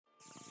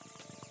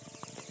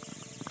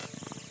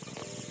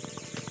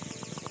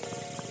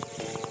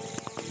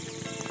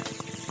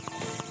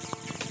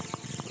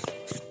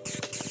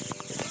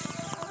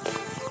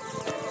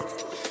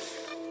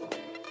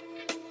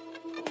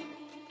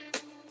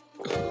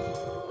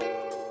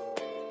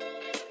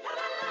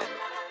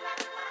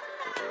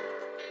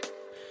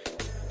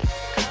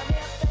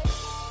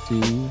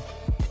2.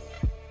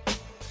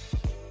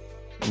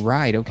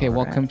 Right. Okay. All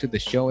Welcome right. to the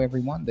show,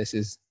 everyone. This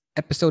is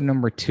episode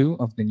number 2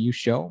 of the new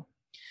show,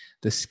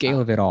 The Scale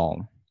of It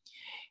All.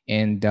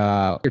 And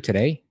here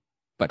today,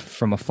 but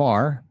from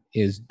afar,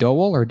 is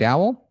Dowell or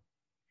Dowell?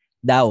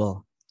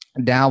 Dowell.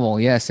 Dowell,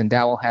 yes. And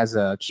Dowell has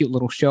a cute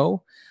little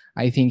show.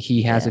 I think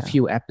he has a Yeah.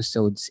 few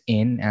episodes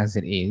in as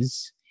it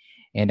is.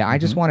 And I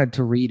just wanted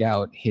to read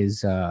out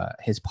his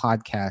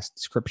podcast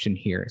description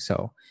here.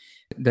 So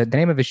the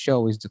name of his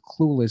show is The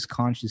Clueless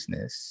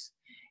Consciousness.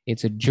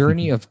 It's a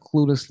journey of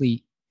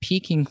cluelessly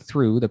peeking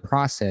through the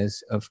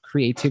process of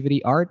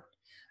creativity, art,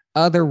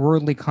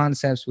 otherworldly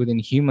concepts within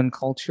human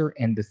culture,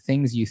 and the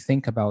things you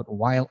think about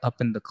while up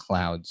in the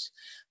clouds.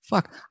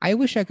 Fuck, I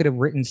wish I could have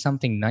written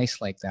something nice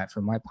like that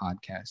for my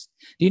podcast.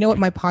 Do you know what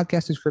my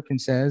podcast description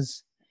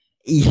says?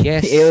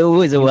 Yes, It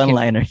was a you can-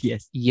 one-liner.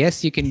 Yes.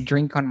 Yes, you can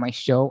drink on my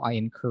show. I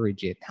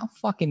encourage it. How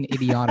fucking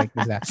idiotic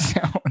does that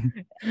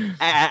sound?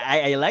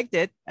 I liked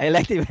it. I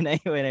liked it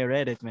when I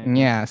read it, man.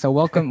 Yeah. So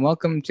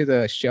welcome to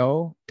the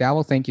show,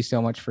 Dowell. Thank you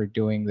so much for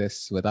doing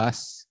this with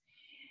us.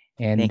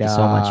 And Thank you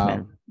so much,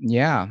 man.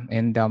 Yeah,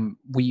 and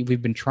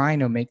we've been trying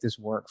to make this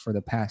work for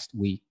the past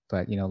week,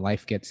 but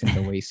life gets in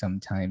the way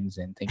sometimes.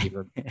 And thank you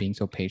for being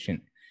so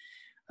patient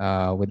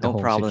with the No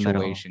whole problem at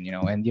all. situation.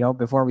 And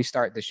before we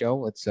start the show,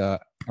 let's a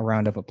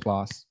round of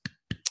applause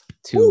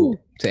Woo!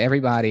 to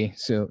everybody.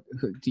 So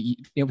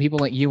people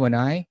like you and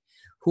I,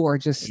 who are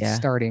just Yeah.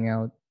 starting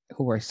out,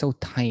 who are so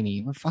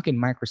tiny. We're fucking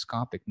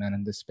microscopic, man,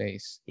 in this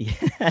space.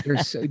 Yeah.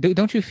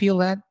 Don't you feel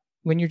that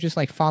when you're just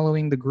like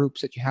following the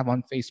groups that you have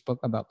on Facebook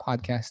about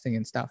podcasting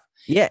and stuff?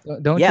 Yeah.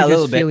 Don't Yeah, a you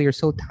little just feel bit. you're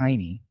so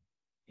tiny?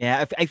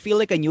 Yeah. I feel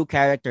like a new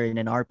character in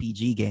an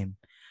RPG game.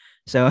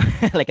 So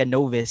like a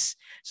novice.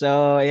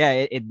 So yeah,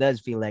 it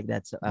does feel like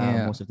that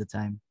Yeah. most of the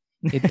time.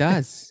 It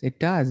does. It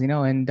does.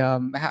 And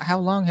how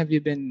long have you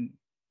been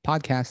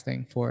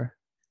podcasting for?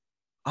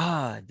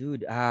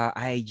 Dude,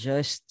 I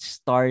just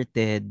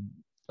started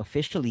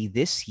officially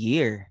this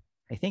year.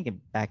 I think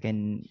back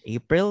in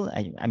April.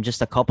 I'm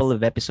just a couple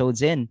of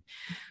episodes in.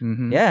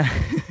 Mhm. Yeah.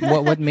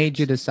 What made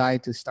you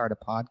decide to start a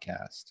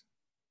podcast?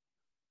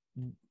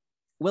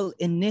 Well,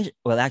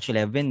 actually,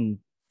 I've been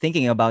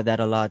thinking about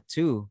that a lot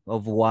too.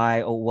 Of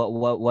why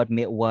or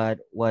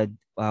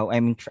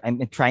I'm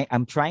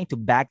trying to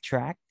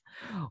backtrack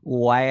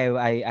why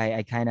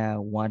I kind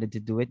of wanted to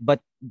do it,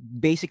 but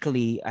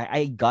basically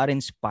I got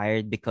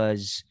inspired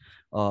because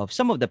of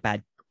some of the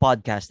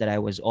podcasts that I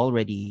was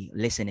already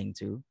listening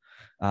to,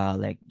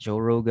 like Joe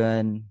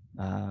Rogan,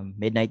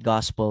 Midnight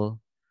Gospel.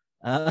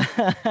 Uh,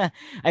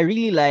 I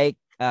really like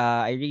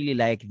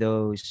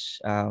those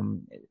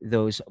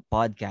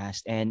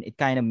podcasts, and it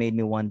kind of made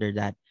me wonder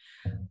that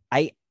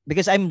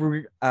because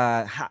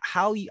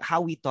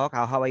how we talk,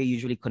 how I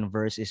usually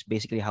converse is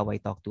basically how I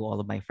talk to all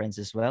of my friends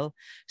as well.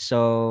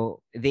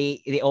 So they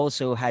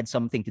also had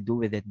something to do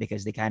with it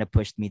because they kind of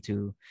pushed me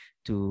to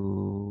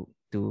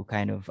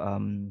kind of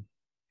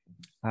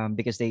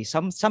because they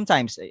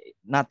sometimes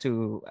not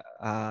to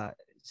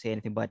say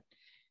anything, but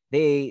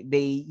they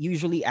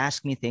usually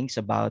ask me things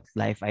about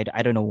life. I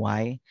don't know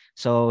why.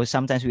 So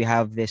sometimes we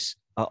have this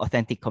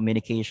authentic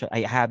communication.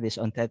 I have this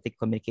authentic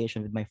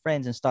communication with my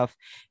friends and stuff,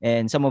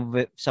 and some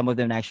of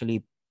them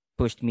actually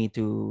pushed me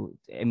to.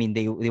 I mean,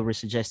 they were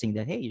suggesting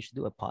that, hey, you should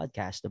do a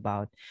podcast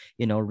about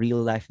real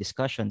life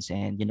discussions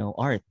and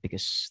art,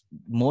 because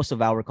most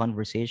of our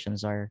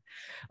conversations are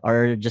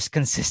just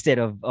consisted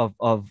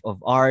of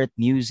art,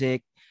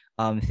 music,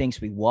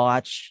 things we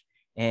watch,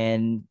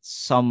 and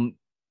some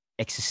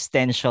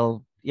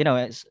existential,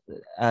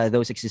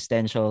 those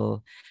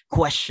existential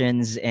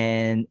questions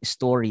and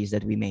stories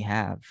that we may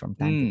have from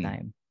time to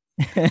time.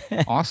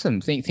 Awesome.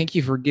 Thank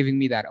you for giving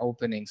me that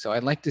opening. So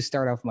I'd like to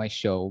start off my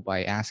show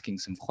by asking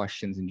some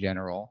questions in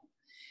general,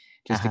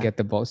 just to get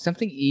the ball.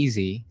 Something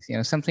easy,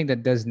 something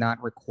that does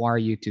not require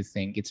you to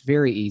think. It's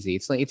very easy.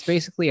 It's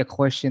basically a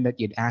question that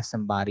you'd ask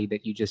somebody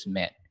that you just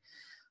met.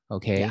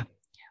 Okay. Yeah.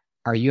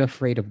 Are you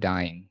afraid of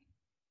dying?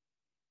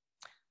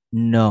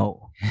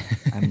 No,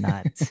 I'm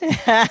not.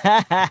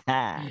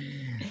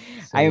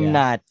 I'm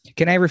not.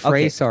 Can I rephrase?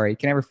 Okay. Sorry.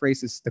 Can I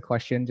rephrase the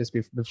question just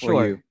before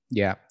Sure. you?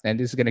 Yeah. And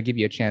this is going to give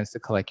you a chance to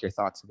collect your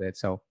thoughts a bit.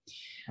 So,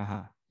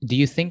 Uh-huh. do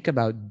you think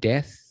about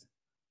death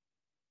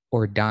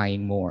or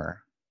dying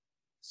more?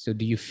 So,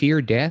 do you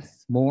fear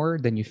death more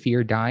than you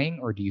fear dying,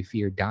 or do you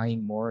fear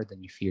dying more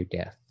than you fear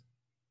death?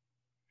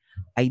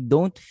 I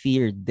don't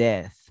fear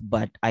death,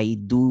 but I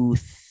do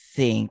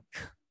think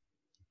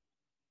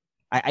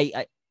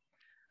I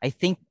I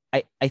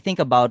think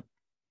about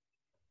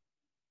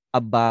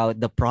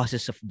the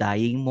process of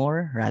dying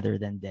more rather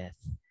than death.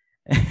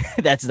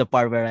 That's the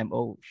part where I'm,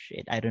 oh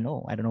shit, I don't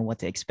know what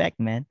to expect,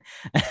 man.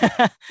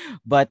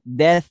 But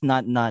death,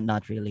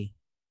 not really.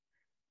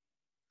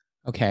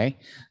 Okay.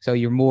 So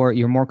you're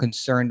more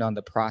concerned on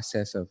the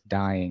process of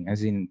dying,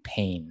 as in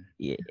pain.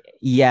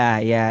 Yeah.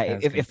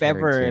 As If compared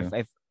ever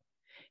to-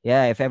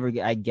 if ever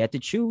I get to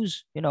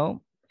choose,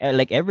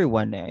 like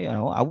everyone,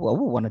 I would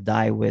want to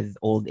die with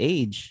old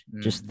age,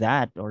 just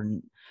that, or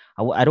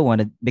I don't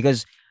want to,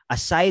 because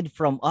aside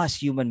from us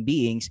human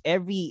beings,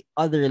 every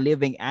other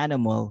living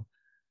animal,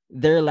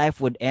 their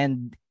life would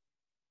end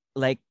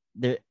like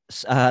there's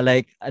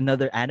like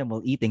another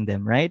animal eating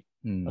them, right?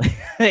 Hmm.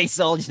 It's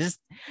all just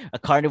a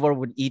carnivore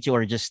would eat you,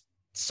 or just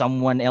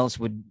someone else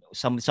would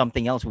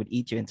something else would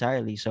eat you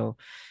entirely. So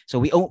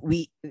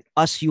we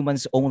us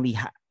humans only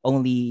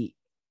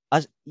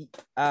us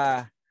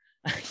uh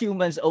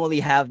humans only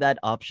have that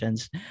option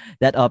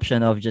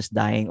of just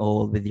dying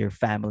old with your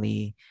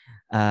family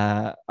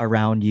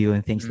around you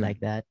and things Hmm. like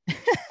that.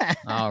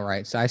 All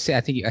right. So I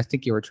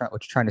think you were trying.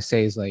 What you're trying to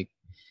say is like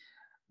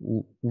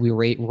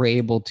we're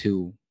able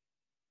to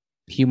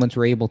humans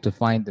were able to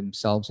find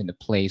themselves in a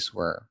place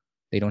where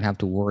they don't have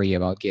to worry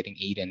about getting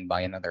eaten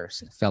by another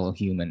fellow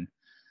human.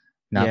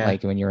 Not Yeah,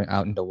 like when you're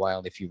out in the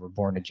wild, if you were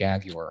born a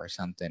jaguar or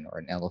something, or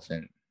an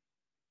elephant.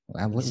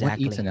 What eats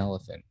exactly. an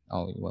elephant?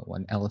 Oh, what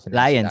an elephant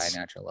needs to die Lions.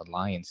 natural.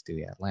 Lions do.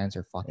 Yeah,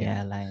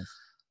 Yeah, lions.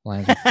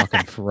 lions are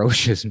fucking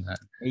ferocious, man.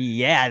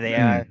 Yeah, they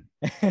are.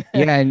 Mm.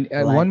 Yeah, and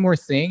one Like, more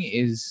thing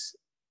is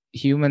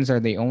humans are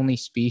the only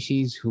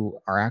species who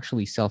are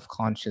actually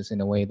self-conscious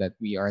in a way that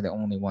we are the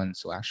only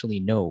ones who actually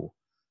know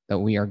that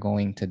we are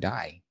going to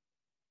die.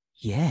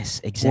 yes,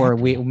 Or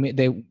exactly.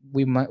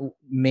 we might,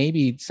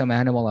 maybe some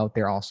animal out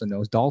there also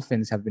knows.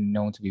 Dolphins have been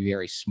known to be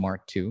very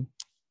smart too.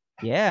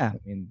 Yeah. I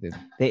mean,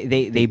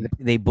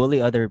 They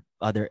bully other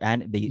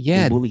and they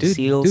yeah, bully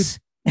seals.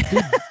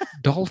 dude,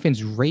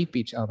 dolphins rape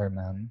each other,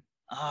 man.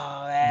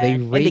 Oh They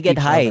man. And they rape get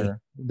each high.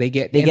 other. They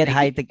get They get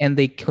high to and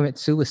they commit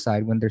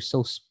suicide when they're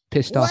so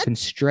pissed off and what?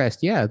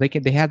 stressed. Yeah,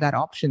 they have that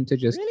option to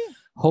just Really?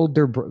 hold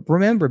their.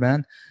 Remember,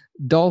 man,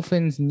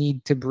 dolphins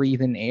need to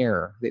breathe in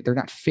air. They're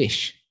not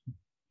fish.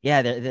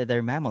 Yeah,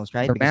 they're mammals,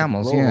 right? They're Because of the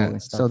mammals, blowhole yeah.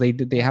 and So stuff.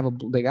 they Yeah. have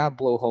they got a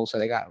blowhole. So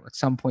they got at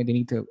some point they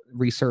need to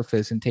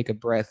resurface and take a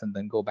breath and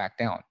then go back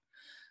down.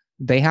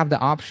 They have the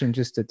option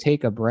just to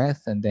take a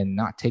breath and then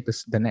not take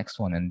the next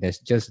one and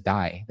just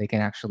die. They can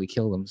actually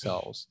kill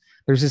themselves.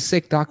 There's a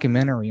sick What?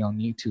 documentary on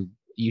YouTube.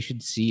 You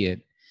should see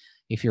it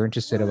if you're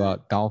interested What?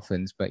 about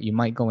dolphins, but you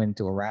might go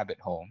into a rabbit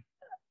hole.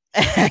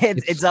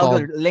 It's It's all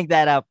called good. Link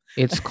that up.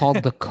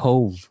 The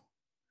Cove.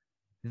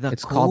 The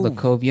It's called The Cove.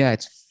 Cove. Yeah,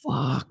 it's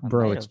fucked, I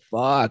bro. might It's have.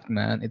 fucked,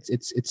 man.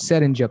 It's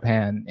set in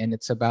Japan and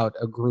it's about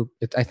a group.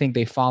 I think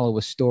they follow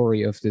a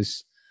story of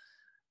this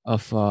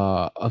of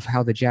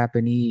how the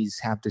Japanese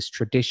have this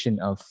tradition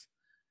of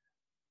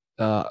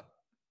uh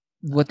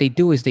what they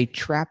do is they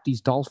trap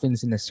these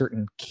dolphins in a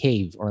certain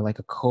cave or like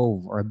a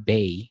cove or a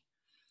bay.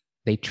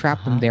 They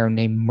trap them Uh-huh. there and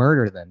they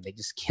murder them. They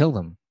just kill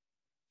them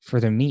for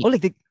their Oh, meat.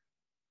 like the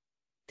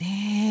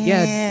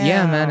Yeah,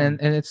 yeah, man, damn.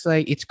 and it's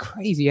like it's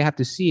crazy. You have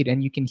to see it,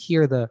 and you can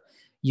hear the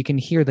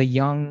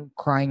young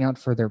crying out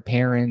for their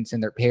parents,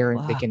 and their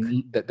parent they can Fuck.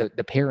 eat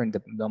the parent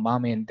the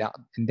mommy and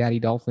daddy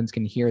dolphins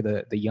can hear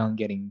the young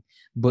getting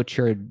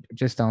butchered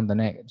just on the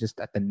neck, just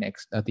at the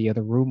next at the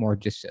other room or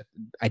just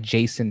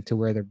adjacent to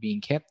where they're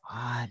being kept.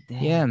 Ah, Yeah,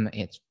 damn. man,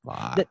 it's The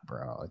fucked,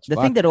 bro. It's the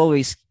thing fucked. that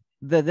always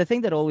the thing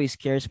that always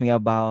scares me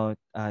about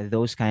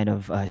those kind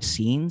of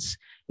scenes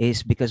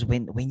is because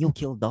when you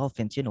kill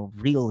dolphins,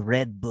 real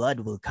red blood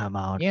will come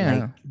out. Like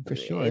Yeah, for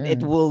sure.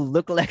 it Yeah. will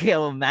look like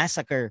a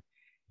massacre.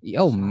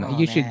 Oh, Oh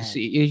you should man.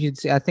 see. You should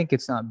see. I think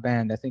it's not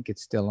banned. I think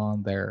it's still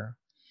on there.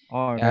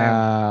 Oh damn.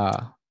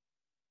 Uh,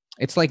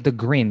 it's like the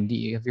grind.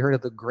 Have you heard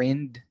of the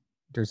grind?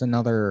 There's What's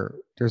another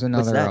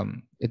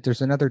that?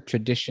 there's another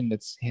tradition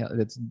that's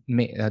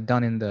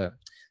done in the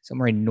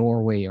somewhere in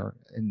Norway or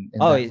in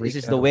Oh, that is this region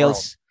of the the world.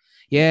 whales?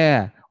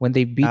 Yeah, when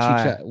they beach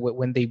Uh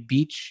when they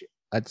beach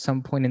at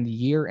some point in the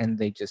year and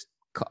they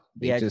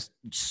yeah, just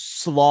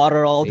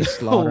slaughter all they the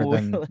slaughter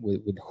them whale.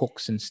 with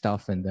hooks and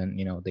stuff and then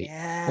they well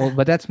Yeah.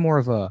 but that's more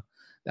of a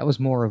that was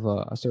more of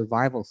a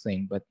survival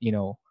thing but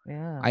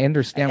Yeah. I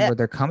understand I, where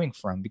they're coming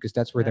from because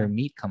that's where their yeah.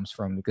 meat comes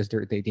from because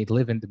they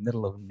live in the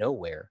middle of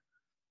nowhere.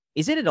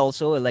 Isn't it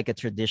also like a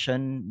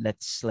tradition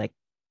that's like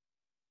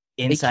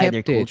They inside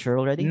their kept it. culture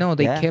already? No,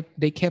 Yeah.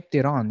 they kept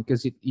it on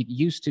because it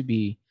used to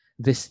be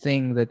this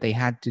thing that they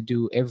had to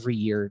do every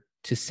year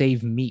to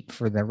save meat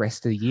for the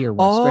rest of the year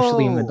when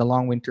especially when the Oh,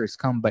 long winters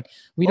come. But oh,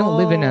 we don't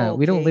live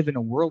okay. in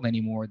a world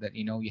anymore that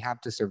you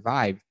have to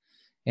survive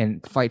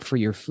and fight for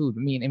your food.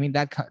 I mean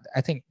that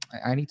I think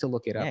I need to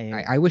look it Yeah, up.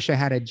 yeah, I wish I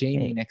had a yeah.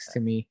 Jamie next to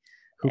me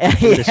who could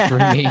do this for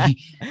Yeah. me,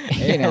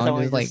 Yeah, and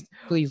someone just like just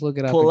please look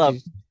it up pull and up.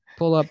 just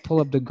pull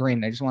up the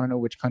grin. I just want to know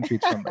which country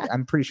it's from.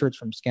 I'm pretty sure it's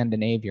from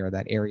Scandinavia or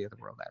that area of the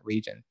world, that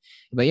region.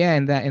 But yeah,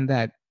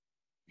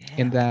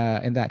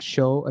 Yeah. in that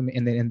show, I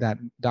mean, in that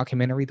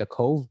documentary, The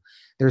Cove,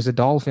 there's a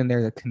dolphin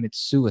there that commits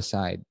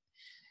suicide,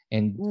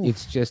 and Oof.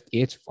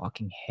 it's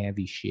fucking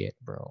heavy shit,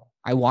 bro. Whoa.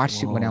 I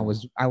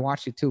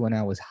watched it too when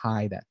I was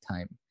high that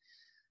time.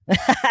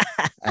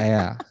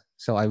 Yeah,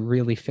 so I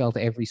really felt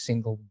every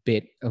single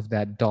bit of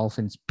that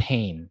dolphin's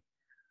pain.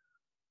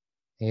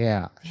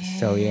 Yeah.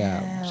 So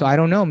yeah. So Damn. I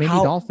don't know. Maybe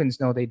How dolphins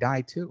know they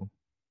die too.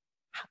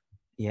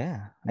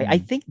 yeah. I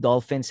Mm. think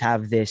dolphins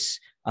have this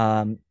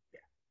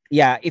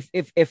yeah,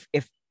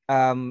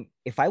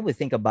 if I would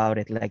think about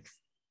it like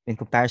in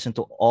comparison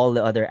to all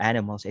the other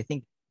animals, I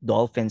think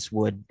dolphins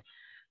would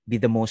be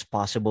the most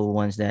possible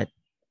ones that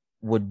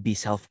would be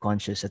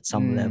self-conscious at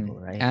some level,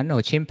 right? I know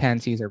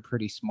chimpanzees are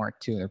pretty smart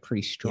too. They're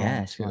pretty Yeah,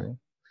 strong smart. too.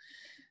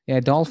 Yeah,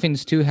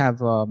 dolphins too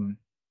have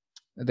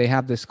they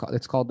have this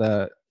it's called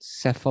the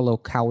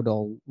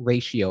cephalocaudal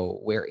ratio,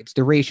 where it's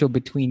the ratio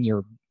between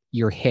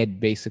your head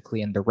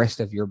basically and the rest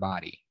of your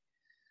body.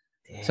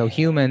 So Dang.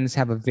 humans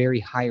have a very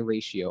high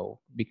ratio,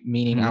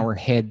 meaning Mhm. our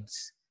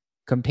heads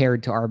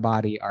compared to our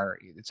body are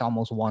it's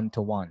almost 1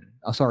 to 1.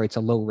 Oh, sorry, it's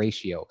a low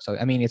ratio. So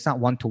I mean, it's not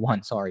 1 to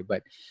 1. Sorry,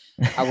 but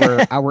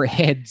our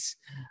heads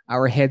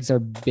are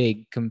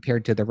big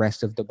compared to the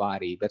rest of the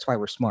body. That's why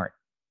we're smart.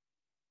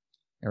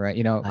 All right,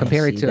 I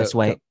compare it see. to That's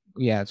why.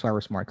 yeah, that's why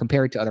we're smart.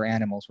 Compare it to other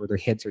animals where their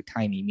heads are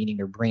tiny, meaning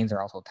their brains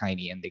are also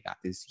tiny, and they got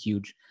this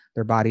huge.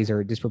 Their bodies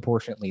are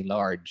disproportionately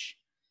large.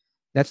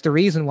 That's the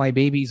reason why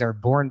babies are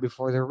born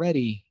before they're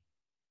ready.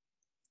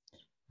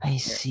 I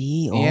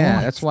see. Oh,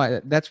 Yeah, that's why.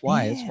 That's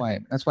why. That's damn. why.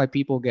 That's why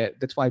people get.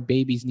 That's why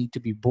babies need to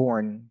be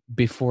born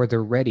before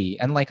they're ready.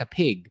 And like a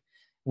pig,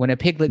 when a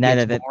piglet Now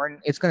gets that, born,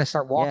 it's gonna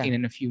start yeah, walking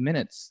in a few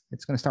minutes.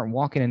 It's gonna start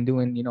walking and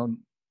doing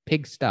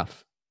pig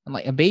stuff. And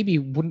like a baby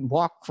wouldn't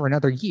walk for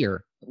another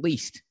year at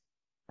least.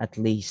 at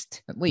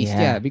least. At least,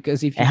 yeah. Yeah.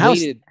 Because if you And how's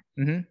waited,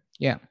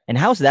 yeah. and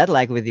how's that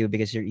like with you?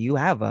 Because you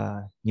have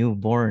a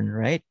newborn,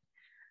 right?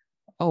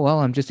 Oh well,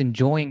 I'm just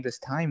enjoying this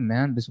time,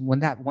 man. Because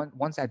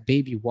once that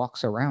baby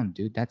walks around,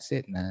 dude, that's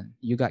it, man.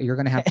 You're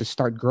gonna have to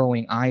start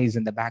growing eyes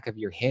in the back of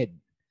your head.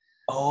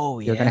 Oh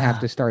You're gonna have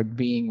yeah. to start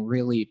being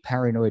really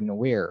paranoid and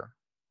aware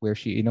where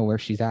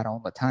she's at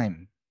all the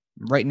time.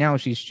 Right now,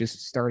 she's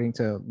just starting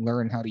to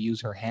learn how to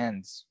use her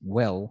hands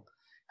well.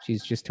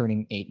 She's just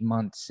turning 8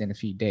 months in a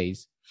few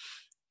days,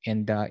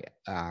 and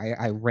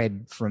I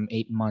read from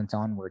 8 months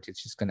onwards,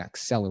 it's just gonna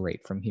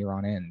accelerate from here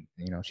on in.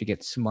 She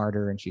gets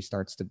smarter and she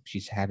starts to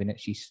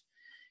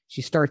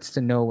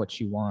know what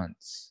she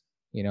wants.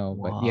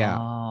 But yeah,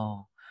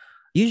 Wow.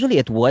 Usually,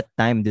 at what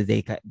time do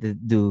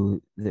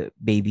do the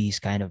babies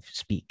kind of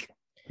speak,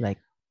 like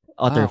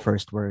utter oh,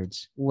 first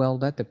words? well,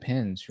 that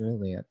depends,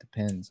 really. It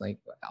depends. Like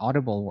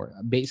audible word.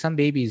 Some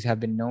babies have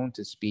been known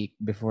to speak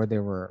before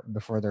they're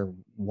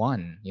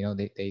one.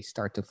 They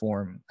start to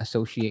form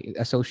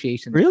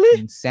associations Really?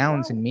 between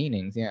sounds and Wow.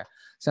 meanings. Yeah,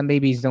 some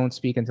babies don't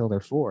speak until they're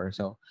 4.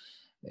 So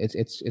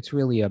it's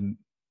really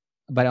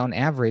but on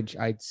average,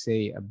 I'd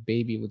say a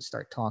baby would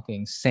start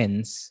talking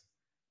since,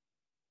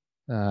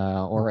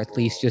 or at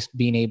least Oh, just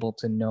being able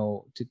to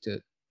know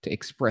to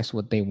express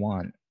what they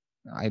want.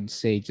 I'd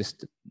say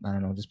just I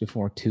don't know, just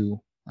before 2.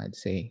 I'd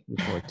say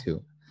before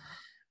 2,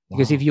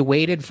 because wow. if you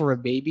waited for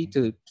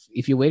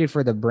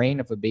the brain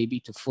of a baby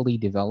to fully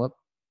develop,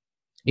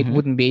 it Hmm.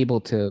 wouldn't be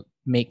able to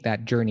make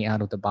that journey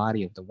out of the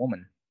body of the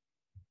woman.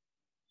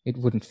 It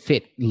wouldn't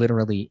fit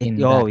literally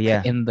Oh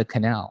yeah. in the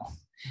canal,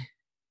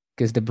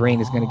 because the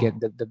brain is going to get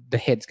Oh, the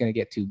head's going to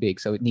get too big,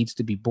 so it needs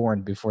to be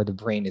born before the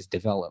brain is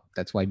developed.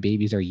 That's why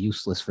babies are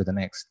useless for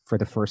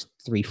the first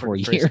three for four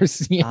the first.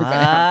 years. You're going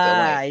to have to Ah,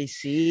 like, I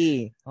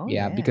see. Oh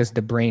yeah, yeah. because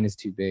the brain is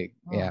too big.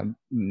 Yeah. Oh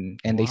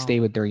And they stay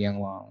wow. with their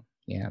young long.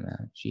 Yeah,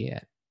 man. Yeah,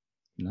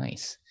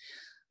 nice.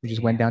 We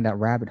just went Damn. down that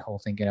rabbit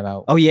hole thinking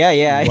about Oh yeah,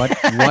 yeah. what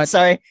what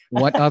Sorry.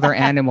 what other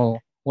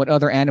animal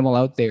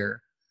out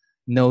there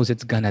knows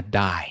it's gonna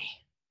die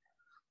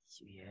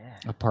Yeah.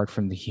 apart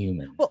from the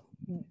human. Well,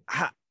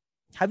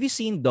 have you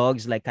seen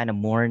dogs like kind of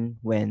mourn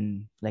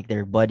when like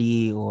their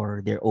buddy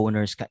or their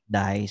owners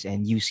dies,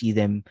 and you see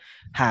them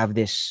have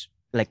this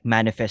like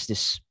manifest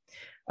this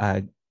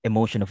uh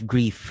emotion of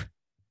grief?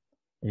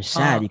 They're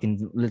sad. uh You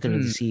can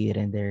literally mm, see it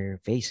in their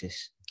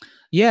faces.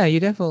 yeah,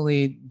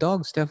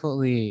 dogs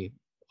definitely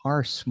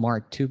are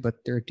smart too, but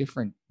they're a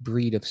different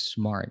breed of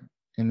smart.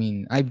 I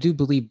mean, I do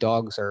believe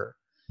dogs are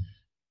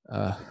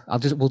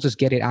we'll just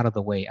get it out of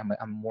the way. I'm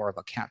more of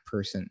a cat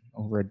person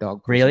over a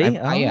dog person. Really?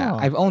 Yeah, Oh,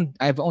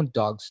 I've owned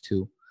dogs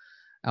too.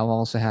 I've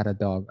also had a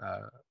dog.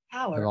 I've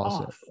power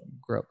also off.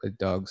 grew up with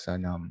dogs,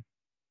 and Sorry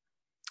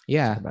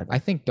yeah, about I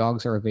that. think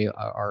dogs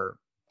are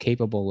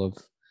capable of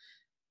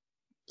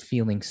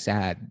feeling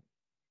sad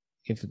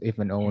if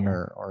an Yeah.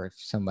 owner or if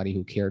somebody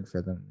who cared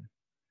for them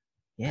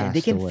Yeah, they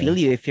passed can feel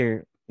away. you if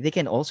you're they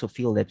can also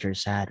feel that you're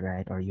sad,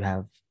 right? Or you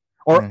have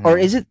or Hmm.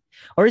 is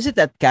it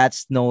that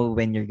cats know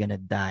when you're gonna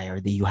die, or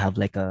do you have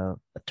like a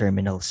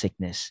terminal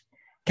sickness?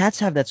 Cats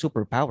have that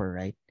superpower,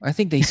 right? I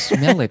think they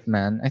smell it,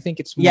 man. I think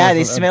it's more Yeah, of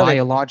they a smell it.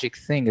 biologic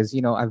thing. As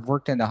I've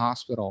worked in the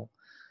hospital.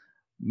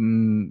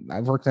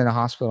 I've worked in a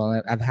hospital.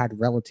 And I've had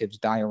relatives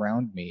die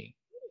around me,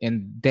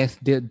 and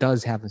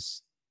does have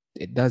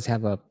it does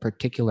have a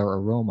particular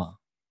aroma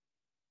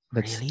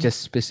that's Really?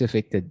 just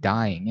specific to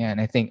dying. Yeah, and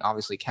I think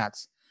obviously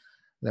cats,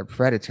 they're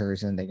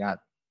predators, and they got,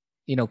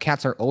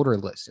 cats are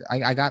odorless.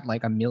 I got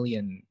like a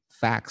million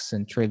facts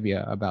and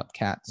trivia about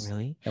cats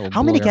Really? that will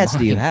How blow many your cats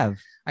do you mind. have?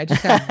 I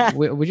just have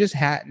we just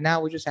had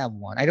now we just have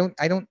one. I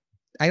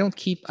don't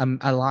keep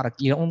a lot of.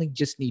 You only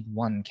just need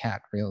one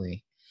cat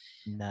really.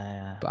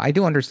 Nah. But I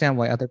do understand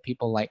why other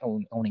people like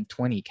owning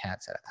 20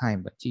 cats at a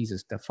time. But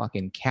Jesus, the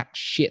fucking cat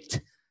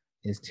shit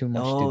is too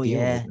much to Oh deal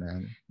with, yeah.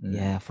 man.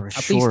 Yeah, for At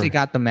least they sure.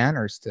 got the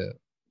manners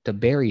to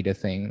bury the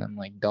thing. I'm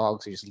like,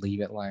 dogs just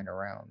leave it lying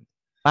around.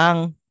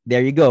 Bang.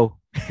 There you go.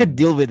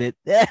 Deal with it.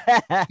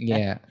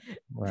 Yeah,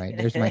 right.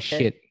 There's my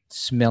shit.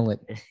 Smell it.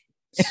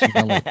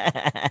 Smell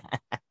it.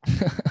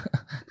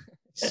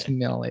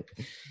 Smell it.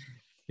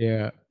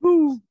 Yeah.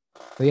 Woo.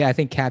 But yeah, I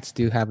think cats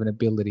do have an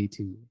ability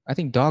to. I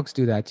think dogs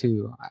do that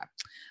too.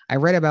 I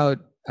read about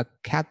a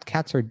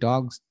cats or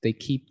dogs. They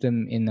keep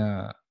them in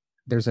a.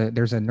 There's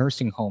a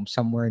nursing home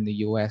somewhere in the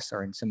U.S.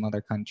 or in some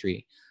other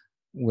country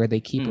where they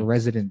keep a Mm.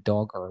 resident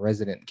dog or a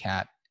resident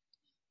cat,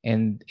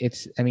 and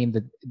it's. I mean,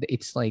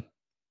 it's like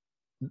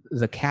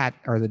the cat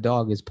or the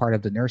dog is part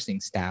of the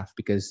nursing staff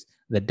because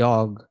the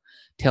dog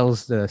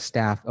tells the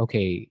staff,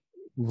 okay,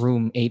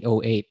 room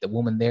 808, the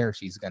woman there,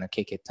 she's gonna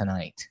kick it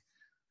tonight.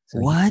 So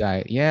you What?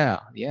 guys, yeah,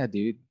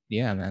 dude,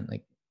 yeah, man.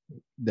 Like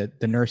the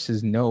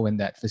nurses know in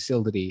that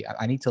facility.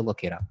 I need to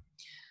look it up.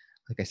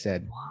 Like I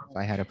said, if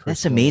I had a That's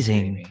personal amazing.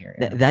 agreement here,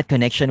 That yeah. that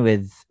connection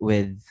with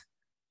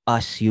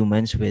us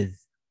humans with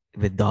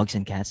dogs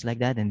and cats like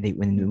that, and they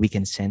when we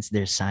can sense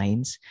their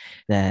signs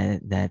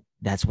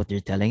that's what they're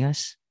telling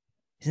us.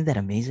 Isn't that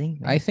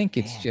amazing, I man? think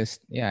it's Damn.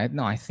 just, yeah,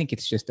 no, I think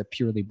it's just a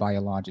purely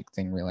biologic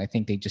thing, really. I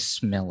think they just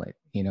smell it,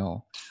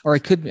 or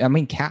it could, I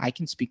mean, cat, I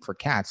can speak for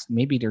cats.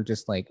 Maybe they're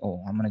just like,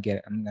 oh, I'm gonna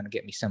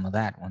get me some of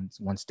that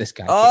once this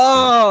guy kicks in.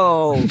 I'm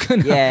Oh,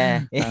 gonna,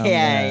 yeah, I'm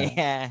yeah, gonna,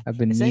 yeah. I've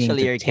been meaning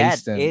Essentially, to your cat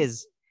taste them.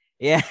 is,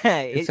 yeah,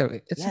 It's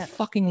a yeah.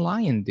 fucking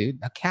lion, dude.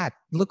 A cat.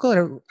 Look at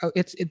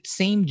it. It's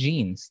same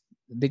genes.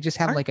 They just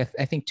have Aren't like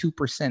I think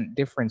 2%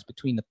 difference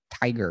between the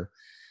tiger.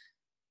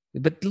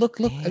 But look.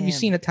 Have you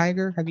seen damn. a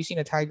tiger? Have you seen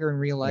a tiger in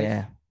real life?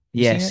 Yeah.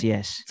 You seen Yes, it?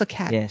 yes, It's a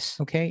cat. yes.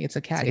 Okay, it's a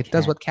It's cat. a It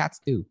does cat. what cats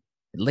do.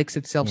 It licks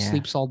itself, Yeah.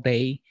 sleeps all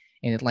day,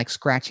 and it likes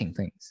scratching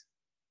things.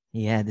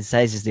 Yeah, the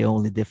size is the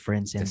only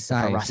difference The in the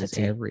size is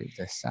ferocity.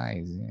 the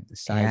size. Yeah, the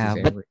size Yeah, is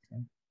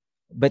everything.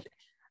 but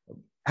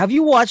have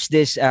you watched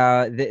this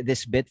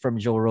this bit from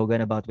Joe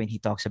Rogan about when he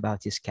talks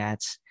about his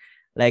cats?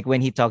 Like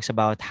when he talks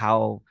about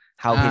how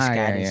his Ah,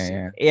 cat yeah, is,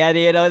 yeah. yeah, do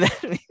you know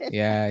that?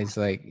 Yeah, it's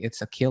like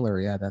it's a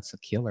killer. Yeah, that's a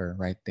killer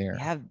right You there.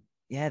 have,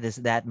 yeah, this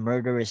that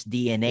murderous It's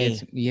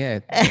DNA. yeah,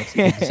 that's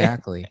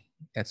exactly.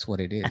 That's what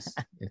it is.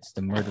 It's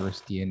the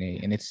murderous DNA,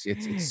 and it's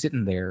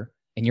sitting there,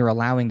 and you're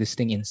allowing this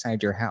thing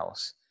inside your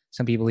house.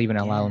 Some people even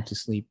allow them Yeah, to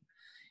sleep,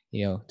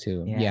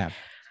 too. yeah.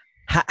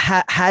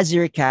 Yeah. Has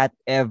your cat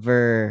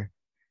ever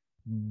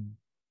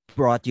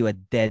brought you a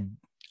dead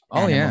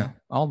Oh yeah, animal?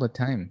 all the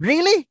time,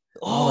 Really?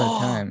 all the Oh,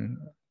 time,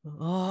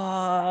 oh.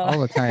 all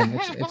the time.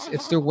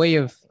 It's their way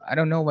of. I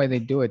don't know why they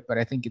do it, but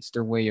I think it's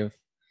their way of.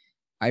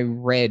 I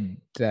read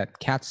that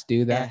cats do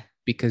Yeah, that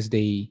because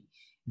they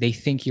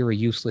think you're a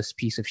useless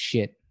piece of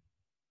shit,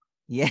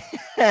 yeah,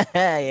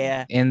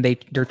 yeah, and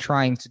they're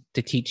trying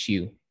to teach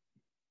you.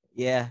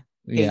 yeah.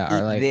 Hey, Yeah, or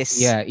eat like, this.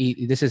 yeah,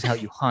 this is how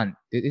you hunt.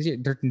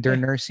 They're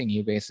nursing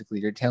you basically.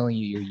 They're telling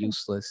you you're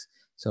useless.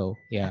 So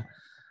yeah,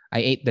 I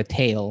ate the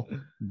tail,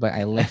 but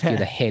I left you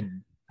the head,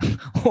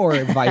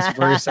 or vice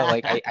versa.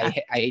 Like I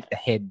ate the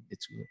head.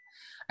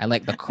 I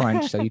like the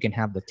crunch, so you can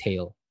have the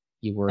tail.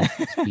 You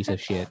worthless piece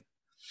of shit.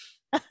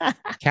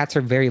 Cats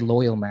are very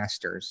loyal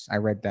masters. I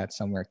read that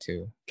somewhere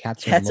too.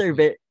 Cats are Cats are loyal.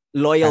 very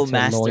loyal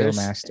Cats are loyal masters.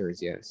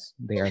 masters. Yes,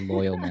 they are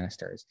loyal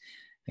masters.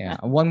 Yeah.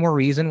 One more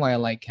reason why I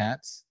like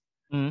cats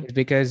Mm. is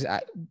because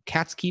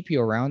cats keep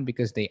you around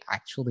because they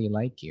actually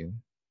like you.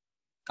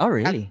 Oh,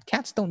 really?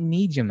 Cats don't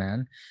need you,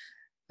 man.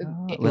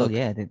 Oh, well, Look,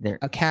 yeah, they're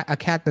a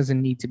cat doesn't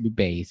need to be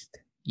bathed.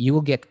 You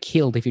will get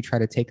killed if you try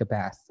to take a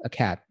bath. A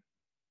cat,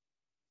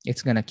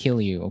 it's gonna kill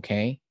you.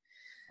 Okay.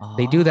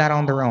 They do that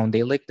on their oh, own.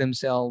 They lick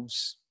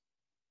themselves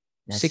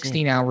that's it.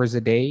 16 hours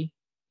a day.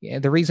 Yeah,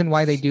 the reason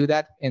why they do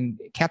that, and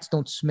cats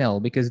don't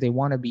smell because they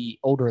want to be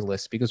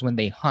odorless. Because when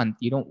they hunt,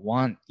 you don't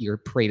want your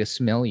prey to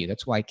smell you.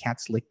 That's why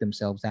cats lick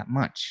themselves that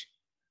much.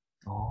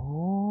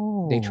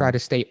 They try Oh, to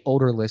stay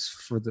odorless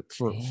for the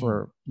damn.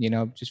 for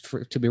just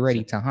for to be ready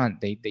So, to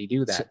hunt. They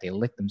do so, that. They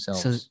lick so,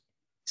 themselves.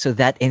 so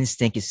that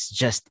instinct is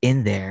just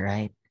in there,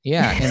 right?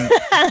 Yeah,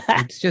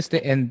 and it's just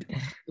and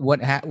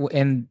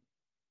and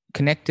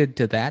connected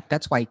to that.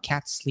 That's why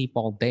cats sleep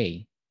all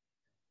day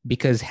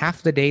because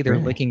half the day they're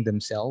Really? licking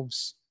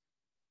themselves.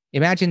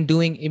 Imagine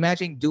doing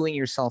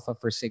yourself up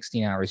for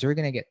 16 hours. You're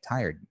gonna get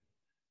tired.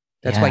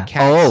 That's why Yeah.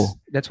 cats. Oh,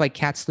 That's why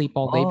cats sleep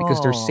all day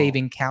because they're oh,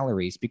 saving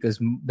calories. Because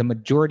the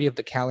majority of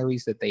the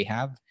calories that they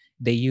have,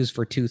 they use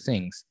for two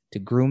things: to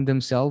groom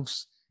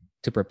themselves,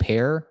 to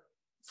prepare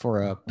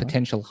for a uh-huh.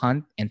 potential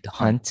hunt, and to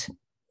hunt. Hunt.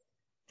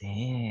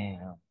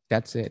 Damn.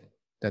 That's it.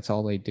 That's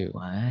all they do.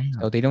 Wow.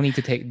 So they don't need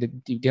to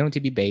they don't need to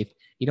be bathed.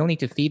 You don't need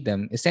to feed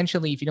them.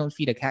 Essentially, if you don't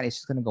feed a cat, it's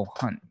just gonna go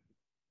hunt.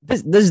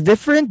 Does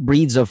different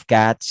breeds of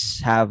cats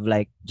have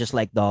like just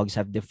like dogs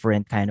have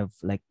different kind of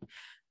like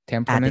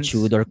Temperaments,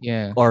 attitude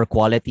yeah. or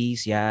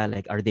qualities? Yeah,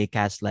 like are they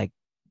cats like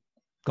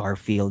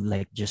Garfield,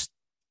 like just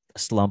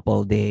slump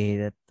all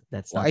day?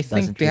 That's Well, not I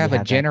think doesn't they really have a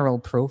have that. general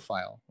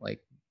profile. Like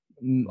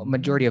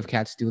majority Mm. of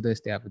cats do this.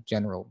 They have a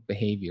general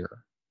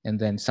behavior. And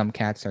then some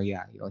cats are,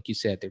 yeah, like you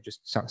said, they're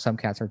just some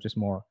cats are just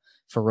more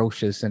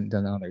ferocious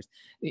than others.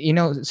 You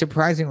know,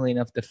 surprisingly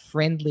enough, the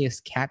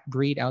friendliest cat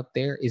breed out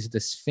there is the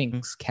Mm.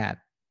 Sphinx cat.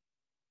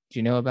 Do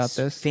you know about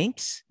this?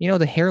 Sphinx? You know,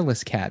 the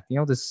hairless cat. You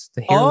know, this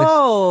the hairless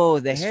Oh,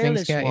 the the Sphinx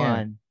hairless cat. Yeah,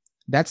 one.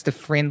 that's the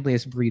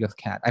friendliest breed of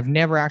cat. I've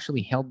never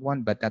actually held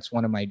one, but that's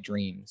one of my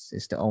dreams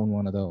is to own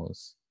one of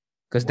those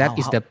because that Wow.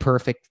 is How? the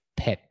perfect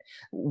pet.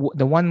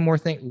 The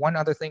one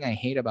other thing I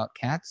hate about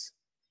cats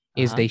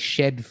is Uh-huh. they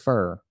shed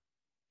fur,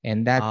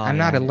 and that Oh I'm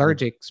not yeah.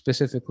 allergic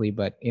specifically,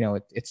 but you know,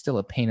 it's still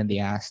a pain in the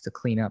ass to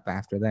clean up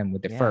after them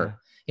with the fur. Yeah.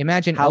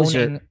 Imagine How's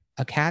your owning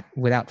a cat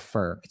without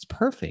fur. It's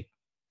perfect.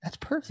 That's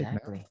perfect, man.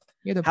 exactly?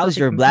 You're the How's perfect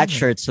your black companion.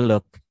 shirts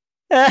look?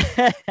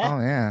 Oh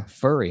yeah,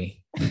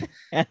 furry,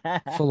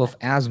 full of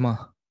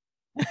asthma,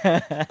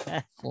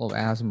 full of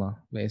asthma,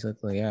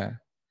 basically. Yeah,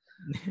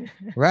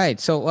 right.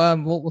 So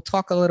we'll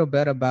talk a little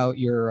bit about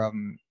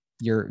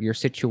your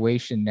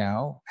situation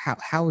now. How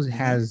Mm-hmm.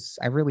 has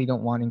I really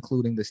don't want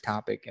including this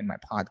topic in my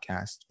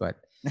podcast, but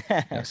you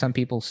know, It's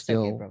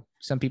okay, bro.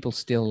 some people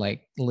still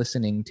like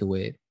listening to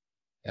it.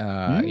 You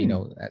Mm.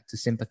 know, to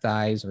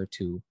sympathize or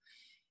to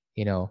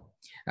you know,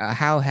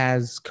 how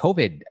has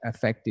COVID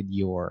affected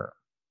your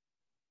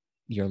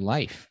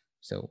life?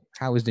 So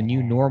how is the new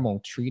Man.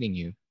 normal treating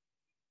you?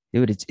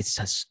 Dude,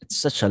 it's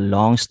such a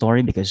long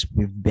story because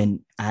we've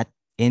been at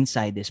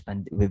inside this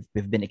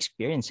we've been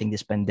experiencing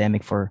this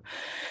pandemic for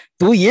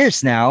 2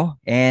 years now,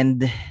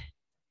 and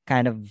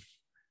kind of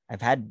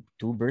I've had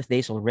two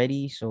birthdays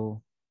already,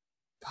 so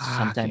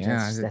Fuck sometimes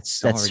yeah, it's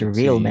that's already two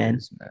surreal, man.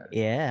 years, man.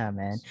 Yeah,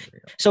 man.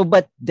 Surreal. So,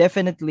 but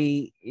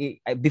definitely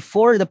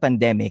before the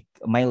pandemic,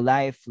 my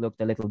life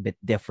looked a little bit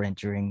different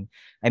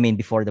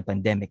before the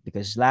pandemic,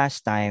 because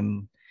last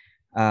time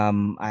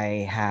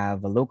I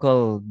have a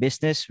local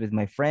business with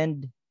my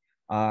friend.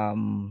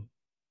 Um,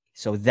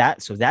 so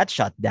that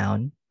shut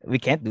down. We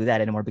can't do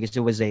that anymore because it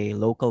was a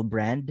local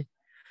brand,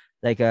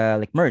 like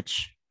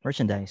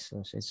merchandise.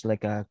 So it's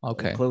like a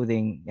Okay,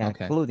 clothing, yeah,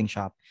 okay. clothing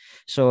shop.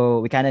 So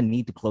we kind of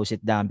need to close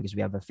it down because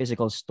we have a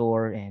physical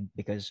store, and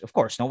because of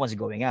course no one's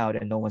going out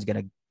and no one's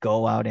gonna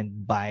go out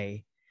and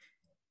buy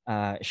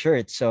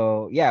shirts.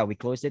 So yeah, we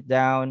closed it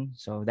down.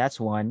 So that's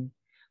one.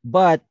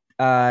 But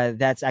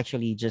that's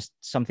actually just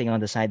something on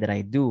the side that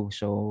I do.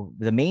 So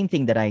the main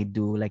thing that I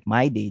do, like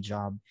my day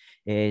job,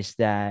 is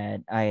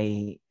that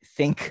I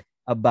think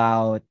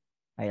about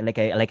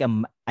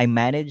I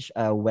manage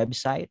a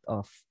website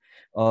of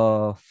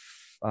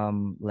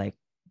like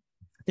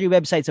three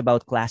websites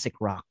about classic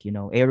rock,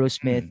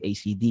 Aerosmith, Mm.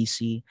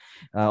 AC/DC,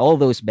 all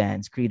those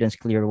bands, Creedence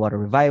Clearwater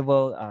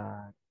Revival,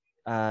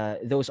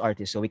 those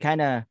artists. So we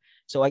kind of,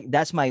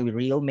 that's my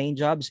real main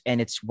jobs, and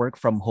it's work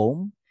from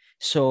home.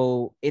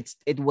 So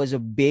it was a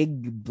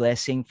big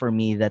blessing for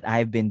me that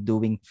I've been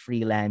doing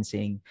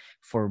freelancing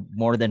for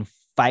more than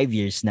 5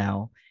 years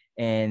now,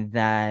 and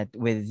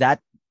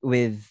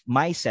with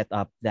my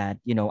setup, that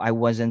I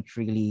wasn't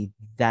really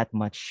that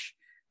much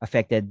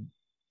affected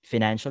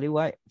financial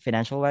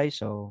wise.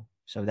 So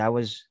that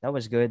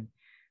was good.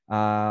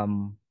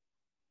 um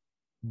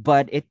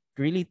but it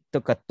really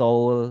took a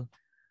toll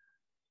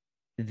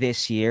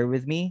this year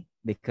with me,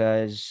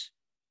 because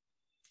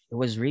it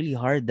was really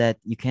hard that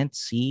you can't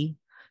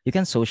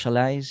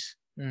socialize,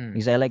 Mm.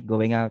 because I like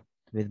going out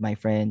with my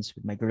friends,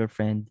 with my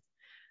girlfriend.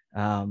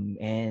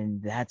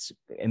 And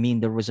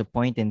there was a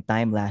point in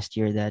time last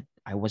year that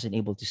I wasn't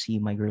able to see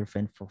my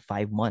girlfriend for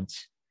 5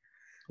 months,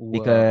 Whoa,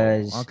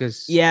 because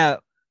August, yeah.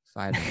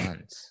 5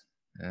 months.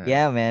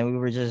 Yeah, man, we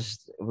were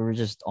just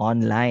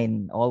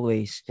online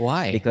always,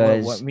 Why? What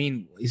because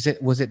mean?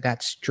 Was it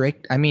that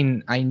strict? I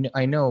mean,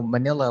 I know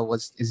Manila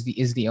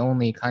is the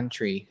only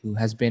country who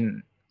has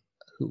been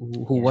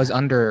who was yeah.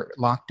 under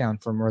lockdown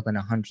for more than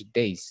 100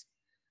 days,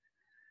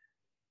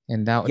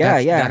 and Yeah,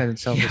 that yeah. in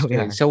itself Yeah, is we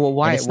crazy. are.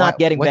 So And it's not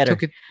getting better.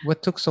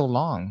 what took so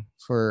long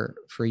for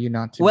you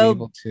not to be Well,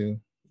 able to?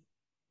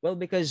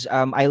 because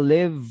I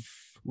live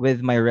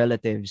with my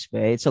relatives.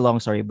 But it's a long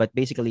story, but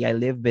basically I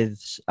live with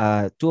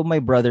two of my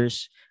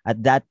brothers at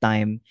that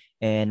time,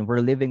 and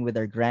we're living with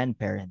our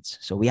grandparents.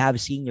 So we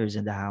have seniors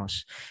in the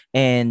house,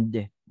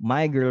 and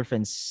my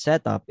girlfriend's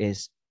setup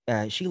is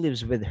she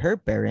lives with her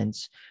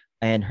parents,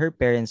 and her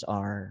parents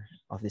are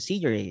of the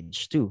senior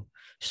age too.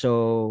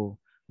 So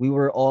we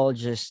were all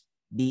just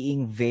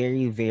being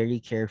very, very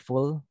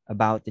careful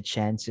about the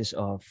chances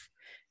of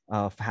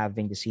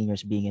having the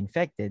seniors being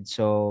infected.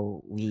 So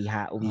we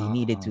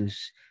needed Oh,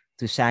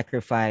 to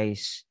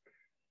sacrifice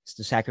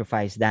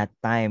that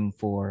time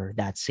for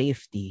that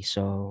safety.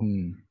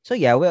 hmm. So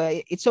yeah, well,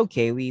 it's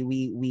okay.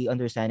 We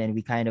understand, and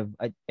we kind of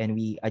and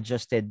we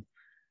adjusted.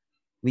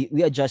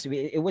 We adjusted.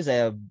 It was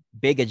a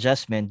big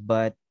adjustment,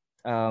 but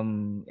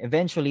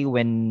eventually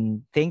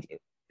when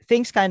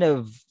things kind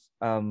of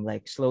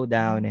like slow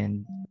down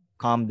and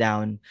calm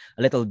down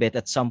a little bit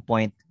at some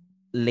point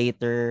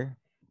later,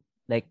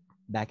 like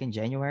back in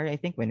January, I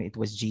think, when it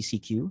was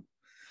GCQ,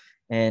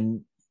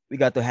 and we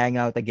got to hang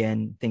out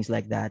again, things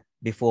like that,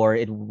 before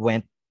it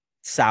went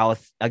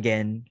south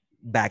again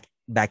back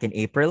in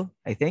April,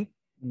 I think.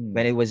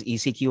 when it was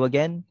ECQ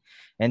again.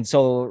 And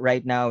so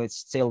right now it's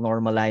still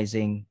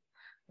normalizing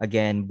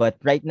again. But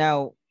right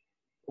now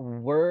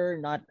we're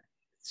not,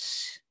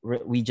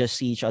 we just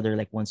see each other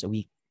like once a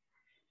week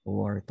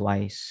or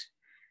twice.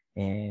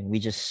 And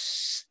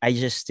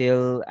I'm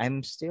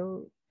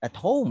still at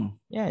home.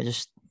 Yeah,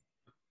 just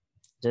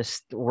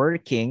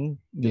working,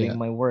 doing Yeah.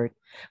 my work.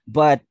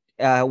 But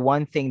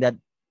one thing that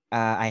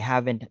I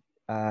haven't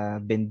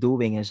been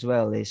doing as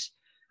well is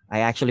I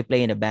actually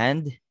play in a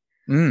band.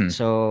 Mm.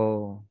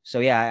 So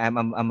yeah, I'm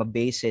a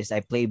bassist.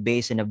 I play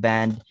bass in a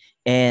band,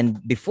 and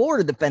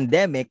before the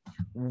pandemic,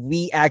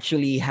 we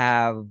actually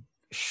have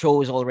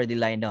shows already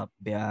lined up.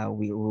 We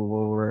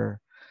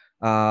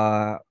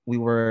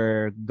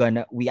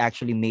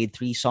actually made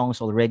 3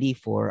 songs already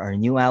for our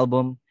new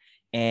album,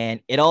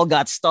 and it all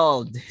got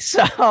stalled.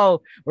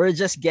 So we're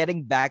just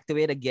getting back to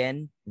it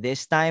again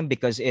this time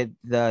because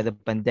the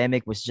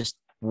pandemic was just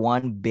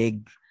one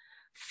big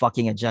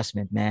fucking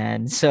adjustment,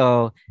 man.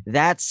 So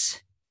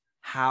that's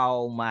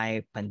how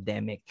my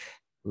pandemic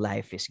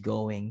life is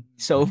going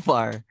so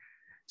far.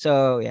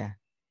 So yeah.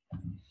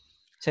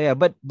 So yeah,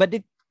 but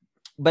it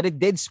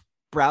did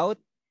sprout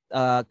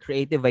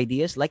creative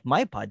ideas like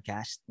my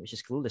podcast, which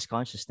is Clueless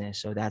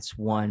Consciousness. So that's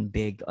one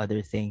big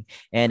other thing.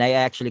 And I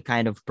actually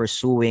kind of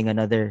pursuing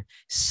another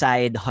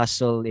side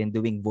hustle in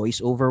doing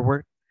voiceover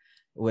work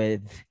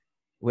with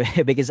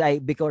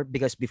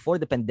because before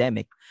the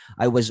pandemic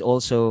I was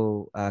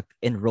also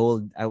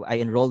enrolled. I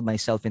enrolled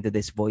myself into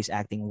this voice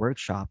acting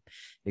workshop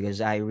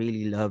because I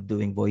really love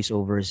doing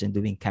voiceovers and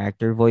doing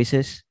character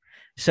voices.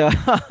 So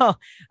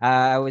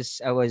I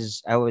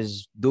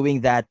was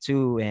doing that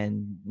too,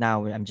 and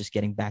now I'm just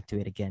getting back to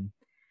it again.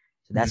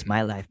 So that's Mm.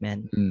 my life,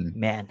 man. Mm.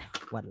 Man,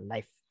 what a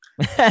life.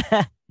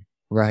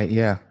 Right.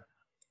 Yeah.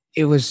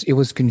 It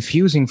was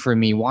confusing for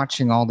me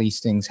watching all these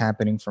things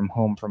happening from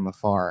home from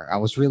afar. I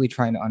was really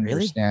trying to Really?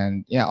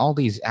 understand, yeah, all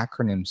these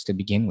acronyms to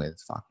begin with.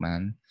 Fuck,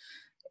 man.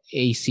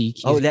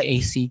 ACQ, Oh, is it that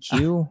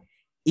ACQ,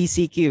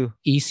 ECQ.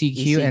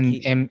 ECQ, and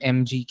ECQ.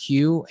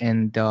 MGQ,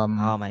 and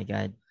Oh my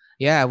god.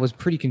 yeah, it was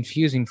pretty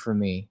confusing for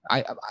me.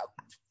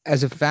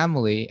 As a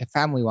family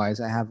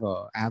wise, I have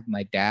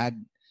my dad,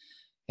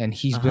 and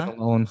he's been Uh-huh.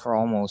 alone for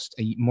almost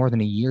more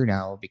than a year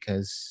now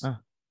because, Uh,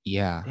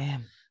 yeah,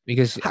 damn.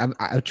 because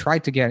I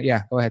tried to get,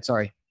 yeah, go ahead,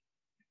 sorry.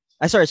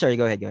 Sorry.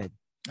 Go ahead. Go ahead.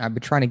 I've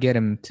been trying to get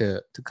him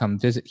to come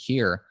visit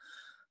here,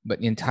 but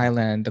in Uh,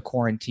 Thailand, the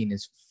quarantine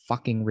is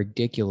fucking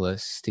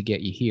ridiculous to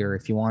get you here.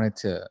 If you wanted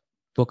to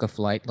book a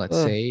flight, let's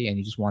uh, say, and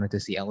you just wanted to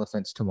see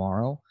elephants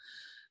tomorrow,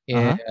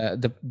 uh-huh.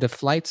 the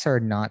flights are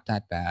not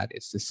that bad.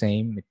 It's the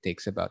same. It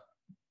takes about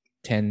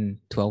 10,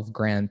 12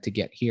 grand to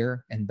get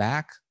here and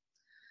back,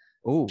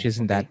 which Oh,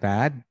 isn't that okay.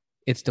 bad.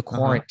 It's the Uh-huh.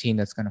 quarantine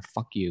that's gonna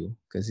fuck you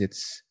because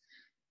it's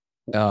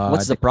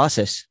What's the the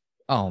process?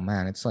 oh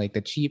man, it's like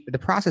the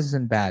process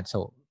isn't bad.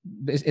 So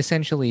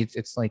essentially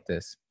it's like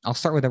this. I'll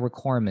start with the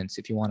requirements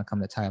if you want to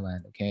come to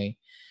Thailand, okay?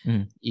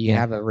 Mm, You yeah.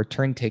 have a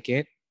return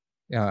ticket,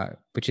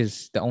 which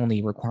is the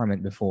only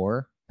requirement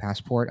before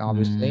passport,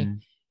 obviously. Mm,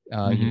 You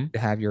mm-hmm. need to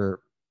have your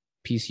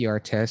PCR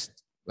test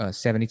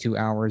 72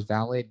 hours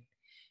valid.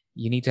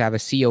 You need to have a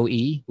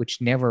COE, which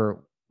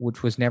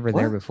was never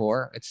there What?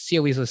 before. It's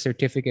COE is a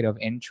certificate of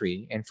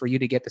entry, and for you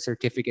to get the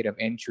certificate of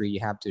entry, you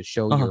have to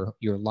show Uh-huh.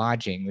 your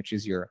lodging, which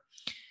is your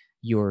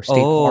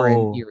state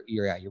quarantine,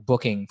 Oh, your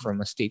booking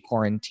from a state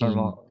quarantine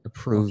normal.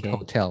 approved Okay.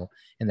 hotel,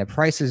 and the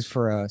prices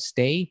for a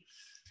stay,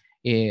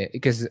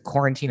 because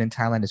quarantine in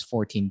Thailand is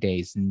 14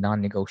 days,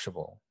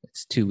 non-negotiable.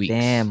 It's 2 weeks.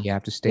 Damn. You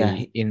have to Yeah.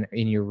 stay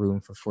in your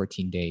room for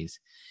 14 days.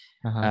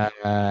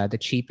 Uh-huh. The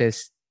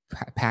cheapest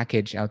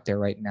package out there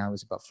right now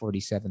is about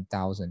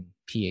 47,000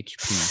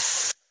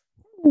 PHP.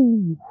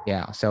 Ooh.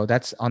 Yeah, so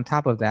that's on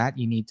top of that.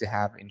 You need to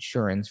have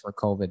insurance for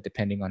COVID,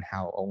 depending on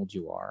how old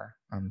you are.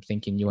 I'm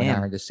thinking you and I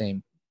Damn. are the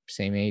same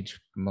age,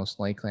 most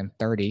likely. I'm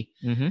 30.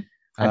 Mm-hmm.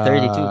 I'm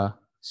 32.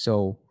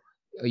 So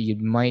you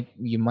might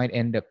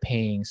end up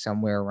paying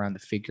somewhere around the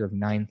figure of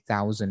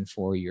 9,000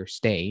 for your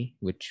stay,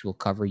 which will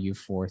cover you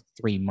for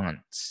 3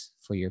 months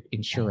for your Damn.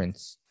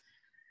 insurance.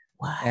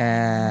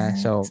 What?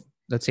 So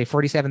let's say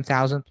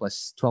 47,000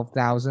 plus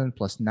 12,000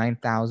 plus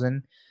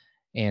 9,000,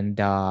 and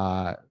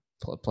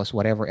plus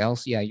whatever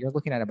else. Yeah, you're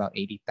looking at about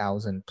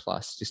 80,000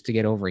 plus just to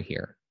get over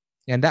here.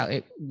 And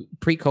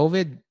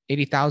pre-COVID,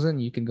 80,000,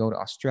 you can go to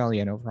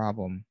Australia, no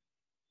problem.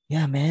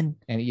 Yeah, man.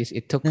 And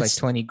it took like That's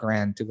 20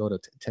 grand to go to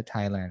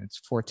Thailand. It's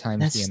 4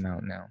 times the that's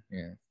amount now.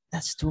 Yeah.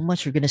 that's too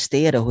much. You're gonna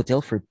stay at a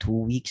hotel for 2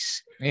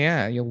 weeks.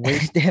 Yeah, you'll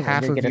waste Damn, and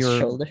half you're of gonna your,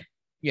 shoulder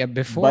yeah,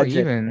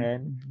 budget,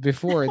 man.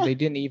 before they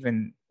didn't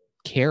even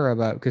care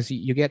about, because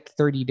you get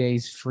 30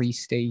 days free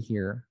stay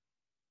here.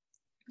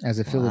 As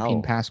a Philippine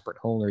Wow. passport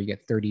holder, you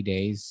get 30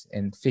 days,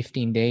 and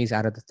 15 days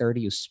out of the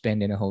 30 you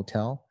spend in a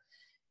hotel,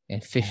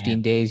 and 15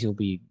 Damn. days you'll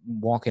be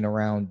walking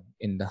around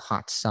in the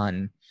hot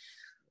sun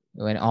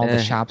when all the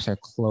Uh, shops are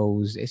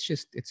closed. It's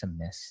a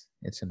mess.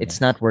 It's a it's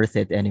mess. not worth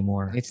it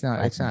anymore. It's not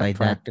By that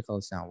practical.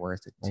 It's not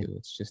worth it by, too.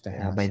 It's just a by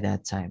hassle.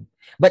 that time.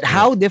 But Yeah.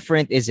 how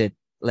different is it?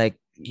 Like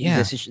Yeah,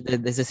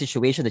 the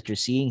situation that you're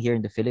seeing here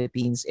in the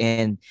Philippines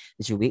and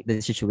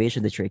the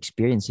situation that you're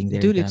experiencing there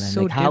in dude, it's Thailand. Like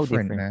so how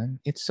different, different? man.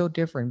 It's so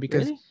different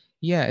because, Really?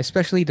 yeah,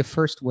 especially the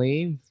first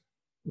wave.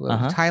 Well,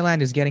 Uh-huh.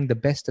 Thailand is getting the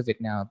best of it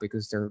now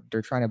because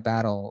they're trying to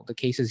battle. The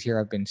cases here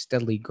have been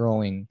steadily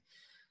growing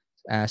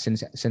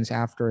since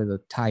after the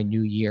Thai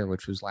New Year,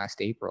 which was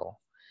last April.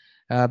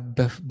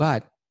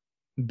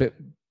 But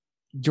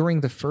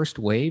during the first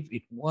wave,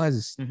 it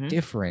was Mm-hmm.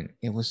 different.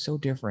 It was so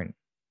different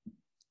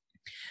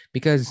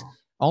because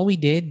all we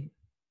did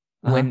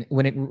Uh-huh.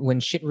 when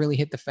shit really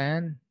hit the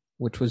fan,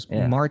 which was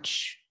Yeah.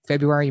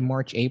 February,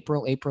 March,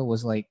 April. April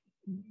was like,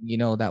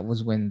 that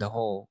was when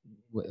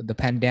the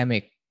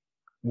pandemic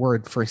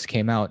word first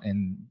came out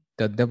and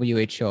the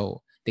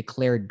WHO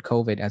declared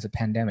COVID as a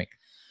pandemic.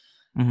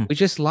 Mm-hmm. We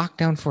just locked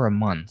down for a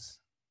month.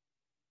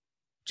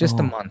 Just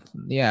a Oh, month.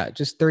 Yeah,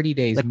 just 30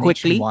 days like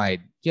quickly?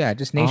 nationwide. Yeah,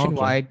 just Oh, okay.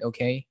 nationwide.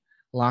 Okay.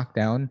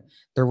 Lockdown.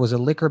 There was a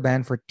liquor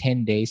ban for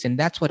 10 days. And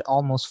that's what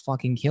almost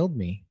fucking killed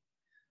me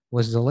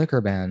was the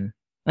liquor ban.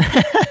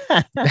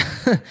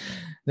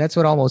 That's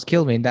what almost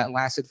killed me. And that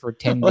lasted for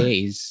 10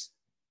 days.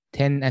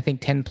 10, I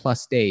think 10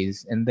 plus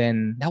days. And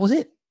then that was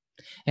it.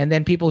 And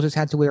then people just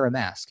had to wear a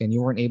mask and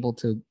you weren't able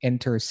to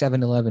enter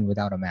 7-Eleven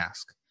without a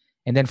mask.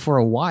 And then for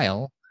a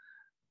while,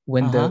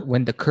 Uh-huh.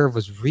 when the curve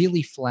was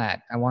really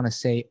flat, I want to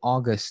say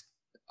August,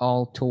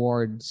 all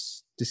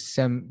towards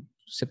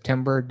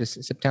September,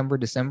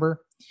 December,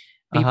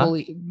 Uh-huh.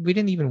 we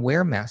didn't even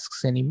wear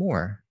masks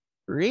anymore.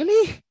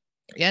 Really?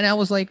 And I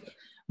was like,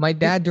 my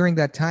dad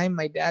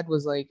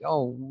was like,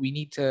 "Oh, we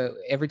need to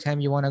every time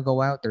you want to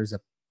go out, there's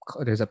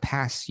a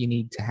pass you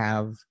need to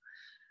have.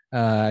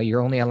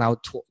 You're only allowed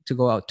to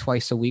go out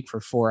twice a week for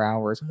 4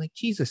 hours." I'm like,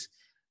 Jesus.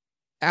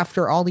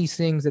 After all these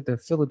things that the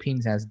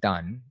Philippines has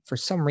done, for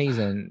some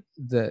reason,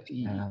 the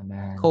Oh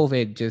man.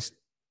 COVID just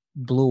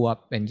blew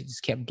up and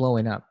just kept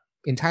blowing up.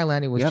 In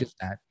Thailand, it was Yep. just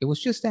that. It was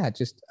just that,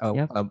 just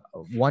Yep. a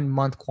 1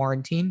 month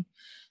quarantine,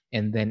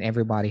 and then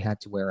everybody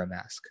had to wear a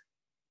mask.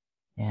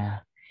 Yeah.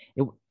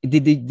 It,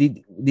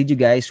 did you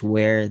guys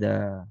wear Face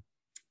the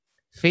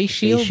face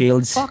shield?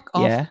 shields? Fuck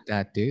off Yeah. with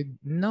that, dude.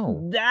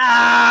 No,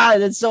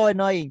 That's so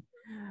annoying.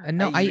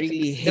 no. I I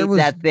really there hate was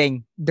that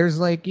thing. there's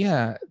like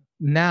yeah.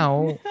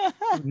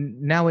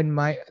 Now in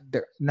my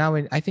there, now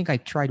in I think I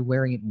tried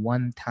wearing it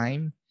one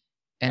time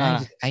and uh,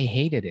 I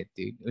hated it,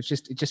 dude.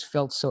 It just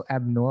felt so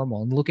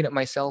abnormal. And looking at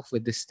myself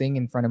with this thing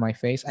in front of my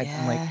face, I'm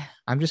like, yeah.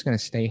 I'm just gonna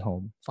stay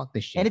home. Fuck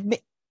this And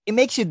shit. it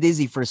makes you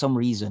dizzy for some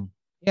reason.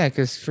 Yeah,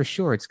 because for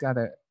sure it's got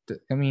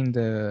I mean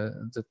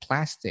the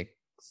plastic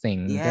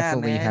thing Yeah,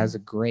 definitely has a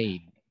man.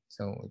 grade,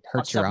 so it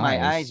hurts Fucks your up my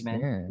eyes, eyes. man.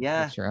 Yeah, it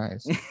Yeah. hurts your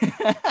eyes.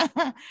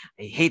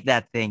 I hate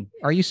that thing.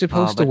 Are you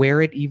supposed to But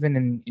wear it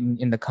even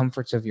in the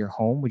comforts of your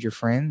home with your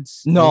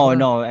friends, no, over?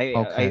 no,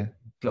 Okay,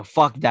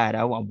 fuck that.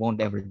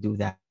 Won't ever do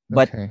that.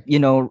 But okay.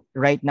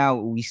 right now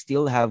we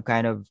still have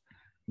kind of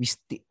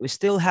we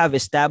still have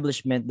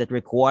establishment that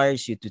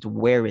requires you to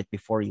wear it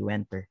before you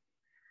enter.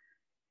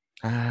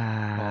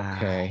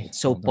 Okay. It's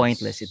so Well,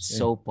 pointless. It's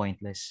so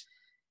pointless.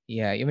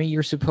 yeah. I mean,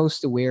 you're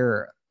supposed to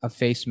wear a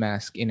face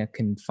mask in a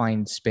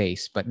confined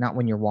space, but not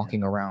when you're Yeah.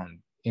 walking around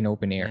in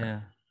open air.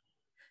 Yeah.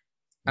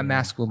 A Yeah.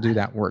 mask will do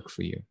that work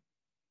for you.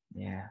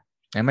 Yeah.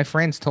 And my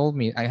friends told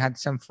me, I had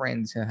some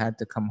friends who had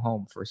to come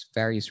home for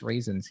various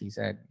reasons. He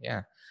said,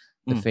 yeah,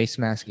 the Mm. face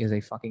mask is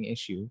a fucking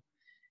issue.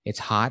 It's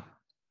hot.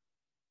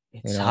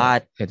 It's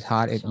hot. It's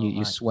hot. So hot.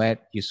 You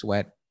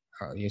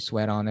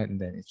sweat on it, and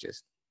then it's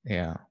just,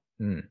 yeah.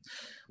 Mm.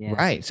 Yeah.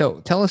 Right. So Gives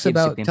you tell us a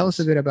pimples.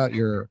 bit about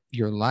your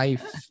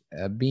life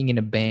being in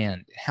a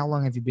band. How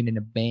long have you been in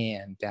a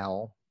band,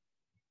 Dal?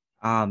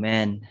 Oh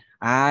man,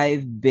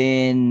 I've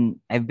been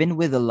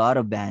with a lot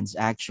of bands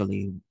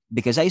actually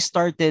because I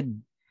started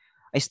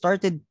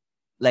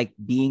like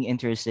being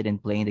interested in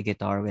playing the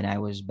guitar when I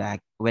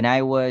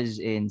was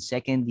in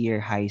second year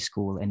high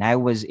school and I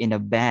was in a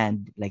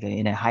band like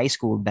in a high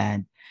school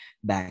band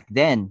back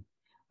then.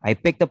 I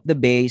picked up the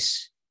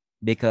bass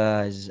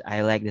because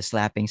I like the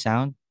slapping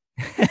sound.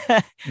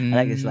 I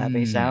like the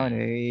slapping sound,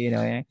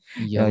 Mm,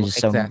 you just like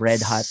some that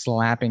red hot,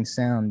 slapping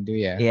sound, do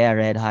you? yeah,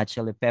 red hot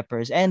chili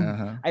peppers. And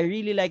Uh-huh. I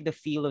really like the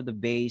feel of the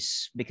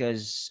bass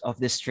because of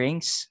the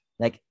strings.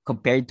 Like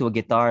compared to a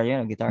guitar,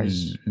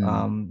 guitars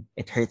Mm-hmm.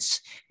 it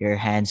hurts your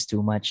hands too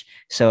much.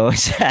 So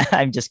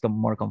I'm just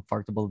more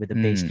comfortable with the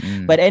bass.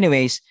 Mm-hmm. But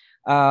anyways,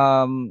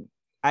 um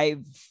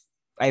I've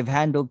I've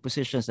handled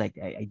positions like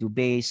I do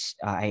bass.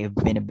 I have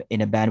been in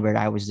a band where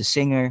I was the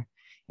singer,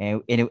 and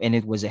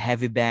it was a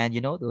heavy band,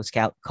 those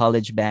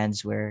college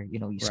bands where you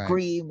Right.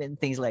 scream and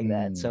things like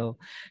that. Mm.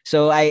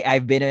 So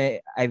I've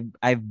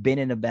been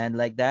in a band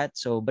like that.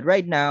 So but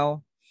right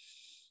now,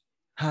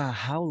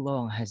 how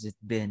long has it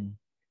been?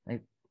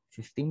 Like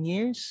 15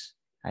 years.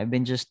 I've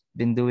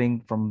been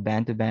doing from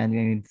band to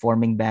band,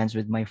 forming bands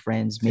with my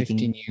friends, making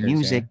 15 years, yeah.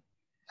 music.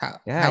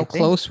 Yeah, How I think.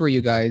 close were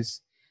you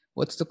guys?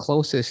 What's the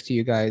closest to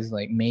you guys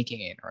like making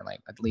it or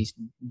like at least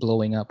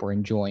blowing up or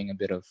enjoying a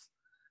bit of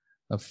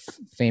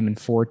fame and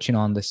fortune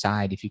on the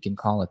side, if you can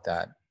call it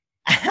that?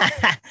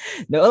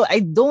 No, I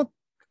don't.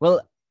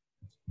 Well,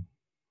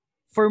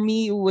 for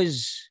me, it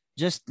was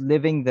just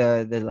living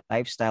the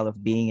lifestyle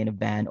of being in a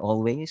band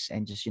always,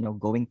 and just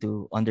going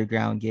to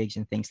underground gigs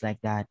and things like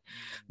that.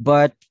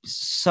 But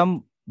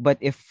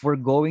if we're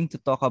going to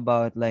talk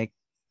about like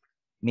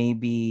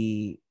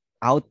maybe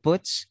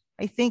outputs,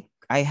 I think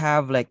I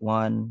have like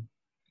one,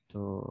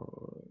 two,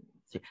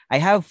 three. I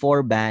have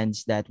four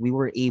bands that we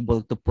were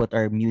able to put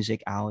our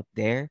music out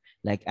there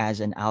like as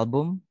an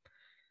album.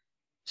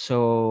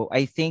 So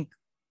I think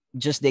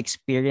just the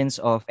experience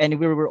of, and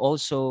we were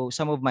also,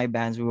 some of my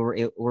bands, we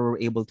were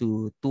able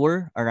to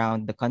tour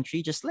around the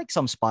country, just like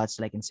some spots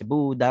like in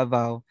Cebu,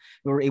 Davao.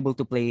 We were able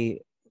to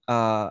play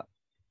uh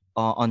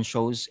on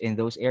shows in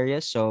those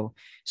areas. So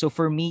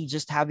for me,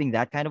 just having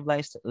that kind of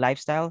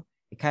lifestyle,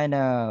 it kind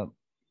of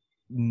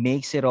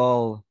makes it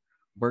all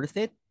worth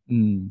it.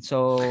 Mm.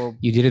 So,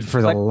 You did it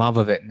for the but love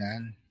of it,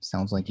 man.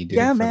 Sounds like you did it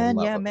yeah, for the man,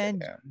 love yeah, of it. man.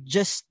 Yeah.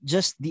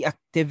 Just the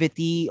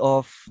activity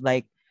of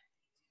like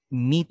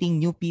meeting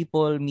new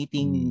people,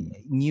 meeting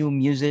Mm. new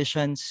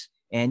musicians,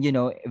 and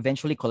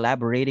eventually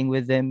collaborating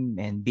with them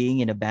and being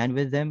in a band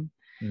with them.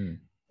 Mm.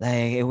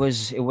 Like it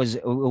was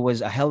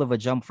a hell of a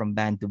jump from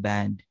band to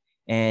band,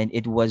 and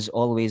it was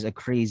always a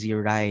crazy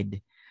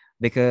ride,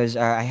 because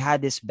I had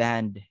this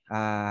band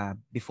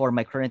before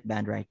my current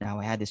band right now.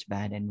 I had this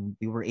band, and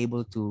we were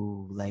able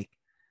to like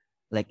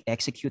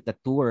execute a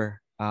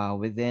tour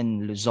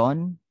within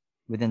Luzon,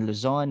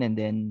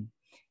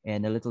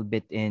 and a little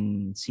bit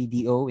in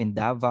CDO in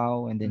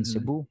Davao, and then Mm.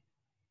 Cebu.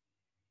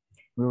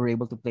 We were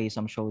able to play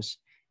some shows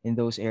in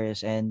those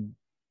areas, and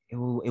it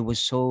was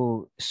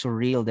so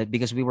surreal, that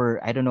because we were,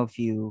 I don't know if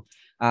you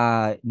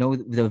know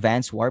the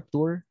Vans Warp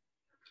Tour.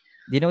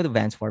 Do you know the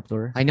Vans Warp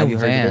Tour? I know Have you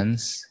heard of it?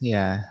 Vans.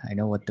 Yeah, I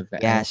know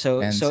Yeah, what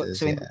so Vans so is.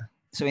 so in Yeah.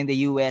 so in the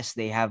US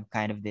they have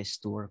kind of this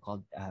tour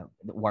called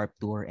the Warp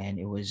Tour, and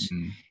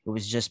Mm. it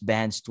was just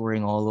bands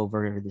touring all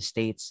over the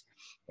states.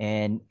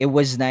 And it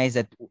was nice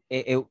that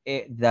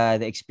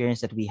the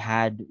experience that we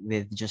had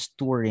with just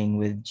touring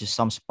with just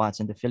some spots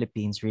in the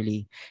Philippines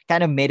really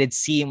kind of made it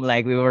seem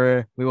like we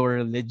were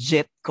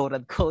legit, quote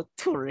unquote,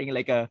 touring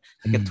like a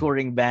Mm.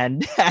 touring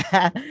band.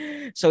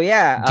 So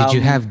yeah, Did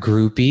you have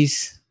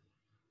groupies?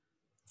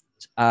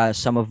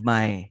 some of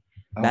my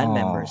band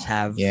members Oh,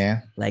 have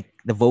yeah. like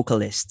the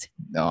vocalist.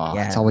 Oh,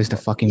 it's Yeah. always the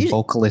fucking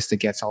vocalist that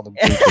gets all the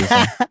groupies,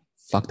 huh?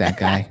 Fuck that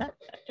guy.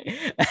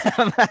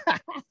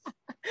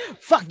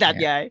 Fuck that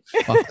Yeah. guy.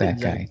 Fuck that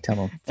Joke. guy. Tell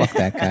him, fuck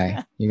that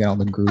guy. You got all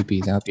the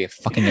groupies. I hope you have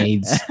fucking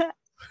AIDS.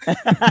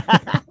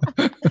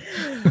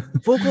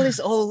 Vocalist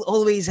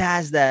always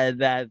has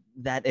that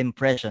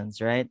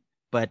impressions, right?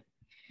 But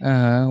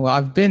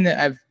Well,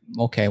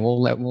 okay.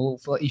 We'll let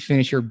you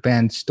finish your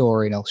band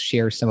story, and I'll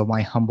share some of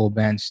my humble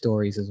band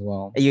stories as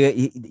well.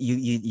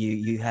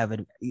 you have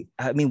it.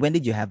 I mean, when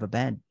did you have a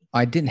band?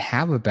 I didn't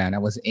have a band. I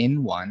was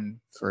in one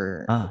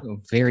for Ah,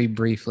 very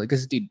briefly,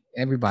 because dude,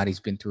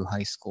 everybody's been through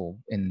high school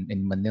in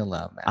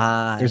Manila,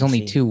 man. There's I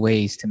only see. two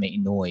ways to make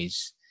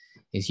noise: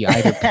 is you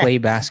either play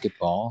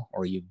basketball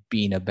or you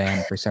be in a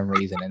band for some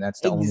reason, and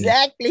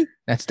Exactly.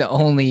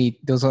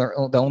 those are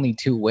the only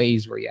two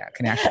ways where you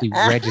can actually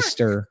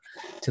register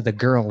to the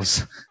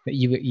girls that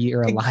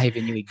you're alive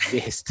and you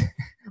exist.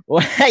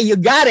 You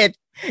got it.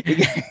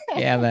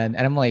 Yeah, man.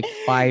 And I'm like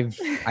five.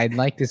 I'd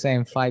like to say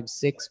I'm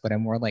 5'6", but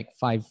I'm more like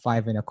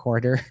 5'5" and a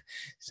quarter.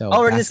 So Oh,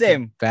 we're the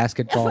same.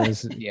 basketball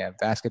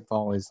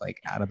is like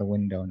out of the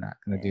window. Not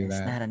gonna do It's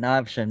that. not an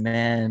option,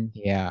 man.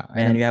 Yeah,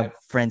 and Man, you have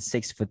friends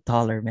 6 foot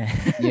taller, man.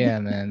 yeah,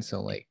 man.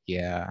 So like,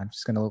 yeah, I'm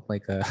just gonna look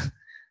like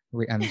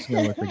I'm just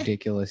gonna look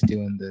ridiculous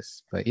doing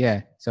this. But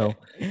yeah, so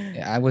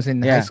I was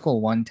in high Yeah. school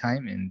one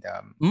time, and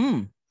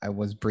Mm. I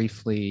was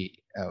briefly.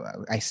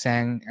 I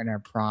sang in our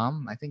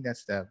prom. I think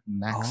that's the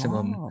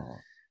maximum. Oh.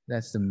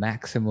 That's the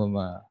maximum.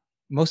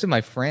 Most of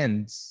my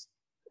friends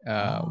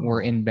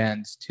were Oh. in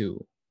bands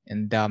too,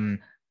 and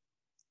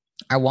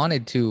I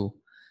wanted to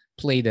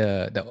play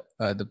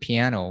the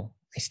piano.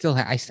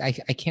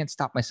 I can't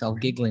stop myself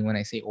giggling when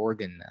I say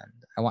organ. Man.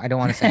 I don't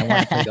want to say I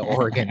want to play the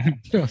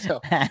organ. So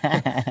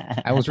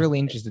I was really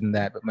interested in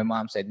that, but my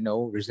mom said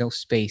no. There's no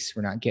space.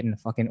 We're not getting a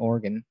fucking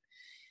organ.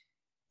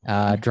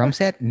 Drum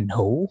set?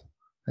 No.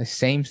 The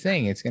same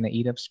thing. It's gonna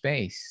eat up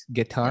space.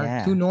 Guitar?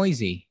 Too Yeah.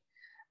 noisy.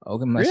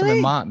 Okay, so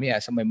Really?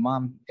 my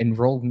mom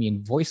enrolled me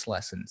in voice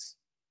lessons.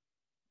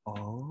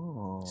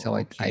 Oh, So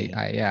okay.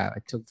 I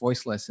took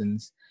voice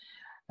lessons.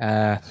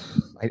 Uh,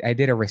 I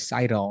did a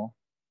recital,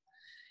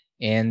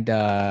 and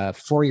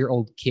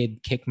 4-year-old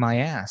kid kicked my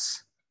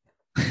ass.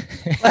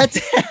 What?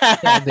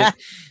 Yeah,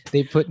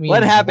 they put me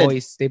What in happened?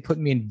 voice. They put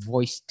me in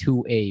voice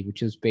 2A,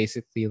 which was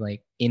basically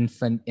like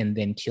infant and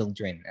then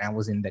children. I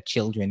was in the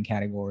children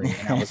category,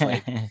 and I was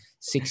like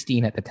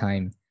 16 at the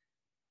time,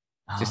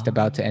 just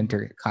about to Oh.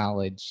 enter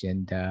college.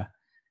 And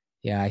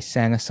yeah, I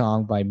sang a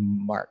song by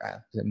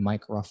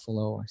Mike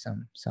Ruffalo or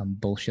some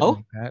bullshit Oh,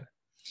 like that.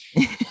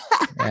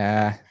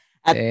 Yeah,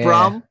 at yeah.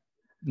 prom?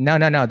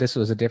 No. This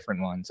was a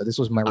different one. So this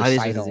was my Oh, this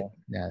was it. recital.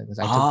 Yeah, because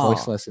I took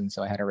voice Oh. lessons,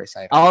 so I had a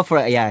recital.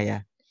 Oh, yeah,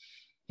 yeah.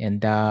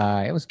 And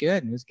it was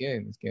good. It was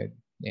good. It was good.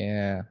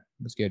 Yeah,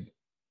 it was good.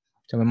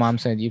 So my mom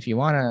said, if you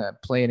want to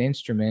play an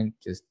instrument,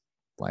 just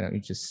why don't you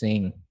just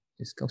sing?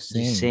 Just go Just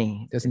sing.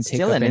 sing. Doesn't It's take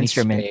still up an any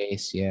instrument.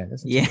 space. Yeah, it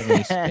doesn't take up any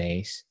Yeah.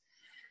 space.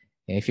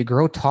 Yeah, if you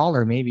grow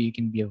taller, maybe you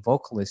can be a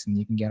vocalist and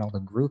you can get all the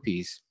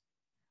groupies.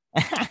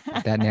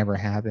 But that never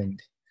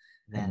happened.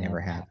 That That never never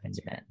happened. happens,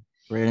 Yeah. man.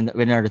 We're in the,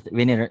 when our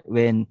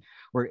when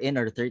we're in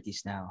our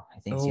 30s now. I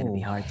think it's gonna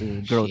be Oh hard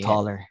to grow shit.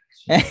 taller.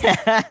 Shit.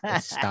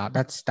 Let's stop.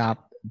 That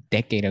stopped a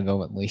decade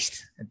ago at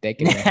least. A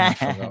decade and a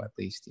half ago at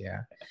least.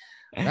 Yeah.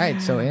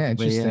 Right. So yeah,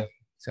 But yeah, interesting.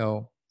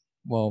 So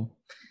well,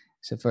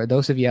 so for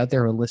those of you out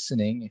there who are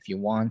listening, if you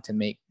want to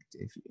make,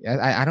 if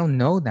I don't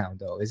know now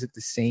though, is it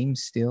the same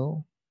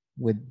still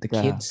with the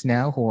the kids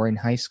now who are in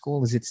high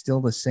school? Is it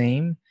still the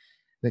same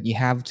that you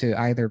have to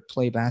either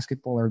play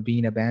basketball or be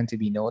in a band to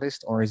be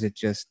noticed, or is it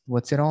just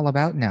what's it all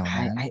about now,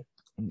 I man? I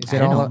Is I it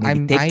don't all? know.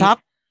 Maybe TikTok.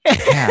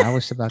 Yeah, I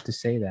was about to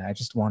say that. I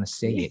just want to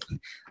say it.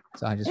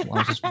 So I was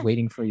just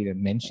waiting for you to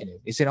mention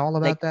it. Is it all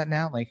Like, about that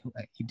now? Like,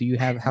 do you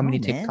have, how no, many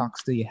man.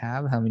 TikToks do you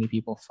have? How many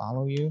people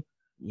follow you? What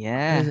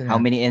Yeah. is it How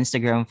now? many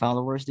Instagram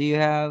followers do you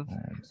have?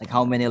 Like,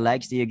 how many Uh,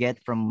 likes do you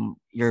get from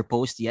your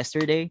post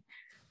yesterday?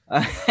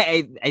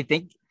 I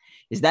think,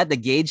 is that the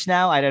gauge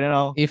now? I don't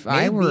know. if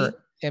I were, Maybe.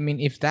 I mean,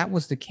 if that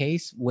was the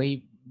case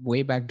way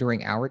back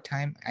during our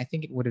time, I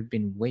think it would have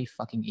been way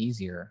fucking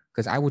easier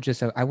because I would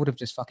have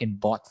just fucking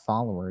bought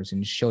followers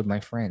and showed my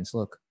friends,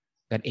 look,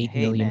 got 8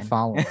 million Hey, man.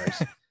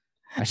 followers.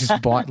 I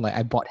just bought like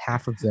I bought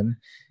half of them.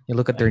 You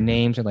look at their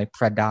names and like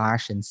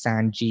Pradash and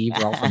Sanjeev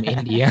are all from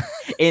India.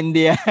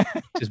 India.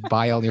 Just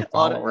buy all your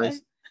All right.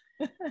 followers.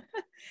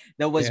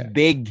 That was Yeah.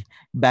 big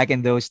back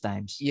in those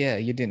times. Yeah,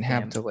 you didn't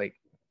have Damn. to like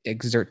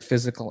exert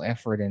physical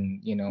effort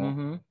and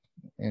Mm-hmm.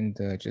 and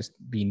just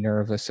be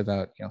nervous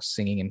about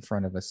singing in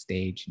front of a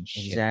stage and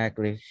shit.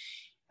 Exactly.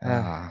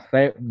 Uh, Ah,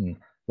 but hmm.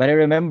 but I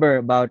remember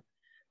about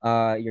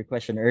your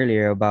question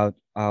earlier about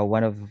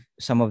one of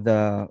some of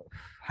the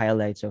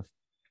highlights of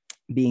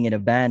being in a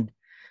band.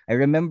 I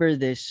remember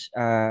this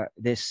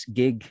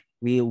gig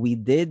we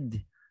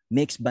did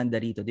mix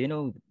bandarito. Do you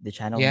know the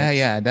channel Yeah, mix?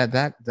 yeah.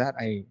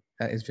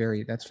 That is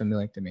very that's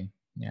familiar to me.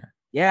 Yeah.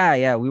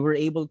 Yeah, we were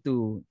able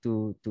to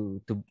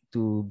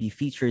be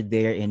featured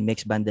there in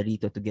Mix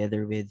Bandarito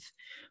together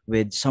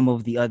with some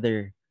of the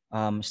other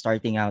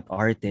starting out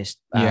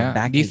artists Yeah.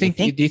 back in, I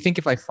think. Do you think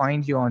if I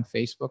find you on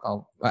Facebook,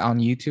 I'll on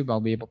YouTube,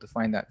 I'll be able to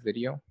find that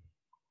video?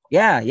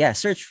 Yeah,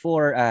 search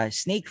for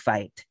Snake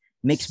Fight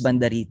Mix S-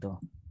 Bandarito.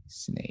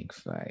 Snake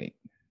fight.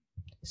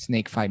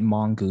 Snake fight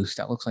mongoose.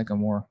 That looks like a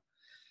more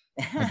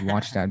I'd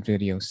watch that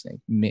video. Snake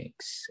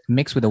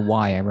mix with a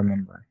Y. I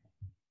remember.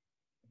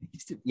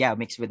 Yeah,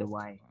 mixed with a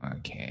Y.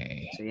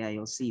 Okay. So yeah,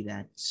 you'll see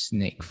that.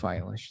 Snake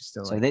fight. Let's just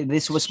So like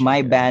this was check my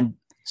it out. band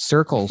before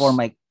Circles.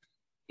 my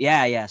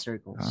yeah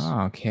circles.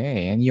 Oh,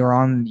 okay. And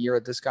you're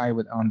this guy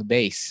with on the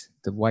bass.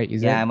 The white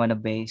is Yeah, it? I'm on a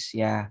bass.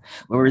 Yeah,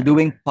 we were Right.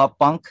 doing pop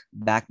punk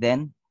back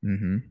then.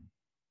 Mm-hmm.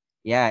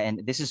 Yeah,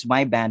 and this is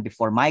my band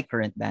before my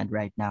current band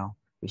right now,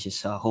 which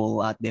is a whole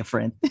lot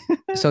different.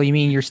 So you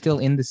mean you're still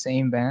in the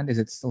same band? Is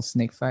it still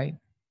Snake Fight?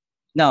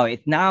 No,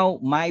 it now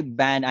my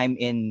band I'm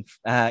in.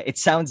 It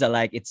sounds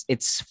alike.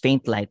 It's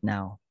Faint Light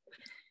now.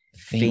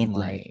 Faint Faint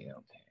Light. Light.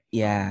 Okay. Oh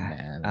Yeah.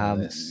 man, look at Um,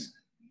 this.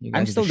 You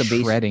I'm guys are still just the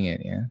bass. shredding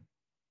it, yeah.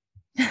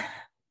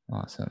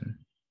 Awesome.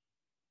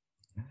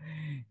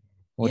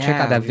 Well, check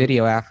out Yeah, that we.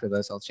 video after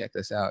this. I'll check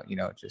this out.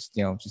 Just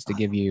to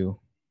give you,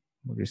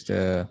 just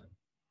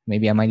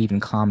maybe I might even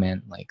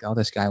comment like, "Oh,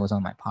 this guy was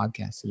on my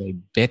podcast today,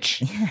 bitch."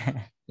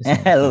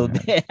 Just A little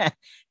comment. bit.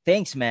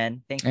 Thanks,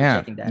 man. Thanks for Yeah.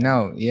 checking that out.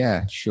 No.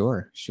 Yeah.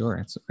 Sure.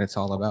 Sure. It's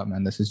all about,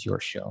 man. This is your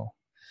show.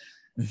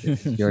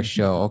 This is your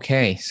show.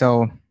 Okay.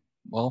 So,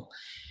 well,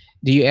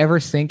 do you ever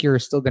think you're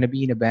still going to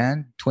be in a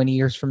band 20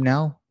 years from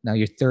now? Now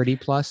you're 30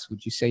 plus.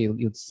 Would you say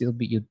you'd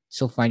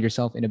still find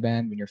yourself in a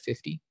band when you're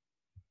 50?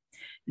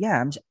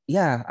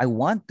 Yeah, I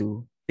want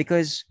to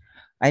because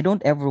I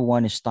don't ever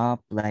want to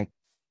stop like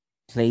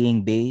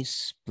playing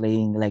bass,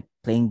 playing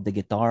the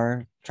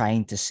guitar,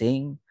 trying to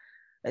sing.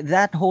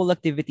 That whole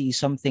activity is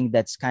something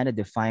that's kind of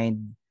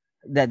defined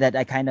that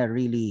I kind of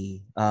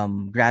really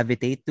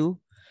gravitate to.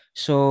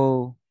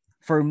 So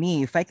for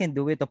me, if I can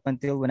do it up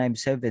until when I'm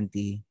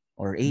 70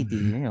 or 80,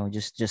 Mm-hmm.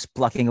 just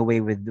plucking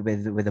away with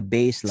a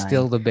bass line,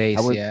 Still the I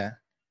bass, would yeah.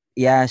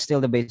 yeah,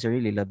 still the bass. I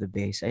really love the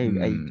bass. I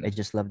Mm.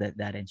 just love that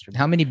How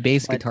instrument. many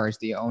bass But guitars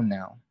do you own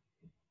now?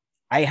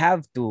 I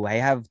have two.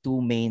 I have two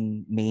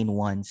main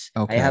ones.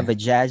 I have Okay. a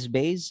jazz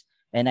bass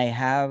and I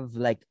have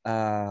like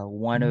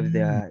one of Mm.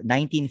 the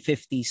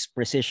 1950s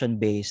precision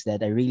bass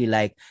that I really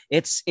like.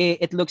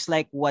 It looks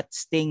like what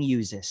Sting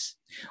uses.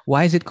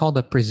 Why is it called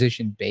a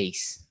precision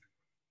bass?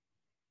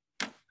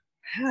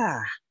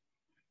 Ah,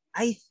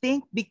 I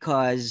think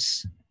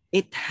because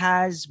it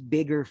has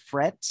bigger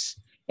frets,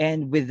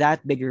 and with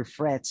that bigger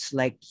frets,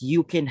 like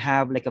you can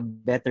have like a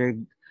better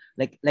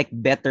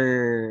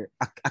better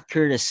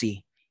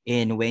accuracy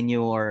in when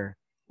you're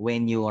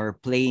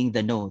playing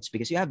the notes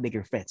because you have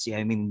bigger frets. Yeah,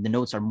 I mean the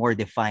notes are more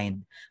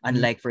defined. Mm.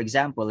 Unlike, for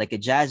example, like a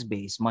jazz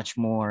bass, much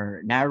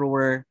more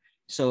narrower.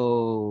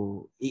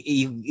 So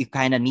you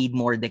kind of need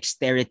more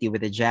dexterity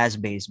with a jazz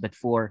bass. But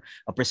for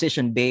a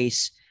precision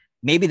bass,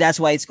 maybe that's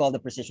why it's called a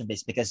precision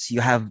bass, because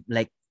you have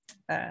like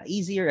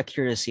easier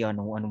accuracy on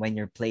when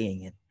you're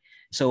playing it.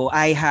 So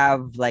I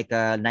have like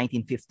a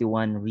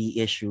 1951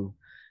 reissue,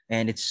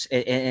 and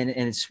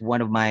it's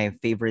one of my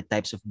favorite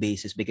types of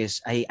basses,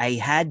 because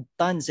I had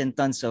tons and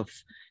tons of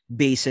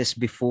basses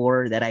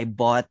before that I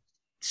bought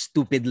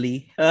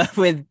stupidly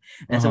with,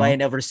 and so I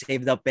Uh-huh. never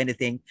saved up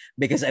anything,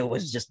 because I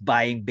was just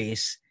buying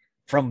bass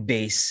from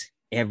bass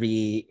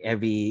every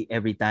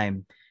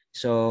time.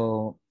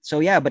 So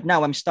yeah, but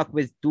now I'm stuck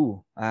with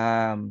two.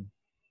 I'm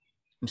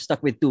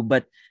stuck with two,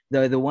 but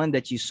the one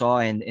that you saw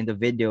in the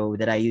video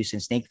that I used in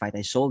Snakefight,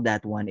 I sold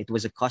that one. It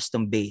was a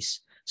custom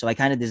bass, so I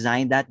kind of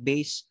designed that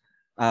bass,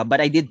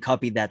 but I did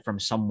copy that from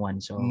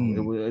someone. So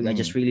Mm, I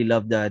just mm, really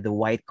love the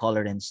white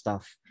color and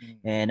stuff, mm.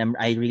 and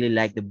I really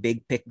like the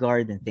big pick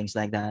guard and things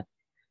like that.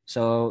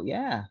 So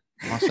yeah.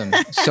 Awesome.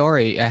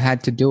 Sorry, I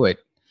had to do it.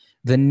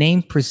 The name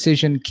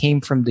precision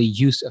came from the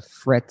use of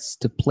frets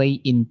to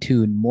play in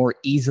tune more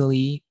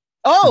easily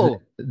Oh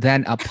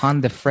than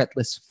upon the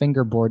fretless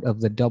fingerboard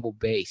of the double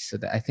bass. So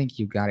that, I think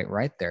you got it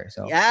right there.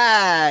 So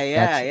yeah,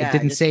 yeah, that's, it yeah.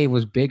 didn't Just say it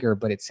was bigger,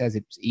 but it says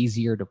it's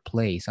easier to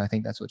play. So I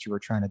think that's what you were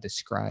trying to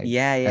describe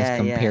yeah, as yeah, yeah.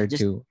 compared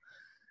Just to,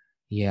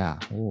 yeah.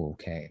 Oh,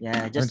 okay.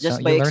 yeah, Learn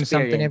just by you learn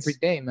something every experience.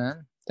 day,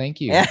 man.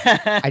 Thank you.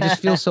 I just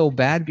feel Yeah. so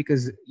bad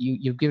because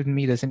you've given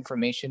me this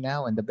information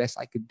now, and the best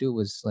I could do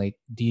was like,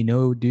 do you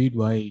know, dude,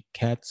 why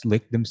cats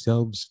lick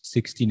themselves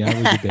 16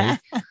 hours a day?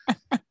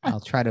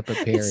 I'll try to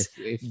prepare. It's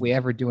If we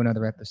ever do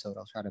another episode,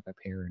 I'll try to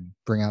prepare and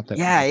bring out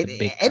yeah, the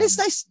big it is guns.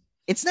 nice.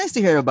 It's nice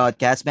to hear about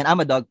cats, man. I'm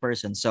a dog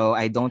person, so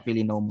I don't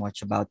really know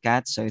much about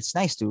cats. So it's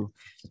nice to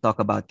talk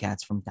about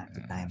cats from time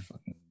to time.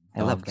 Fucking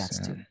I love dogs,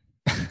 cats too.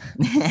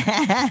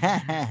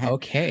 man.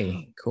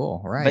 Okay,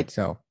 cool. All right. But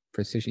So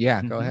precision.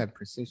 Yeah, go mhm, ahead.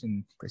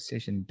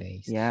 Precision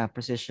base. yeah,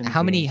 precision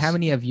How bass.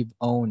 many have you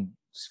owned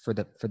for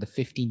the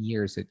 15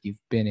 years that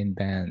you've been in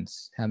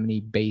bands? How many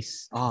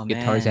bass Oh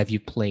guitars have man, you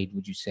played,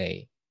 would you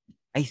say?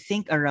 I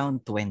think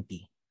around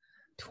 20.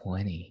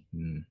 20.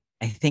 Hmm.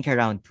 I think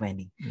around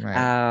 20. Right.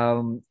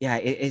 Yeah,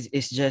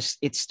 it's just,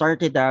 it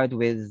started out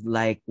with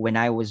like when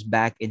I was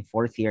back in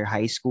fourth year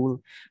high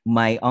school,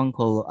 my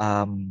uncle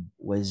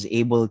was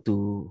able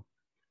to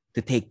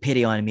take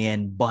pity on me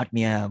and bought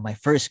me my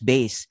first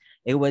bass.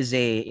 It was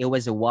a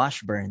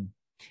Washburn,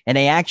 and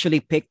I actually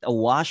picked a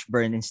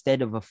Washburn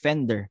instead of a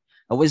Fender.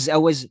 I was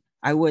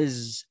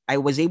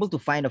able to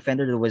find a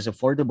Fender that was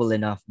affordable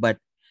enough, but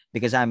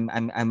because I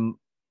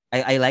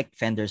like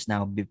Fenders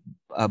now,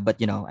 but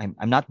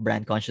I'm not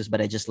brand conscious,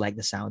 but I just like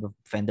the sound of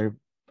Fender.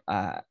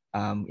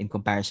 In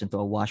comparison to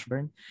a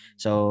Washburn.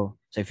 So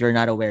if you're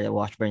not aware, the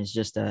Washburn is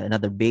just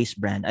another bass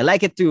brand. I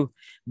like it too,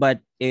 but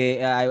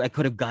I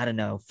could have gotten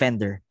a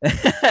Fender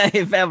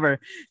if ever.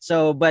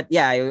 So, but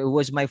yeah, it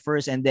was my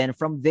first, and then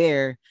from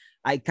there,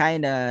 I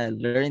kind of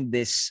learned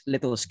this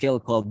little skill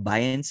called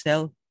buy and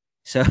sell.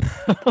 So,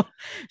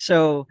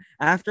 so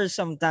after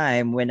some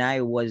time, when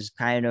I was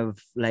kind of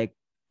like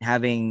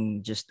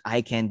having just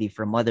eye candy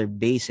from other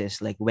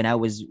bases, like when I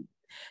was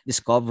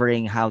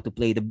discovering how to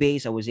play the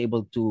bass, I was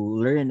able to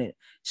learn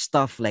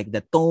stuff like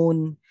the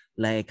tone,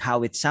 like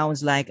how it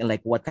sounds like, and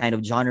like what kind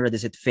of genre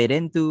does it fit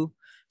into.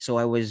 So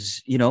I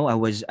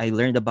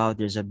learned about,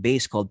 there's a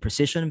bass called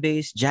precision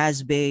bass,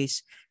 jazz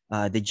bass,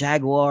 the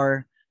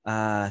Jaguar,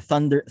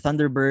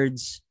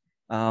 Thunderbirds,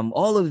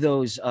 all of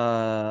those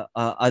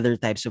other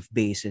types of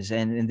basses,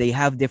 and they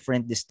have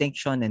different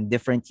distinction and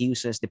different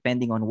uses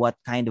depending on what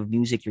kind of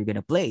music you're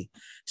gonna play.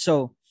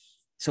 So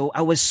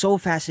I was so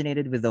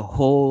fascinated with the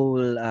whole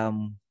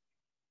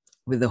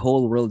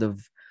world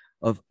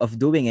of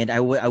doing it. I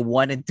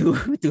wanted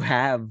to to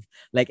have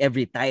like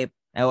every type,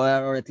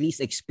 or at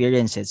least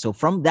experience it. So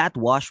from that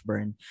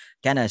Washburn,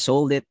 kind of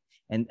sold it,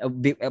 and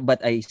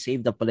but I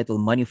saved up a little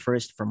money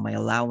first from my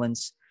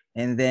allowance,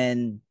 and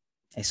then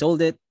I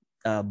sold it.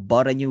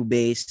 Bought a new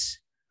bass.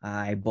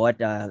 I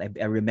bought.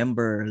 I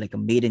remember like a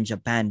made in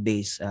Japan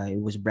bass. It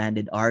was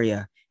branded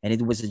Aria, and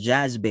it was a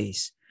jazz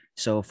bass.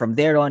 So from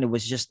there on, it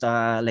was just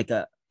like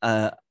a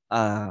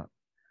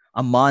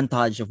a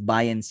montage of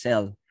buy and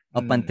sell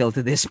up Hmm. until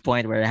to this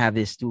point where I have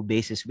these two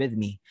basses with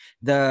me.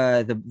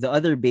 The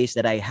other bass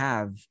that I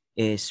have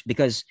is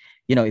because,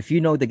 if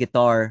you know the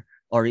guitar,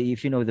 or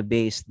if you know the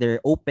bass,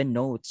 they're open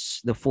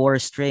notes. The four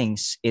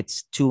strings,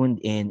 it's tuned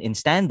in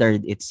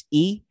standard. It's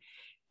A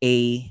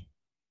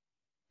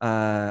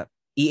uh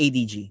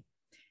EADG.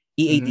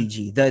 Mm-hmm. EADG.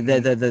 The, the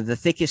Mm-hmm. the the the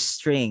thickest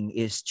string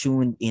is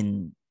tuned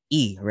in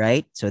E,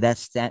 right? So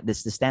that's the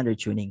standard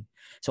tuning.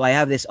 So I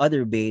have this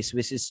other bass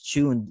which is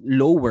tuned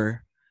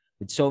lower.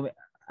 So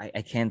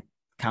I can't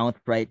count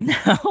right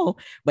now,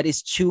 but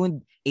it's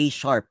tuned A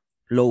sharp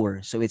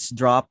lower. So it's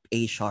drop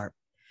A sharp.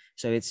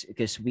 So it's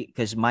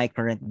because my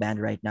current band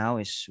right now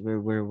is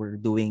we're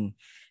doing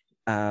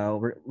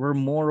we're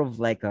more of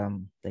like a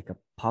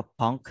pop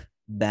punk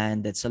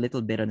band that's a little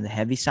bit on the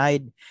heavy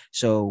side.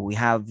 So we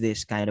have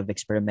this kind of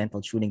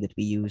experimental tuning that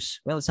we use.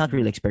 Well, it's not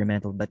really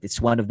experimental, but it's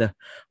one of the,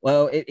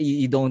 well,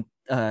 you don't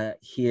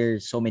hear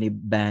so many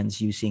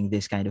bands using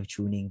this kind of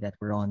tuning that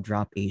were on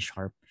drop A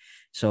sharp.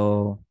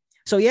 So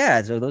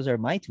yeah, so those are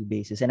my two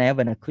basses, and I have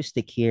an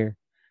acoustic here.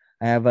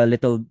 I have a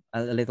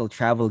little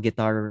travel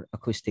guitar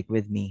acoustic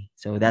with me.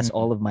 So that's Mm,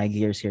 all of my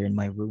gears here in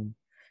my room.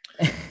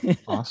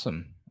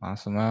 awesome.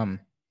 Awesome.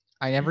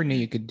 I never knew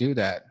you could do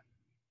that.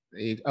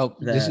 Oh,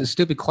 this is a the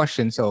stupid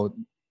question. So,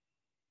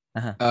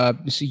 uh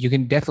so you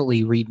can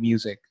definitely read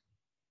music,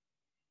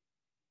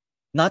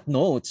 Not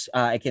notes.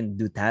 I can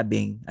do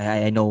tabbing.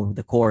 I know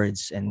the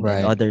chords and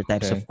right? other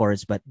types Okay. of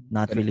chords, but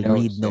not But really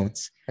read notes, yeah.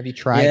 notes. Have you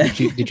tried? Yeah.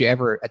 Did you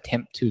ever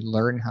attempt to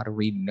learn how to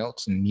read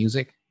notes in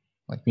music,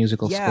 like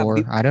musical Yeah.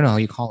 score? I don't know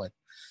how you call it.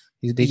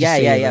 They just Yeah,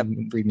 say yeah, like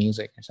yeah. read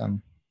music or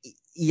something.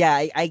 Yeah,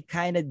 I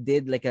kind of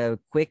did like a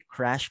quick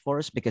crash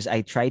course because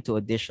I tried to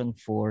audition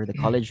for the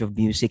College of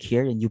Music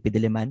here in UP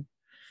Diliman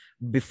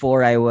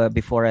before I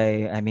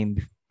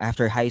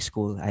after high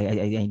school.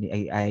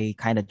 I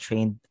kind of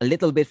trained a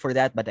little bit for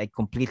that, but I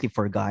completely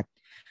forgot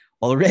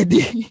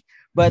already.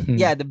 But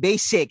yeah, the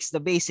basics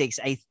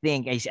I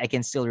think I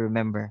can still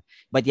remember.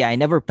 But yeah, I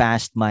never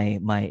passed my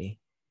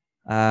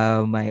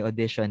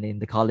audition in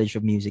the College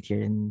of Music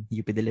here in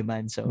UP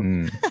Diliman. So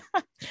Mm.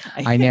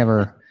 I I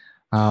never.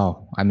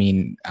 Oh, I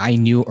mean, I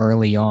knew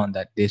early on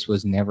that this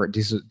was never.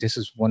 This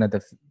is one of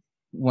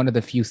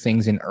the few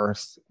things in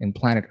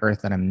planet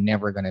Earth that I'm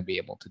never gonna be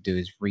able to do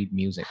is read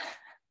music.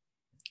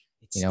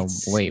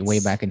 it's Way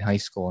it's back in high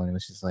school, and it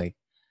was just like,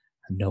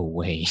 no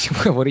way.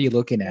 What are you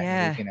looking at? You're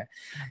yeah. looking at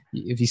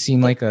if you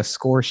seem like a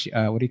score.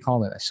 What do you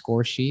call it? A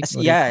score sheet?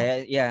 What do you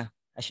call? Yeah.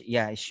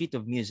 Yeah, a sheet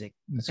of music.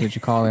 That's what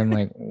you call him.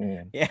 Like,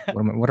 oh, Yeah.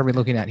 what are we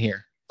looking at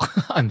here?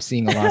 I'm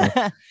seeing a lot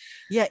of.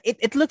 Yeah,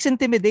 it looks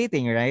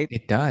intimidating, right?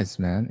 It does,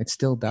 man. It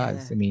still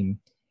does. Yeah. I mean,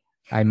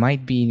 I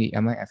might be. I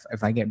might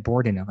if I get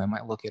bored enough, I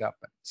might look it up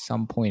at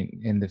some point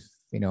in the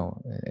in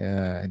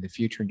the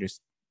future. Just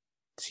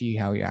see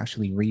how you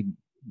actually read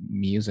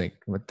music.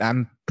 But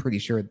I'm pretty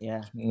sure it's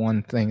Yeah.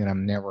 one thing that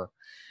I'm never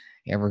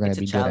ever gonna It's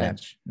a be good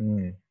at. challenge.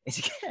 Mm. It's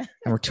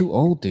And we're too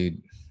old,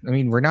 dude. I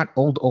mean, we're not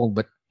old,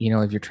 but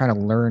if you're trying to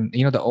learn,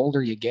 the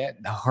older you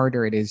get, the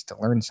harder it is to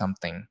learn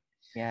something.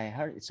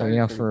 yeah, it's So,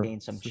 harder to for retain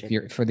some if shit.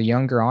 you're for the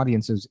younger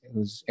audiences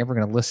who's ever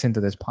going to listen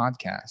to this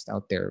podcast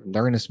out there,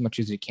 learn as much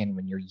as you can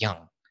when you're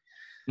young,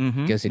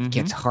 Mm-hmm. because it Mm-hmm.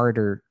 gets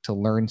harder to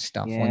learn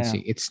stuff once Yeah.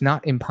 you. It's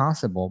not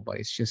impossible, but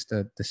it's just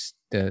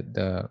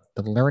the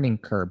learning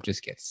curve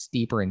just gets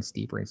steeper and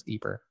steeper and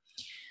steeper.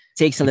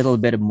 Takes a little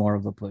If bit more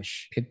of a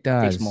push. it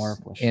Takes more does,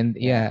 push. and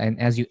Yeah. yeah, and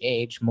as you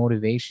age,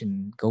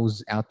 motivation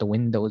goes out the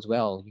window as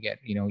well. You get,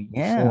 you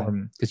Yeah.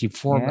 form because you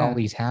formed all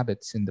Yeah. these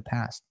habits in the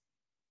past.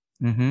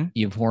 Mm-hmm.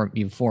 You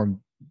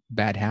form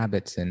bad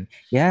habits, and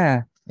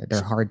Yeah. they're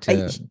So hard I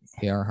to.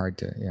 They are hard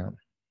to. Yeah.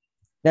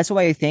 that's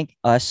why I think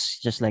us,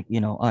 just like,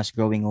 us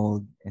growing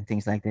old and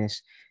things like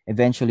this,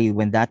 eventually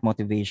when that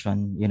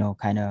motivation,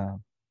 kind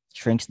of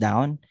shrinks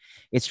down,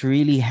 it's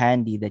really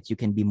handy that you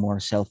can be more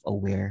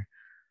self-aware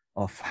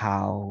of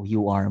how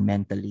you are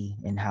mentally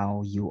and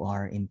how you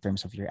are in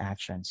terms of your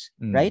actions,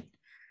 Mm, right?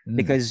 mm,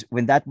 Because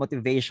when that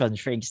motivation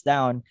shrinks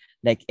down,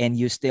 like, and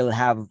you still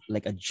have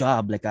like a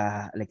job, like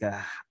a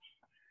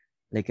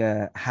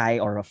high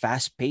or a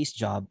fast paced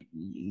job,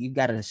 you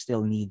gotta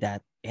still need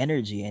that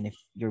energy. And if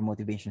your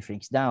motivation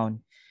shrinks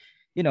down,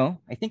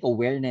 I think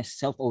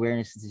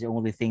self-awareness is the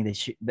only thing that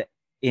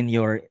in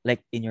your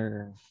like in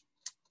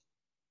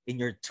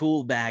your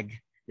tool bag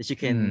that you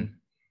can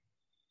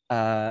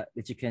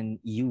mm.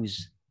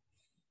 use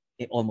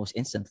it almost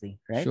instantly,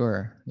 right?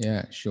 Sure.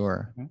 Yeah.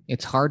 Sure. Mhm.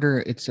 It's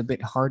harder. It's a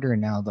bit harder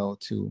now, though,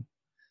 to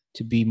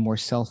be more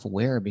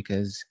self-aware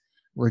because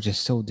we're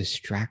just so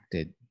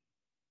distracted.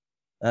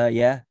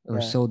 Yeah,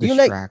 We're yeah. so Do you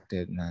like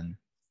distracted, man.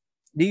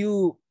 do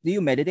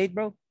you meditate,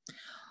 bro?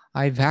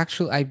 I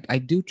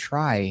do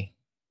try.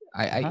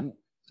 I Uh-huh.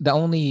 the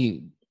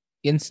only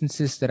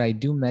instances that I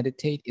do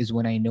meditate is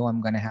when I know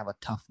I'm gonna have a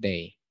tough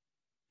day.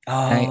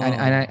 Oh,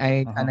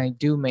 And uh-huh. I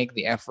do make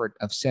the effort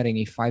of setting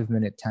a 5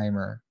 minute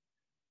timer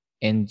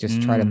and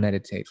just try to Mm,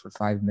 meditate for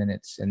 5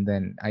 minutes, and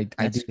then I do,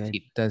 that's good.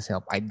 it does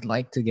help. I'd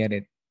like to get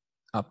it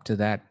up to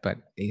that, but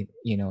the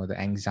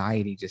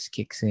anxiety just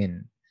kicks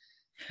in,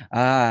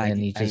 and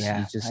you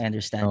Yeah, I just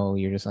understand.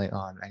 you're just like,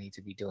 oh, I need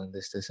to be doing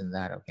this and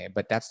that. Okay,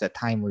 but that's the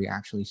time where you're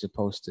actually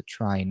supposed to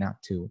try not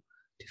to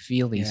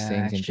feel these Yeah,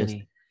 things and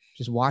actually.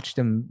 just watch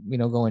them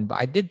going. But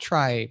I did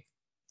try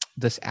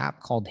this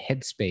app called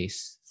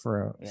Headspace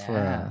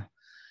Yeah.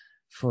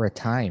 for a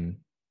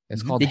time.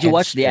 It's Mhm. called Did you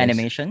watch the Headspace.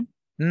 animation?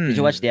 Did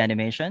you Hmm. watch the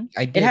animation?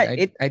 I It did. had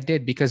it. I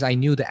did because I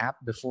knew the app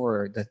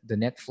before the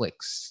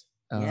Netflix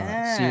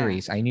Yeah.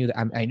 series. I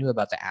knew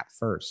about the app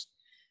first,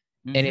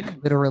 and it's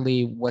Mm-hmm. literally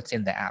what's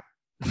in the app.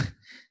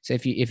 So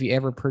if you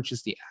ever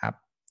purchase the app,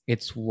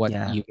 it's what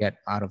Yeah. you get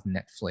out of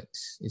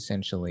Netflix Yeah,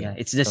 essentially.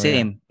 it's the So yeah.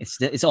 same.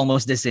 It's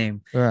almost the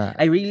same. Right.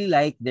 I really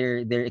like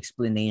their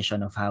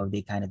explanation of how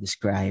they kind of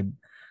describe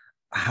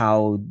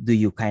how do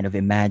you kind of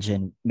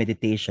imagine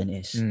meditation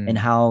is, and Mm.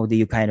 how do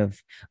you kind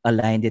of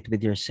align it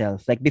with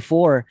yourself. Like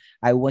before,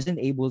 I wasn't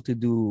able to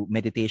do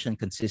meditation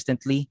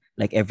consistently,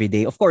 like every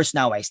day. Of course,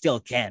 now I still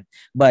can,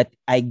 but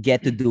I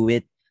get to do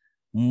it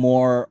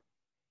more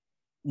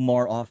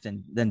more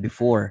often than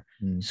before.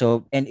 Mm.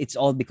 So, and it's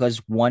all because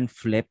one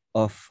flip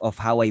of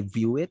how I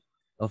view it,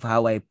 of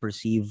how I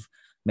perceive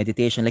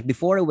meditation. Like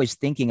before, I was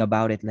thinking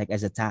about it like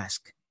as a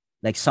task,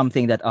 like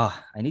something that, oh,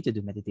 I need to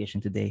do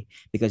meditation today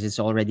because it's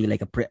already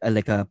like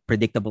like a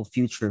predictable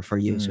future for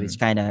you. So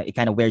Mm. it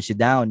kind of wears you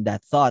down,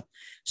 that thought.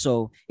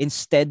 So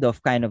instead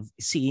of kind of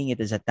seeing it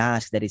as a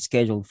task that is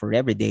scheduled for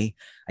every day,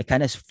 I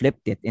kind of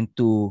flipped it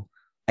into,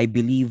 I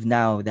believe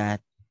now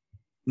that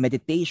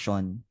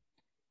meditation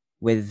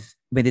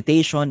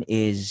meditation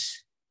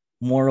is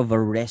more of a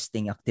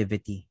resting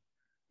activity.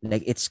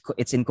 Like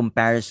it's in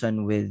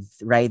comparison with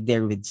right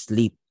there with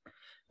sleep.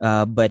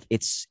 But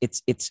it's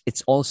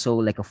also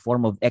like a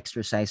form of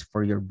exercise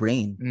for your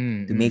brain,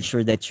 Mm. to make Mm.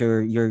 sure that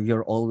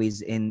you're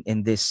always in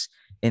this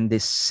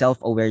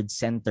self-aware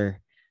center,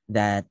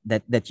 that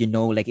you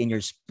know, like in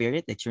your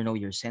spirit, that you know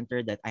your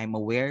center, that I'm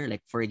aware.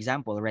 Like for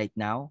example, right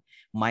now,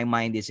 my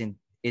mind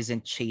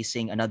isn't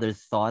chasing another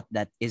thought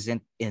that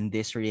isn't in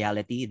this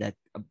reality,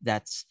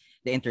 that's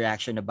the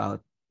interaction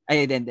about,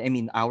 I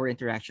mean our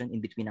interaction,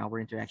 in between our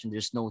interaction,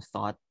 there's no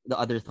thought, the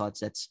other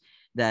thoughts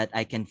that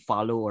I can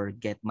follow or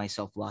get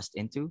myself lost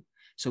into.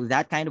 So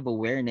that kind of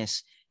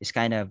awareness is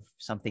kind of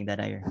something that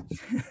I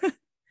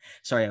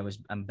sorry,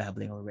 I'm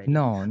babbling already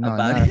No, no,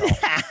 about not it. at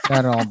all.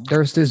 Not at all.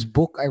 There's this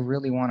book I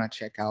really want to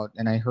check out,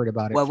 and I heard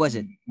about it What was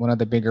it? from one of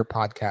the bigger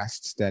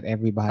podcasts that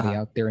everybody Uh,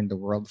 out there in the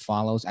world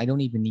follows. I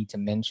don't even need to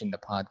mention the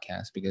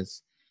podcast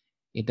because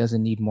it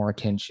doesn't need more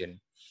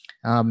attention.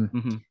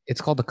 mm-hmm.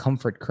 It's called The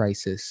Comfort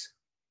Crisis.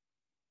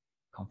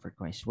 Comfort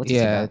Christ. What's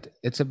this Yeah,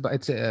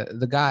 about?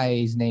 the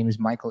guy's name is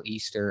Michael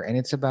Easter, and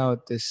it's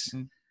about this.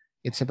 Mm.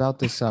 It's about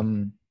this.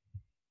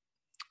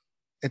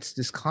 It's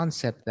this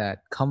concept that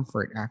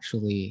comfort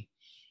actually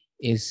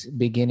is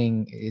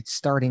beginning, it's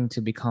starting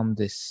to become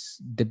this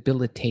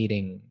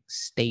debilitating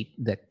state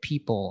that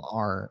people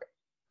are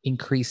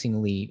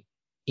increasingly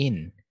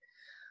in.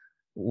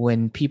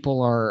 When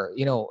people are,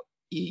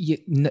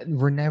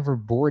 we're never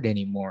bored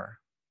anymore.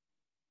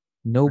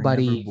 We're never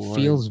Nobody bored.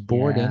 feels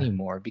bored Yeah.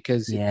 anymore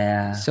because it's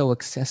Yeah. so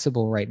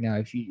accessible right now.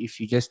 If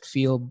you just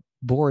feel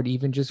bored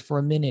even just for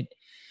a minute,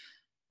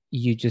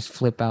 you just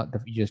flip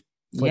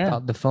Yeah.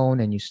 out the phone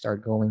and you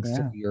start going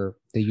through Yeah.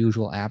 the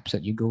usual apps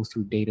that you go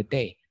through day to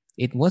day.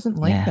 It wasn't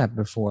like Yeah. that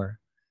before.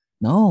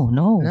 No,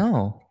 no.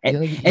 No,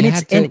 And, you and it's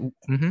had to.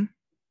 Mhm.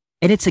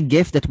 and it's a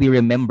gift that we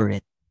remember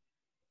it.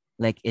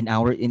 Like in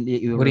our in What do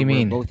you we're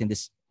mean? both in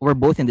this, we're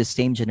both in the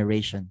same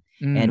generation,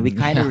 and we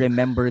kind of Yeah.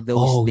 remember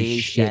those Oh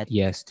days shit, that,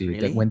 yes, dude.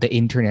 That really, when the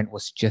internet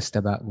was just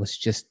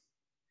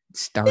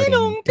starting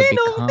tinong to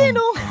tinong become.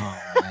 tinong.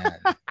 Oh man,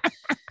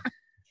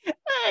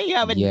 You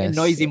have a yes.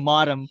 noisy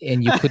modem.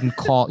 And you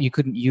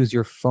couldn't use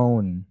your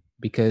phone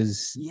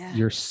because Yeah.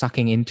 you're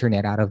sucking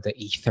internet out of the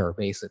ether,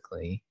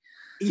 basically.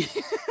 Yeah.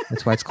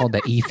 That's why it's called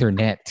the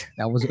Ethernet.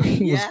 That was it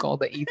was Yeah. called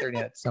the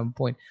Ethernet at some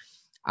point.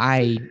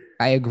 I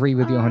agree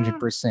with you Ah,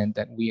 100%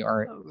 that oh we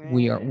are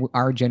man.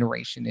 our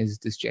generation is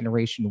this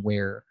generation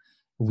where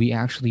we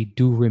actually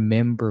do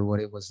remember what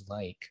it was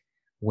like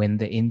when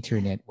the Yeah.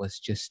 internet was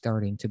just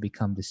starting to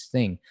become this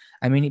thing.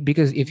 I mean,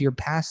 because if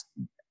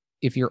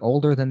you're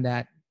older than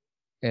that,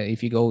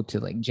 if you go to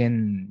like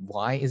Gen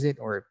Y, is it,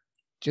 or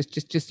just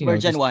We're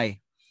Gen just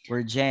Y.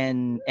 We're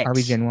Gen are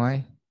we X. Gen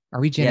Y? Are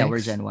we Gen Yeah, we're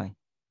X? Gen Y.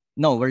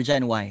 No, we're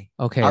Gen Y.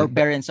 Our Okay,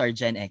 parents are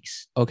Gen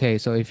X. okay,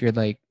 so if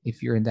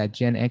you're in that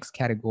Gen X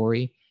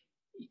category,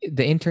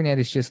 the internet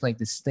is just like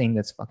this thing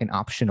that's fucking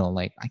optional.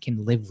 Like I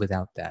can live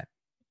without that.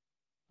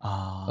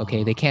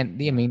 Okay, they Oh, can't.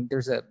 I yeah. mean,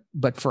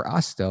 but for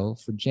us though,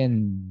 for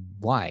Gen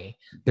Y,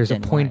 there's a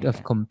Gen point Y. of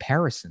Yeah.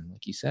 comparison,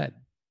 like you said,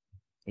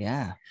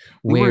 Yeah.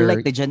 We were where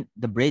like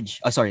the bridge.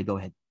 Oh, sorry. Go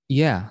ahead.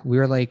 yeah, we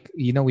were like,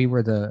 we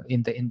were the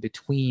in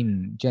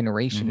between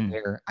generation Mm-hmm.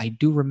 where I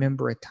do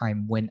remember a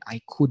time when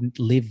I couldn't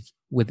live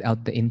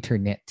without the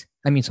internet.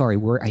 I mean, sorry,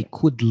 where I Yeah.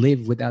 could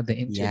live without the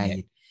Yeah.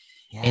 internet.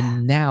 Yeah.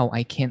 And now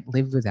I can't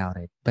live without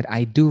it. But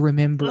I do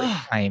remember a Uh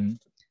time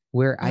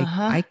where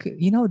huh. I could,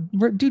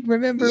 dude,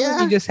 remember when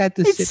you Yeah. just had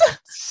to It's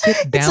sit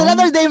it's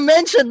another down?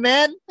 dimension,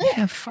 man.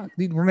 Yeah, fuck,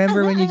 dude.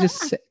 Remember when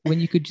when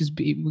you could just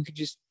be we could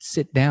just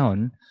sit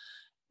down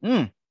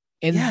Mm.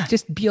 and Yeah.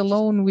 just be Just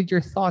alone with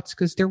your thoughts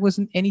because there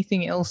wasn't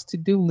anything else to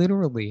do,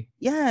 literally.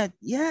 yeah.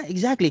 Yeah.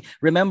 Exactly.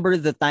 Remember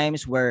the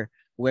times where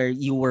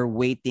you were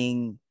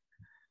waiting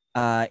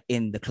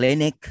in the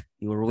clinic.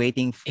 You were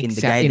waiting in the In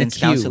a guidance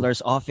queue,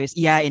 counselor's office.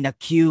 Yeah, in a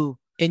queue.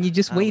 and you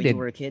just When you waited.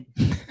 were a kid.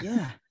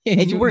 Yeah,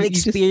 And and you were you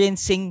just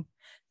experiencing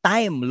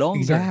time longer.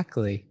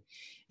 exactly,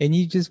 and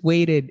you just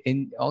waited,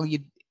 and all you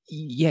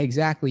yeah,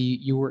 exactly,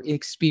 you were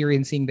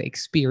experiencing the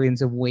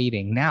experience of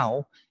waiting.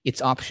 Now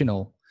it's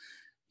optional.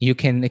 You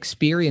can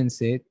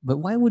experience it, but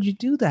why would you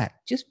do that?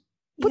 Just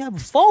You have a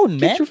phone,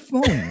 Get man. your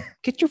phone.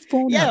 Get your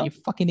phone out, Yeah. you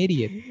fucking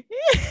idiot.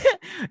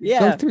 Go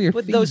Yeah. through your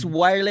Put those feed.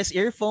 wireless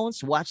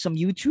earphones, watch some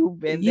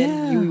YouTube, and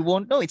then you Yeah.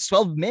 won't know. It's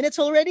 12 minutes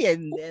already,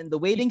 and the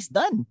waiting's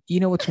done. You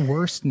know what's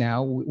worse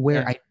now?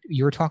 Where Yeah. I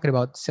you were talking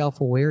about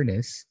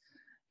self-awareness,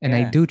 and Yeah.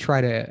 I do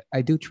try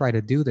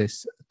to do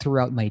this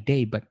throughout my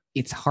day, but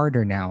it's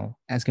harder now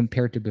as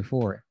compared to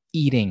before.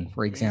 Eating,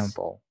 for It is.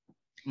 example.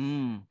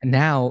 Mm.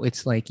 Now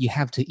it's like you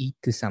have to eat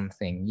to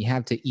something. You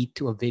have to eat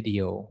to a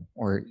video,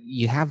 or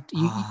you have to,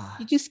 you Ah.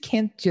 just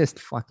can't just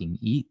fucking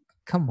eat.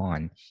 Come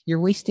on. You're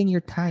wasting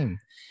your time.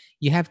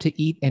 You have to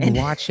eat and And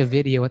watch a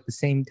video at the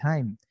same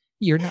time.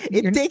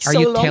 it takes Are so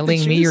you long to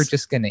telling me you're choose.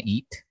 just going to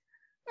eat?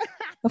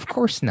 Of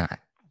course not.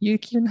 You're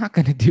not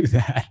going to do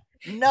that.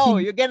 No,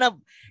 You, you're gonna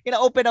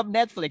open up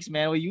Netflix,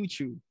 man, or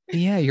YouTube.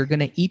 yeah, you're going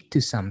to eat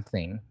to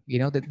something. You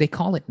know that they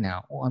call it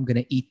now. Oh, I'm going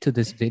to eat to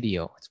this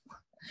video. It's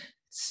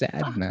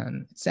sad,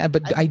 man. It's sad,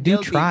 but I I'm do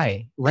guilty.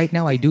 try. Right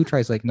now, I do try.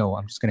 It's like, no,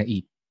 I'm just gonna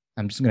eat.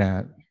 I'm just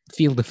gonna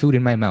feel the food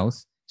in my mouth,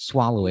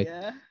 swallow it,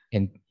 Yeah.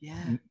 and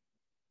Yeah.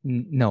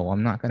 no,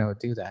 I'm not gonna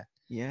do that.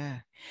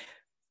 Yeah.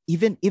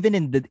 Even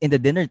in the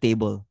dinner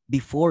table,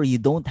 before you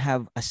don't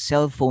have a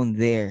cell phone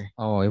there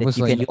Oh, it that was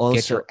you like can you'd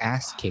get your also.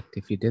 ass kicked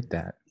if you did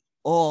that.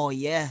 Oh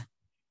yeah.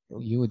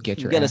 You would get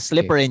You your get a ass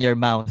slipper kicked. in your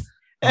mouth.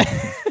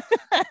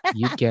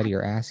 You'd get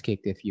your ass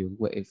kicked if you.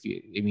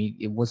 I mean,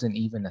 it wasn't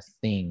even a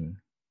thing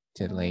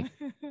to like,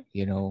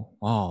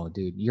 Oh,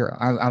 dude,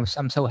 I'm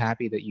so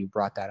happy that you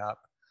brought that up.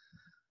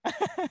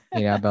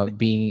 About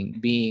being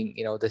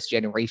this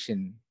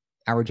generation.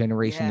 Our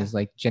generation Yeah. is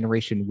like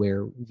generation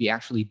where we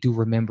actually do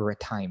remember a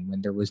time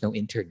when there was no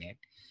internet,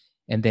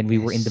 and then we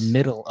were in the Yes.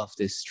 middle of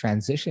this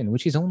transition,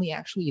 which is only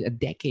actually a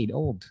decade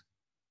old.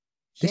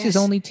 This is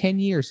Yes. only 10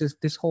 years.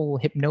 This whole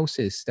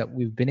hypnosis that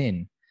we've been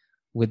in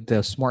with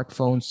the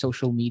smartphone,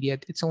 social media,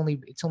 it's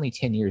only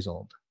 10 years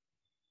old.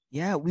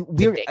 Yeah. It's a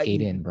We're.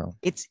 decade in, bro.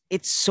 It's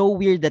so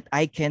weird that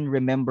I can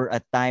remember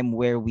a time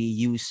where we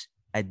use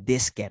a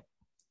diskette.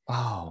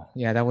 Oh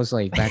yeah, that was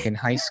like back in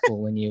high school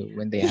when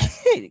they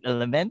asked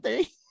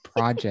Elementary.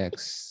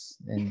 projects.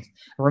 And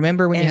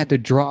remember when you had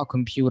And to draw a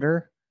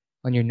computer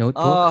on your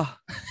notebook? oh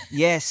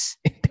yes,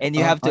 and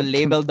you have to On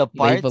label the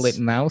label it parts.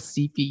 mouse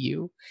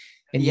CPU,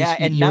 and Yeah,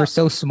 and you were now.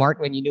 so smart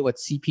when you knew what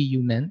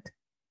CPU meant.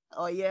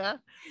 Oh yeah,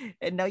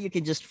 and now you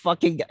can just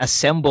fucking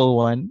assemble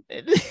one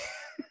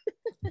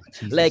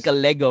like a Jesus.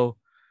 Lego.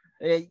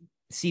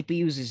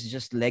 CPUs is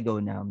just Lego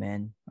now,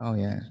 man. Oh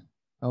yeah.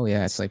 Oh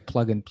yeah. It's like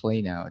plug and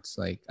play now. It's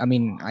like, I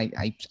mean,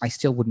 I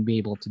still wouldn't be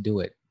able to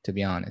do it, to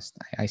be honest.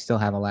 I still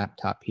have a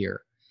laptop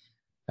here.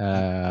 I,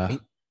 Uh, I, uh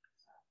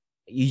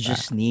you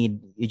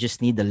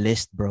just need the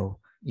list, bro,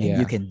 and you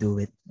yeah, can do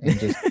it. and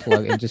just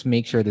plug and just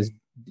make sure this,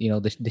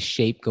 the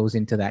shape goes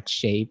into that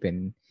shape,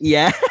 and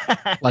Yeah.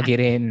 plug it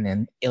in,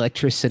 and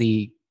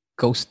electricity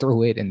goes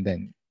through it, and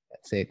then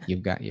that's it. You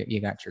got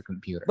your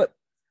computer. but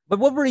but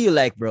what were you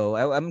like, bro?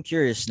 I'm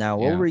curious now.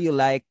 What Yeah. were you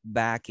like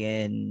back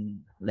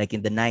in the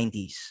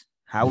 90s?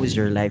 How was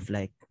your life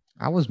like?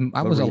 I Where was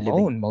were you living?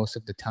 alone most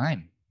of the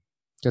time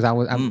because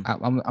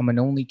Mm. I'm an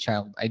only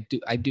child.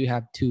 I do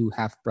have two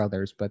half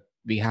brothers, but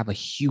we have a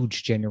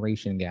huge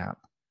generation gap.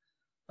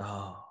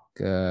 Oh.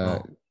 Uh,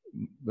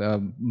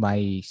 Oh.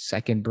 my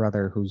second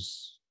brother,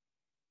 who's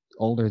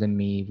older than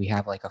me, we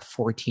have like a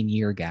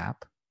 14-year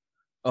gap.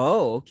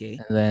 Oh, okay.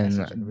 And That's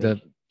a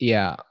then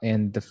generation.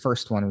 and the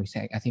first one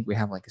I think we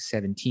have like a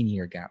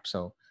 17-year gap.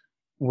 So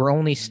we're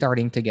only Mhm.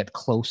 starting to get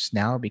close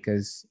now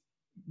because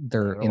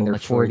they're They're in all their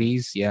matured.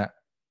 40s. Yeah,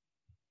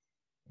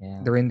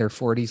 Yeah. they're in their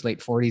 40s, late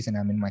 40s, and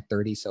I'm in my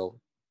 30s. So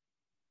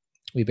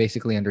we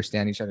basically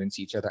understand each other and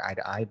see each other eye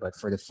to eye. But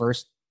for the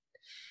first,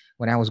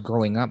 when I was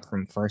growing up,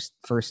 from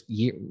first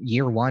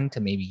year one to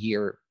maybe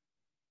year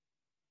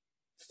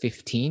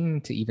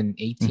 15 to even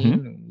Mm-hmm.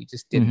 18, we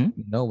just didn't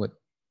Mm-hmm. know what.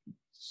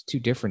 It's too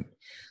different.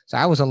 So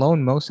I was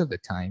alone most of the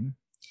time.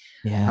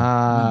 Yeah.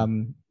 Mm.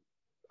 Um,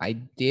 I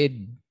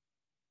did.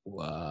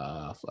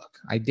 Fuck.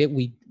 I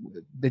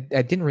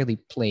didn't really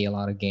play a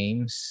lot of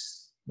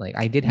games. Like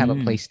I did have a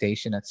Mm.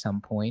 PlayStation at some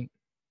point.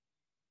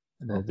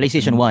 Oh, The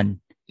PlayStation 1.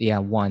 yeah,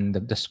 one,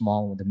 the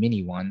small, the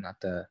mini one, not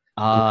the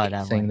Ah, gray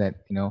that thing one. that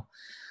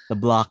The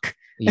block.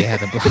 yeah,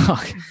 the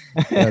block.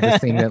 The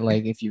thing that,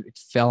 like, if it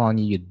fell on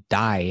you, you'd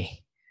die.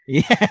 I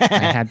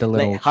Yeah. had the Like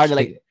little hard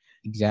like kid.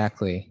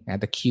 Exactly. I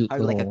had the cute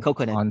hard like a little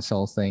coconut.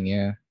 console thing.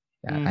 Yeah.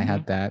 Yeah, I Mm-hmm.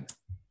 had that.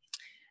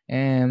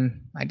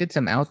 And I did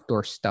some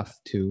outdoor stuff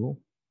too.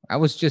 I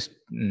was just,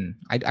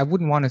 I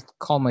wouldn't want to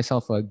call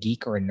myself a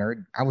geek or a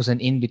nerd. I was an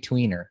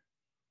in-betweener.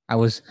 I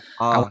was,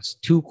 I Uh was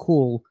too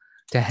cool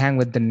to hang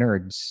with the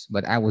nerds,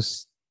 but I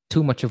was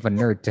too much of a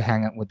nerd to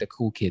hang out with the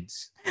cool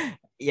kids.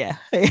 yeah.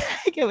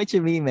 I get what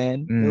you mean,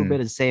 man. A little bit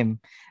Mm. of the same.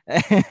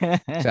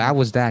 So I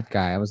was that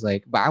guy. I was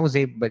like, but I was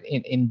able, but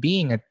in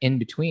being an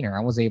in-betweener,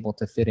 I was able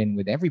to fit in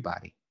with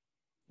everybody.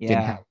 Didn't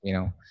Yeah.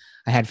 have,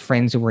 I had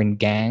friends who were in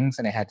gangs,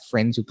 and I had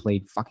friends who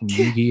played fucking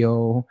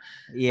Yu-Gi-Oh.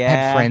 I had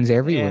Yeah. friends Yeah.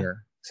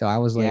 everywhere. So I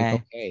was like, Yeah.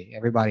 okay,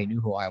 everybody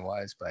knew who I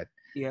was, but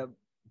Yeah. I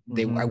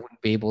Mm-hmm.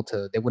 wouldn't be able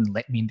to, they wouldn't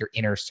let me in their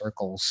inner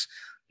circles,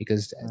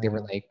 because they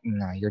were like,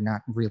 "Nah, you're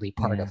not really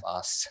part of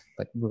us,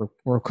 but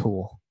we're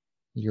cool.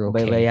 You're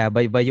okay."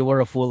 But you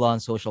were a full on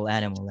social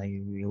animal. Like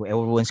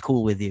everyone's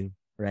cool with you,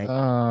 right?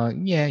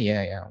 Yeah.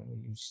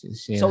 You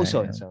say So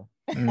that, so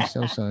and yeah.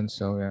 so. So and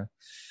so, yeah.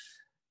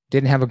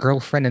 Didn't have a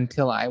girlfriend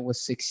until I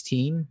was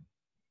 16.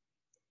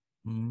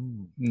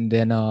 And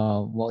then,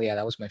 well, yeah,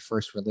 that was my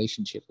first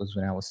relationship was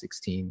when I was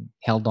 16.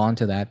 Held on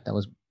to that. That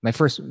was my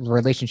first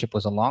relationship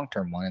was a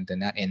long-term one, and then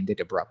that ended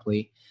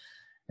abruptly.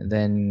 And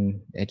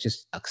then it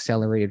just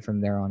accelerated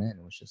from there on in.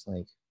 It was just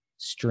like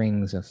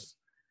strings of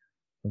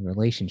Of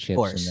relationships and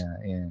course. that,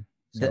 yeah.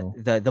 The So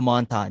the the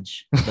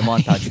montage. The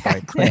montage part.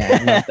 exactly.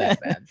 I love that,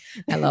 man.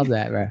 I love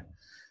that, man.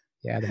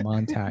 Yeah, the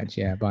montage.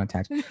 Yeah,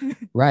 montage.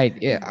 Right.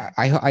 Yeah,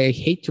 I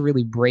hate to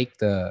really break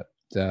the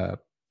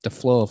the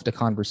flow of the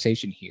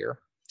conversation here.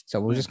 So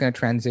we're just going to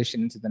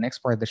transition into the next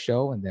part of the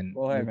show, and then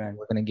Go ahead, man.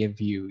 we're going to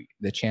give you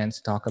the chance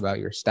to talk about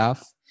your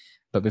stuff.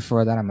 But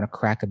before that, I'm going to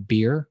crack a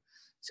beer.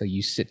 So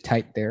you sit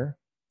tight there.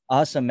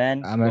 Awesome,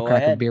 man. I'm going to Go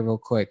crack a ahead. beer real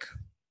quick.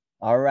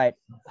 All right.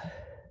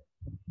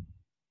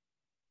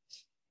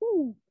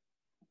 Woo.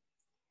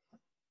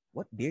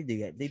 What beer do you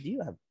get? Did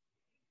you have?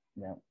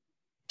 No.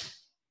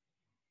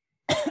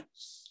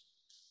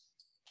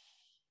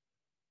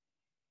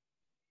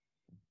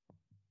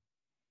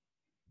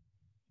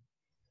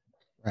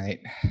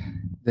 Right.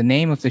 The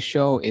name of the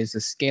show is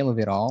The Scale of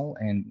It All.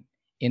 And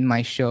in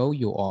my show,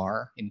 you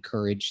are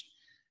encouraged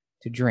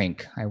to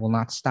drink. I will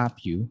not stop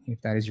you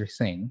if that is your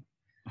thing.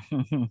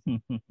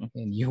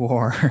 And you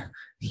are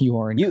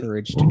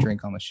encouraged to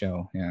drink on the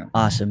show. Yeah.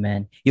 Awesome,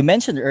 man. You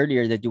mentioned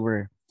earlier that you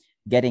were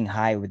getting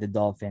high with the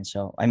dolphins.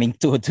 So I mean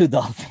two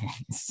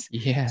dolphins.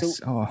 Yes.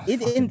 So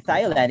in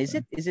Thailand,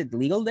 is it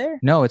legal there?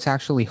 No, it's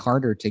actually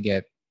harder to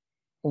get.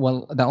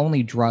 Well, the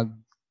only drug,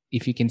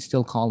 if you can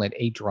still call it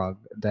a drug,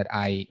 that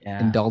I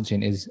indulge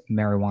in is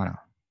marijuana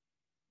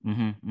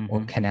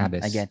or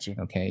cannabis. I get you.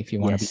 Okay, if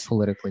you want to be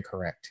politically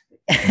correct.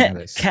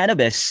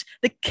 Cannabis.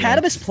 The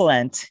cannabis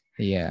plant.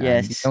 Yeah.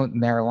 Yes.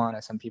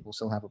 Marijuana. Some people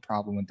still have a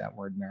problem with that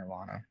word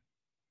marijuana.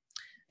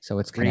 So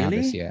it's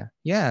cannabis. Really?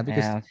 Yeah,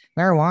 because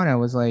marijuana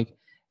was like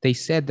they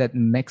said that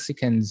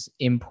Mexicans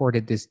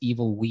imported this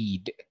evil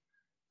weed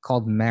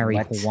called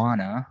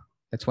marijuana.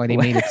 That's why they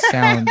made it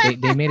sound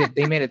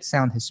they made it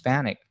sound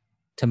Hispanic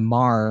to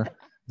mar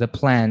the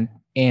plant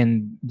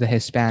and the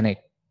Hispanic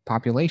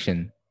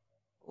population.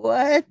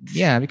 What?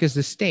 Yeah, because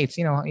the states,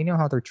 you know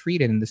how they're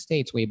treated in the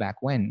states way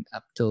back when,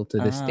 up till to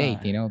this date.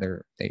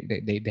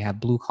 They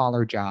have blue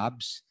collar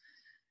jobs.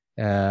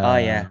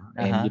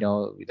 And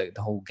the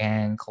whole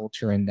gang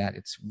culture and that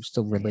it's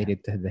still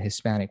related to the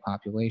Hispanic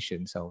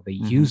population. So they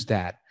use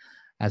that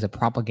as a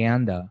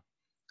propaganda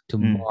to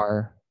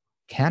mar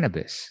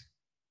cannabis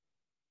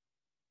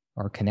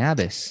or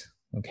cannabis.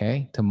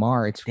 Okay, to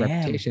mar its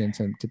reputation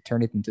and to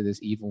turn it into this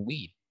evil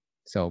weed.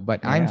 So,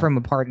 but I'm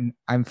from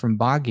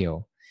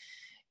Baguio.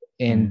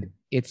 And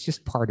it's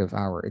just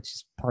it's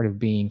just part of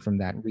being from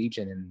that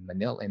region in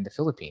Manila, in the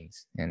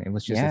Philippines. And it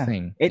was just a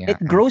thing.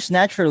 It grows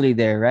naturally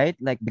there, right?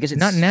 Like, because it's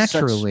not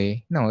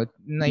naturally. No,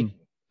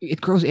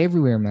 it grows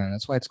everywhere, man.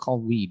 That's why it's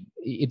called weed.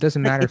 It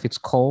doesn't matter if it's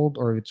cold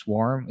or if it's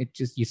warm. It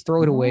just, you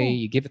throw it away,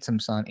 you give it some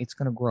sun, it's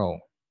going to grow.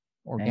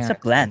 Organic. It's a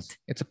plant.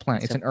 It's a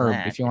plant. It's an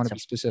herb. If you want to be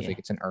specific,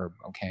 it's an herb.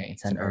 Okay.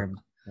 It's an herb.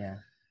 Yeah.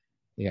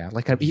 Yeah.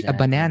 Like a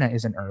banana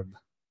is an herb.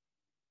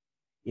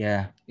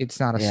 Yeah, it's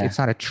not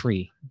a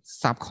tree.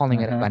 Stop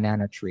calling it a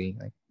banana tree.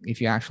 Like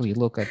if you actually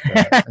look at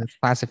the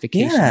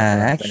classification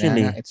of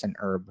banana, it's an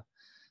herb.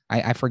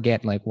 I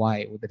forget like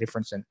why the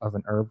difference of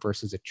an herb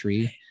versus a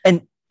tree.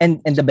 And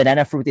the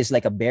banana fruit is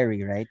like a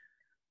berry, right?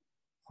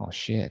 Oh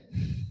shit!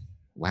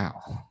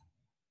 Wow,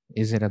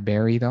 is it a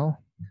berry though?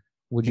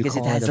 Because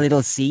it has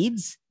little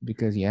seeds?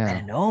 Because I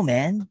don't know,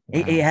 man.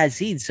 Wow. It has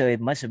seeds, so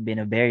it must have been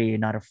a berry,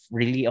 not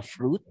really a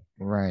fruit.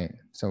 Right.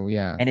 So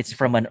yeah. And it's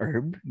from an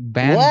herb.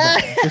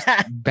 Just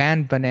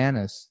ban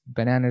bananas.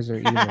 Bananas are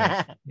evil.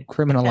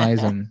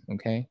 Criminalize them.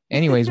 Okay.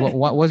 Anyways,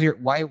 what was your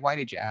why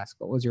did you ask?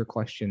 What was your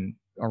question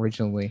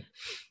originally?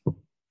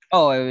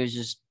 Oh, I was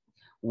just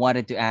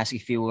wanted to ask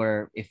if you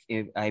were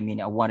I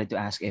wanted to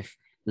ask if,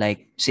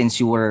 like, since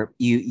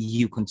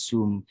you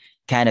consume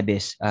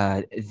cannabis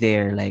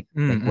there, like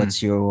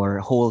what's your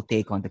whole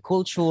take on the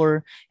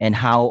culture and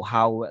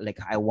how like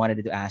I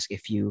wanted to ask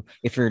if you're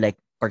like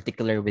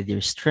particular with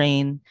your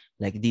strain,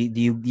 like do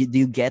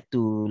you get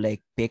to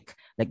like pick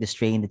like the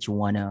strain that you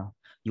wanna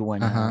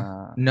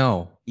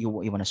no you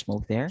wanna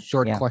smoke there?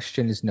 Short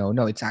question is no.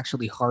 It's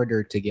actually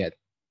harder to get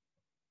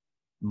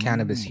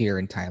cannabis here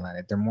in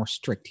Thailand. They're more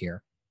strict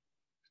here.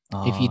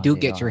 If you do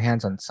get your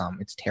hands on some,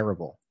 it's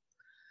terrible.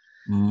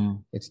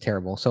 It's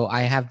terrible. So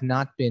I have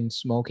not been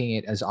smoking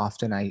it as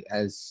often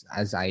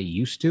as I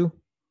used to.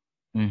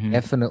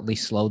 Definitely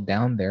slowed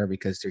down there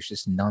because there's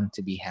just none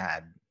to be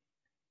had.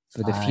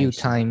 For the few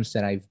times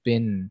that I've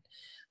been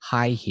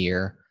high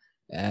here,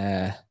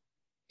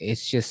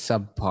 it's just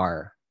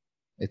subpar.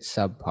 It's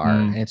subpar,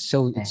 and it's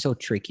so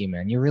tricky,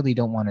 man. You really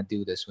don't want to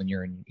do this when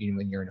you're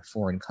in a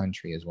foreign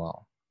country as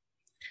well.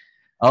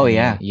 Oh And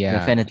yeah, yeah,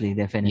 definitely, yeah,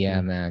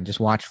 definitely. man. Just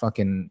watch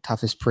fucking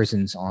toughest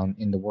prisons on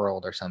in the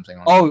world or something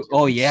on Oh, YouTube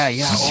oh and yeah,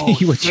 yeah. Oh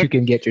see what you shit.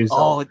 can get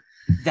yourself.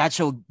 Oh, that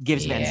show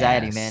gives me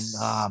anxiety, man.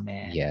 Oh Yes.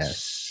 man,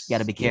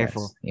 gotta Yes. be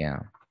careful. Yes. Yeah.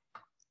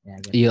 Yeah,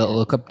 gotta be You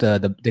look careful.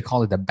 up the they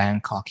call it the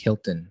Bangkok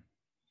Hilton.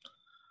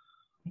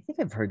 I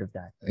think I've heard of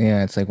that.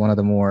 Yeah, it's like one of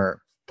the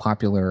more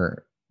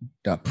popular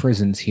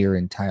prisons here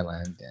in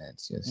Thailand. And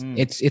it's just Mm.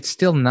 it's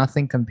still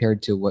nothing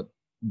compared to what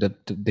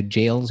the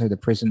jails or the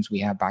prisons we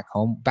have back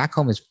home. Back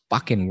home is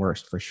fucking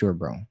worst for sure,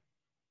 bro.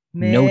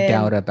 No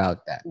doubt Man,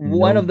 about that.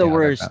 one No of the doubt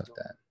worst. about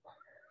that.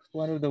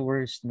 One of the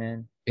worst,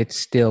 man. It's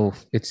still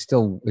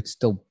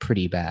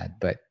pretty bad.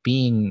 But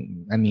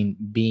being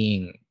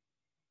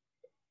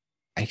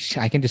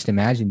I can just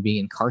imagine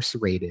being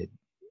incarcerated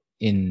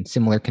in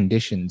similar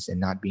conditions and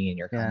not being in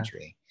your Yeah.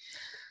 country.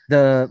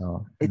 The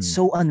So it's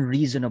so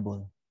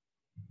unreasonable.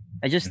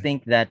 I just mm,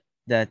 think that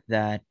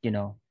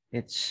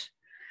it's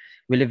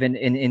we live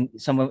in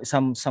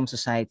some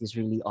societies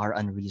really are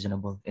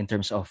unreasonable in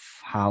terms of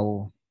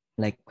how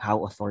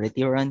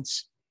authority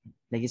runs.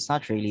 Like it's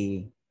not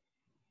really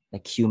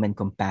like human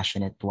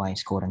compassionate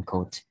wise, quote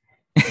unquote.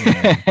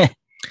 mm.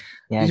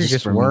 Yeah, These are just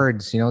just for me.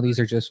 words, these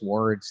are just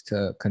words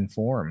to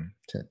conform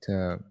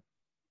to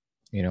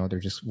they're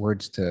just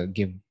words to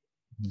give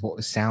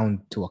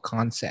sound to a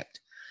concept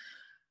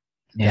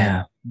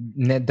that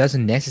Yeah.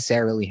 doesn't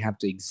necessarily have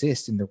to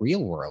exist in the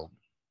real world.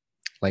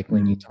 Like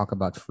when you Mm. talk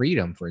about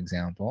freedom, for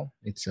example,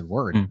 it's a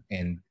word Mm.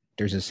 and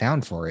there's a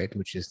sound for it,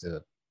 which is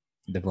the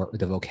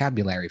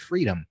vocabulary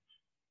freedom.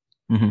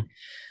 Mm-hmm.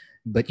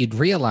 But you'd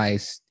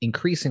realize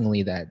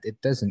increasingly that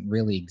it doesn't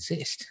really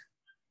exist.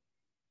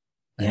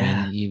 I mean,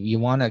 Yeah. you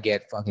want to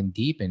get fucking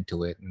deep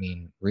into it. I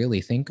mean, really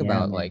think Yeah,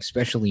 about, like, man.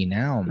 especially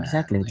now, man.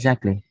 Exactly, Like,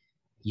 exactly.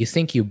 you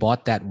think you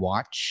bought that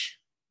watch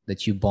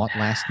that you bought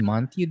last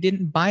month? You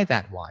didn't buy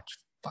that watch.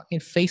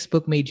 Fucking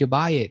Facebook made you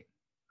buy it.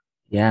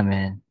 Yeah,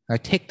 man. Or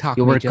TikTok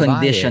You were made you buy it.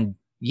 conditioned.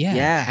 Yeah,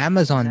 Yeah,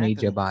 Amazon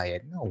made you exactly. buy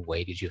it. No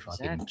way did you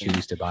fucking Exactly.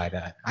 choose to buy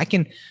that.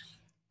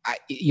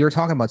 You were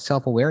talking about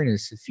self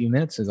awareness a few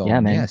minutes ago, Yeah,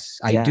 and man. yes,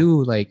 I Yeah.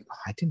 do. Like,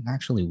 I didn't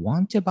actually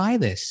want to buy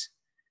this.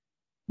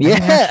 I Yeah,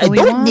 didn't I actually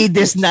don't want need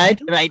this this. I night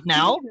don't right need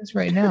now. this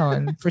right now.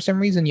 And for some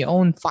reason, you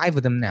own 5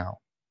 of them now.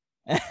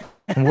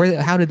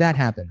 And how did that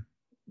happen?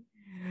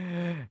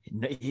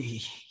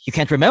 You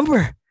can't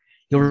remember.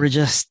 You were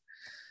just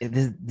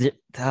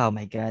oh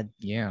my god.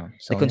 Yeah. The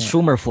So yeah,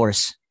 consumer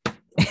force.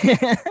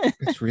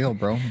 it's real,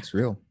 bro. It's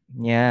real.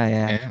 Yeah,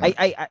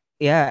 yeah.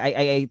 Yeah.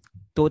 I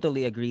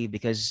totally agree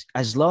because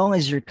as long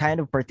as you're kind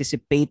of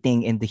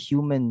participating in the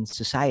human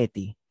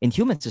society,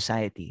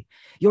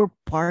 you're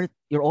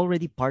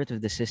already part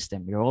of the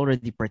system. You're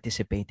already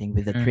participating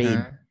with the trade.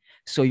 Mm-hmm.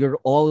 So you're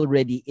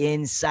already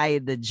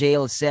inside the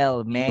jail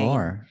cell, You man.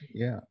 are.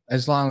 Yeah.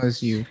 As long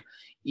as you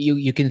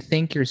can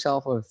think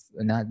yourself of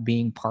not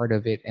being part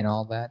of it and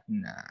all that.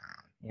 Nah,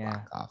 Yeah.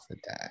 fuck off with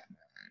that.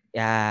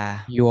 Yeah.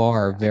 You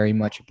are very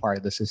much a part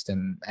of the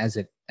system as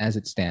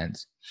it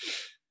stands.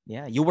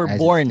 Yeah. You were As it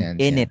born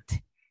stands, in yeah.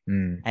 it.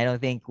 Mm. I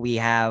don't think we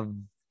have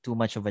too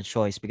much of a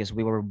choice because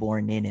we were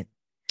born in it.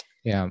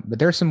 Yeah. But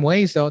there's some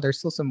ways though. There's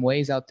still some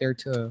ways out there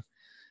to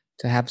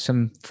have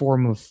some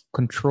form of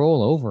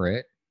control over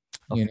it.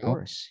 Of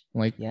course.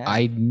 Like Yeah.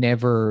 I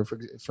never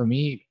for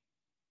me,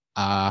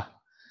 uh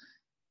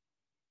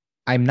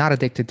I'm not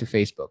addicted to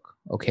Facebook,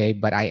 okay,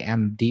 but I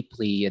am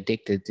deeply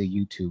addicted to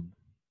YouTube.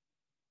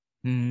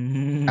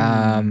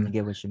 I Um,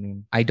 get what you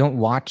mean. I don't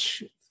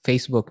watch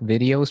Facebook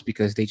videos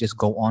because they just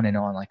go on and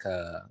on like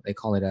they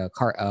call it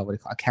what do you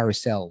call a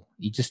carousel.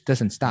 It just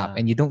doesn't stop, Uh,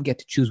 and you don't get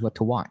to choose what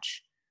to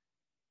watch.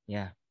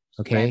 yeah.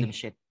 Random Okay,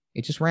 shit.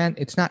 it just ran.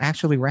 It's not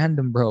actually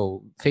random,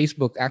 bro.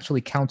 Facebook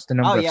actually counts the Oh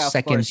number of yeah, of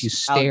seconds you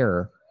course.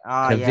 stare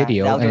at a Yeah, the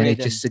video, and then it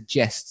just algorithm.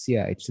 suggests.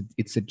 Yeah,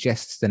 it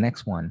suggests the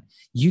next one.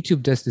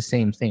 YouTube does the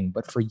same thing,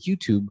 but for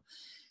YouTube,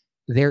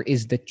 there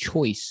is the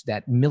choice,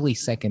 that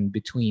millisecond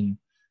between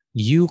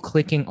you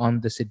clicking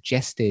on the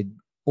suggested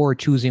or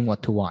choosing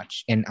what to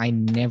watch. And I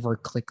never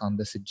click on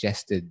the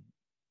suggested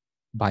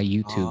by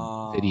YouTube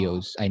Oh,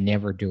 videos. I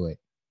never do it.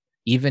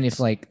 Even if,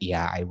 like,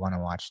 yeah, I want to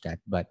watch that,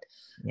 but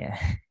yeah.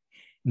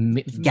 Got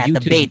the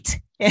YouTube bait.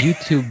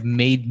 YouTube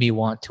made me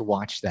want to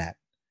watch that.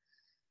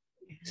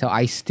 So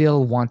I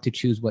still want to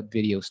choose what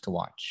videos to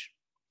watch.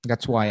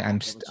 That's why I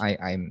get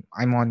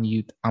what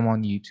you I'm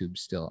on YouTube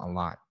still a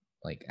lot,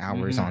 like mean.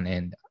 hours on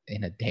end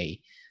in a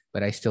day.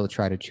 But I still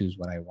try to choose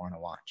what I want to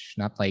watch,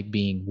 not like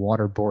being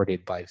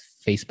waterboarded by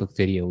Facebook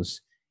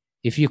videos.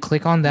 If you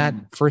click on that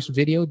Mm. first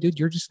video, dude,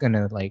 you're just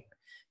gonna like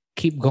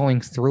keep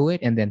going through it,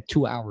 and then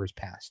 2 hours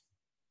passed.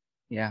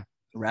 Yeah.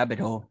 Rabbit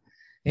hole.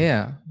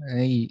 Yeah,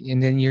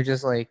 and then you're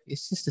just like,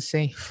 it's just the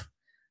same.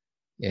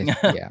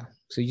 Yeah.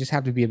 So you just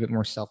have to be a bit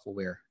more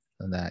self-aware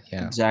of that.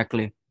 Yeah.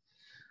 Exactly.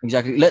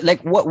 Exactly.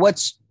 Like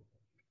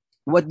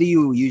what do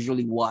you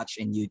usually watch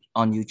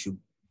on YouTube?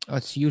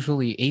 It's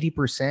usually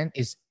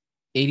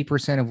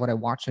 80% of what I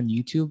watch on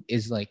YouTube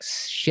is like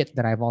shit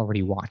that I've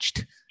already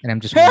watched, and I'm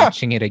just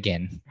watching it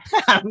again.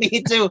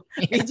 Me too.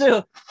 Me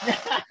too.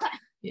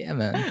 Yeah,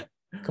 man.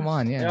 Come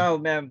on, yeah. Oh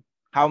man.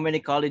 how many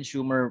college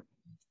humor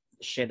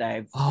shit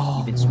I've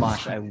even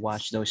smashed. I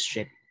watched those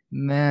shit.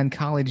 man,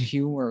 college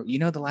humor. You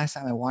know, the last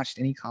time I watched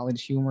any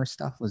college humor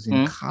stuff was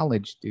in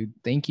college, dude.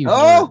 Thank you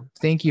Oh,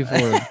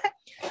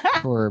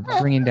 for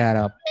bringing that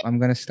up. I'm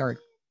gonna start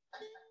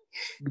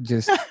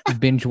just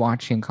binge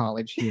watching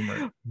college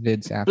humor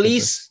vids after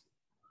this.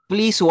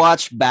 Please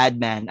watch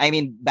Batman.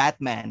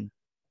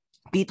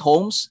 Pete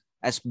Holmes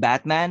as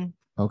Batman.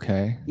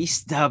 Okay.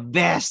 He's the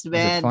best, Is it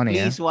man. funny?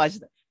 Please watch.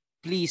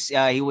 Please,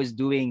 he was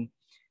doing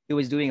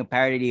a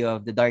parody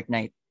of The Dark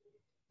Knight,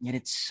 and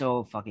it's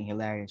so fucking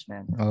hilarious,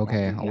 man.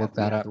 Okay, I'll look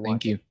that up.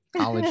 Thank you.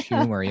 College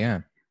humor,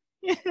 yeah.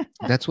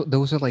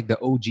 Those are like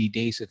the OG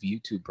days of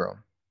YouTube, bro.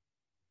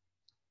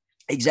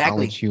 Exactly.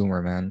 College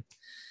humor, man.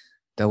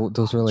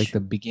 Those were like the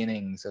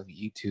beginnings of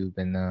YouTube,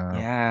 and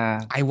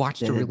I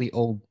watched a really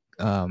old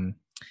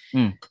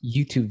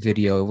YouTube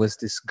video. It was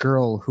this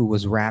girl who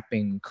was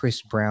rapping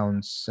Chris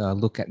Brown's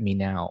 "Look at Me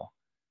Now."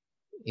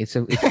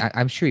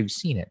 I'm sure you've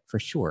seen it for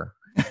sure.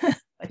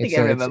 I think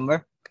I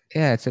remember.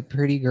 It's a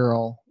pretty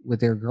girl with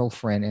their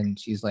girlfriend, and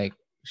she's like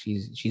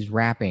she's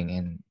rapping,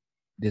 and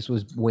this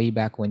was way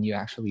back when you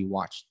actually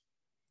watched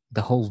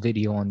the whole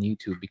video on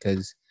YouTube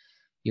because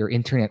your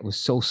internet was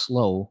so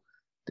slow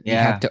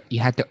that you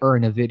had to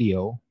earn a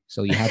video,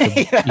 so you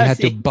had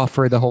to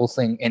buffer the whole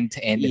thing end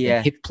to end and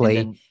then hit play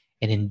and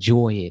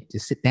enjoy it.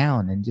 Just sit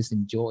down and just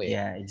enjoy it.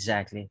 Yeah,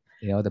 exactly.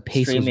 You know, the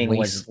pace was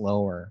way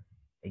slower.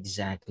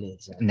 Exactly.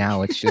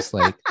 Now it's just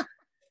like,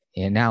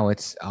 and now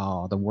it's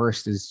the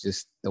worst is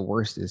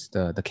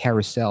the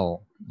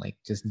carousel, like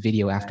just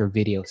video after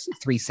video,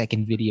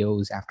 3-second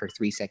videos after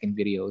 3-second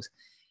videos,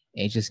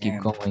 and it just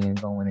keep going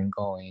and going and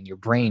going, and your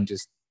brain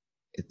just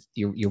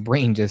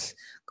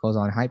goes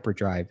on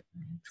hyperdrive.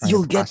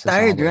 You'll get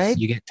tired, right?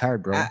 You get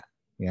tired, bro.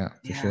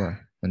 For sure.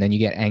 And then you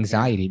get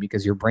anxiety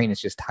because your brain is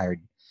just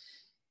tired.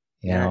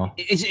 You know,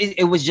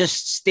 it was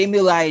just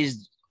stimulated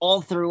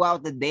all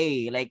throughout the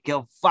day, like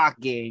a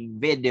fucking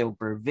video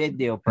per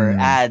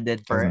ad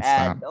and per ad.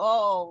 Stop.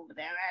 Oh,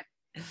 damn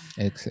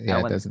it!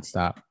 It doesn't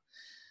stop.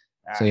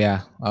 So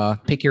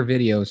pick your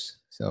videos.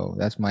 So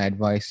that's my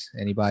advice.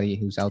 Anybody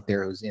who's out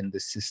there who's in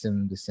this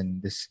system,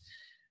 this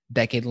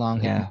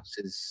decade-long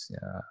hypnosis,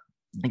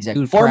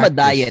 exactly. Form a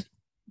diet.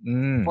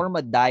 Form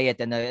a diet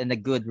and a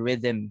good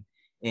rhythm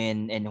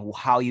in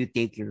how you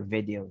take your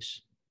videos.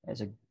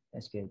 That's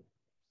good.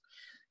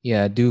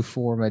 Yeah, do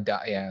form a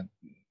diet. Yeah,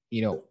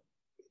 you know,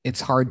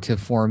 it's hard to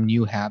form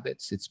new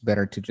habits. It's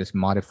better to just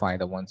modify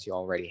the ones you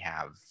already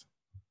have.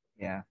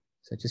 Yeah.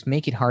 So just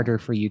make it harder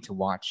for you to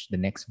watch the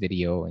next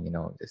video, and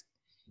just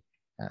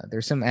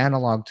there's some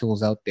analog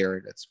tools out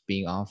there that's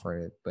being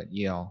offered, but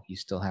you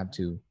still have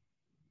to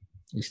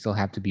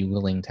be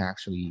willing to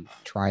actually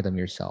try them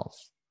yourself.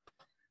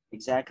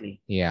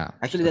 Exactly. Yeah.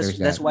 Actually, so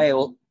that's why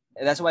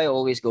I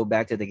always go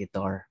back to the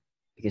guitar,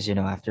 because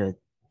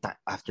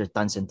after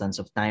tons and tons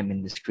of time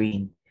in the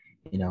screen,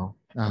 an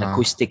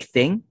acoustic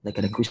thing, like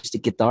an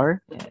acoustic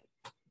guitar.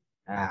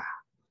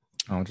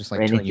 Just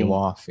like turn you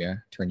off. Yeah.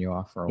 Turn you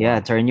off for a while. Yeah,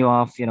 turn you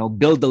off,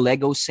 build the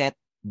Lego set,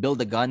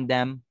 build a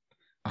Gundam.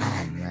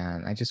 Oh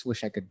man, I just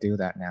wish I could do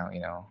that now,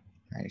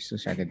 I just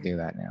wish I could do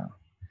that now.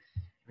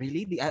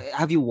 Really?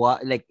 Have you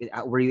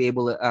were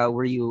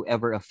you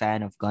ever a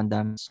fan of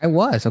Gundams? I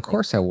was, of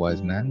course I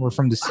was, man. We're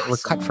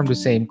cut from the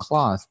same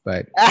cloth,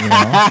 but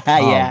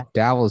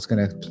Davil's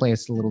gonna play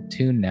us a little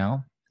tune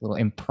now, a little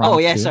impromptu. Oh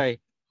yeah,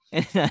 sorry.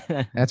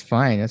 That's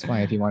fine.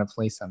 If you want to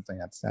play something,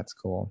 that's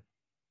cool.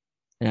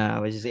 Yeah, I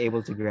was just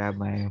able to grab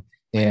my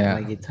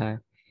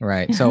guitar.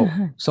 Right. So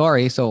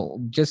sorry.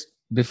 So just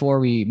before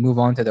we move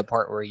on to the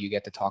part where you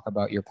get to talk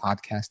about your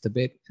podcast a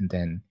bit, and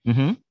then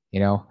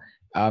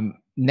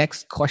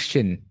next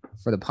question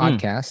for the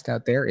podcast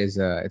out there is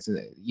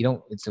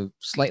it's a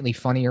slightly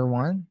funnier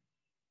one.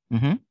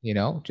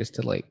 Just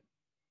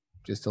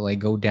to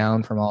go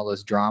down from all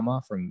this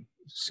drama from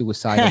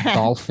suicidal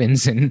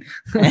dolphins and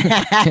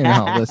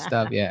all this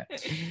stuff. Yeah.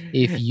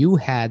 If you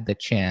had the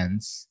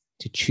chance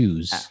to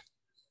choose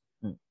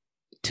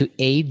to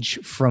age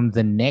from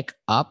the neck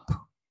up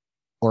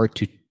or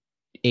to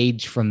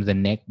age from the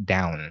neck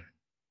down.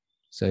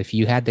 So if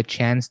you had the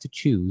chance to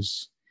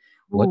choose,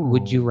 what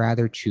would you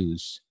rather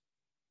choose?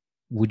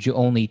 Would you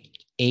only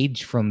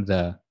age from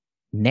the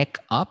neck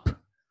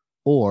up,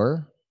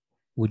 or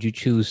would you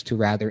choose to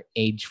rather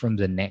age from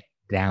the neck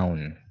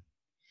down?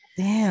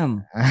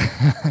 Damn.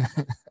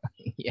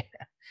 Yeah.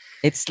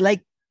 It's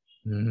like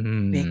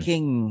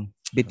picking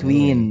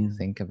between.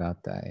 Think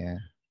about that, yeah.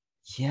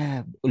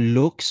 Yeah,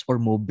 looks or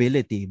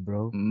mobility,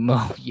 bro.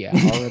 Oh, yeah.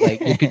 Or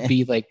like you could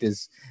be like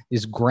this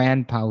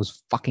grandpa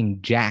who's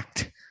fucking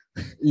jacked.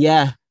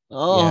 Yeah.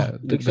 Oh, yeah.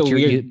 Looks so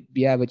weird.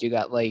 But you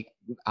got like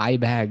eye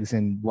bags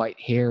and white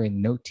hair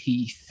and no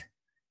teeth,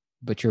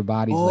 but your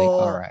body's like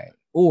all right.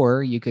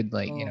 Or you could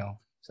like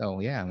so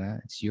yeah,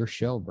 man, it's your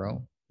show,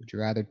 bro. Would you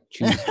rather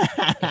choose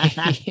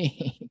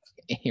A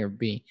or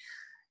B?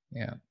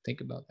 Yeah, think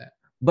about that.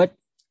 But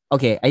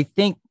okay, I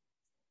think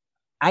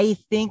I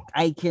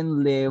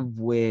can live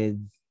with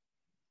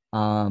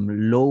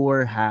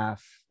lower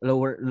half,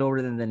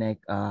 lower than the neck,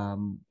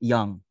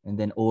 young, and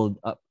then old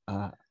up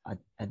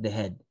at the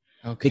head.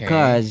 Okay.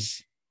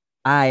 Because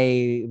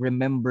I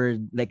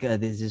remembered, like,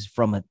 this is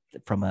from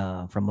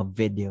a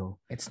video.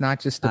 It's not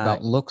just Uh,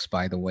 about looks,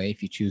 by the way,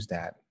 if you choose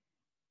that,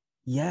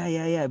 yeah,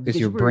 because because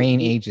your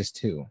brain ages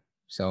too.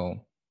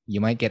 So you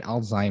might get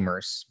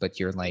Alzheimer's, but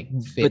you're like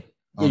but fit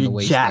on you're the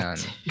waist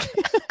jacked.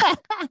 down.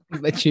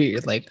 But you're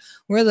like,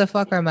 where the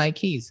fuck are my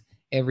keys?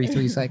 Every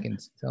 3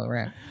 seconds. So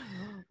right.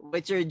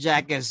 But you're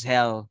jacked as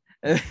hell.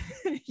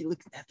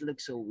 That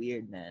looks so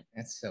weird, man.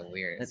 That's so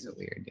weird. That It's so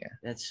weird. Yeah.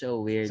 that's so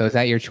So weird. is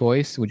that your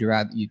choice? Would you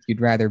rather you'd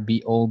rather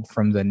be old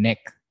from the neck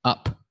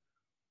up?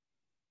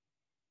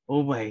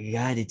 Oh my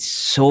god, it's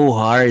so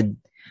hard.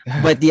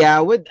 But yeah,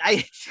 would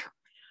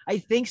I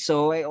think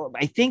so.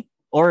 I think,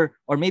 or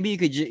maybe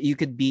you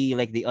could be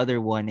like the other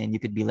one, and you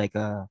could be like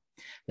a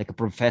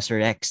Professor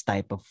X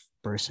type of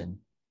person.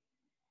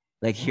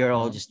 Like you're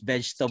all just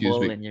Excuse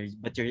vegetable, me.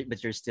 and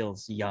you're still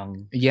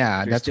young.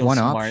 Yeah, You're that's still one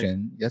smart.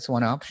 option. That's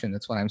one option.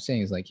 That's what I'm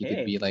saying is like you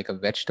could be Hey, like a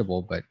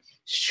vegetable but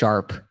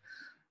sharp,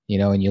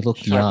 and you look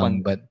sharp young,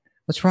 on. but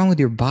what's wrong with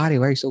your body?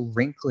 Why are you so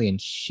wrinkly and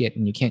shit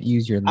and you can't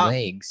use your Uh,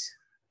 legs?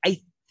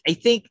 I I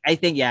think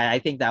yeah, I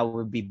think that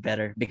would be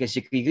better because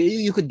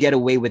you could get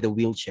away with a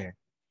wheelchair.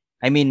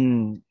 I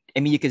mean,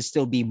 you can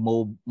still be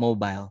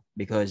mobile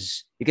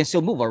because you can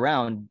still move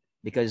around.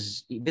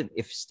 Because even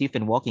if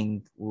Stephen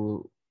walking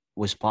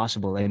was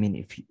possible, I mean,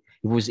 if he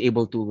was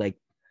able to like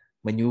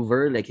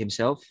maneuver like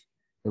himself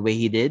the way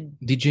he did,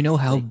 Did you know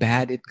how like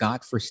bad it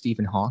got for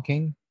Stephen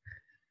Hawking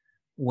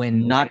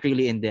when not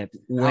really in depth.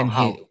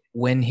 How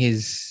when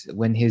his how?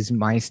 when his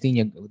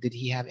myasthenia, did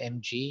he have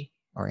MG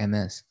or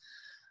MS?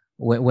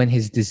 When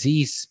his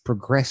disease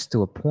progressed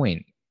to a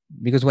point,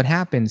 because what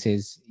happens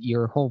is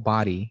your whole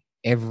body,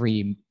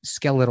 every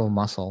skeletal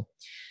muscle,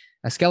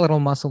 a skeletal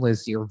muscle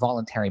is your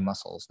voluntary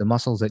muscles, the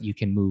muscles that you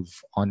can move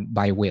on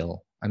by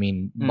will. I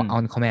mean, Mm,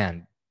 on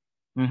command,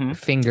 mm-hmm. your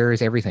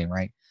fingers, everything,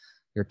 right?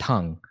 Your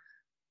tongue,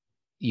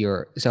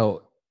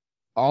 so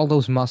all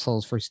those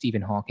muscles for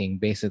Stephen Hawking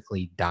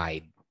basically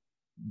died.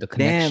 The Damn.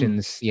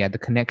 connections, yeah, the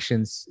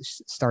connections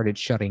started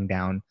shutting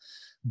down,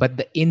 but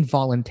the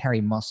involuntary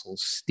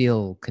muscles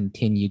still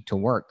continued to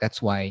work.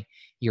 That's why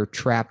you're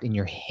trapped in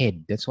your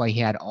head. That's why he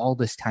had all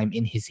this time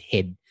in his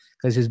head,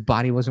 because his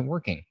body wasn't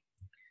working.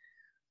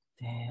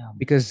 Damn.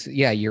 Because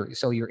yeah, your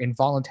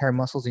involuntary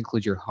muscles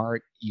include your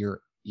heart,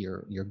 your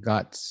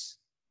guts,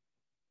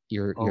 Oh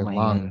your my god.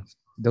 lungs.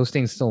 Those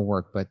things still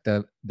work, but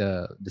the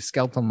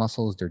skeletal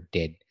muscles, they're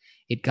dead.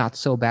 It got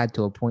so bad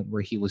to a point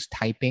where he was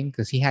typing,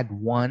 because he had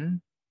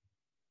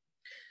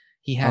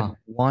Oh,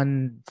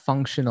 one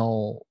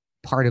functional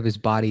part of his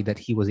body that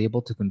he was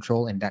able to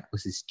control, and that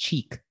was his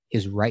cheek,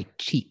 his right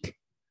cheek.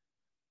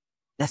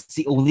 that's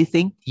the only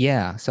thing.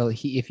 Yeah, so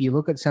if you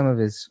look at some of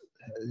his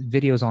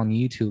videos on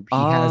YouTube, he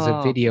has a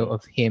Oh, video okay.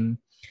 of him.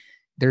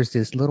 There's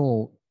this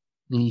little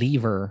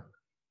lever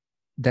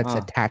that's Oh,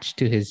 attached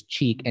to his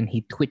cheek, and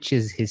he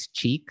twitches his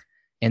cheek,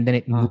 and then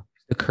it moves oh.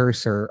 the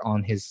cursor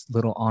on his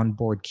little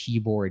onboard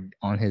keyboard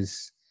on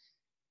his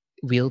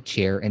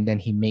wheelchair, and then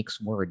he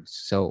makes words.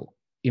 So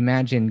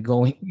imagine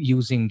going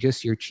using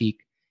just your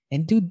cheek,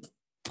 and dude,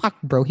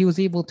 fuck, bro, he was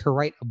able to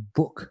write a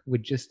book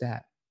with just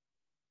that.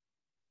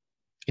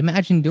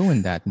 Imagine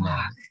doing that, Fuck.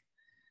 man.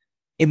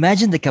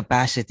 Imagine the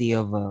capacity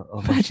of a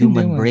Imagine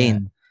human doing that.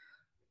 brain.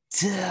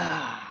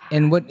 Duh.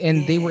 And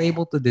they were Yeah.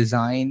 able to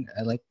design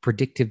like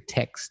predictive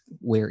text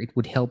where it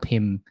would help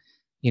him,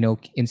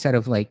 instead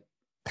of like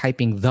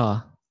typing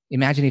the.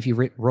 Imagine if you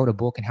wrote a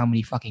book and how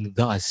many fucking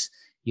thus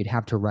you'd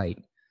have to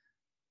write.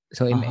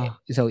 So Uh-huh.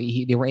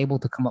 they were able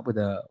to come up with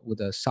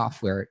a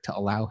software to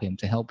allow him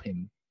to help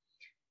him,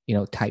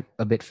 type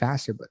a bit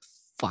faster. But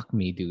fuck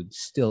me, dude.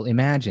 Still,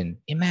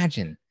 imagine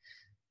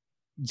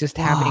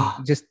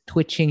Wow. just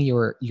twitching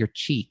your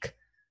cheek,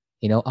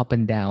 up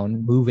and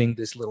down, moving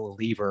this little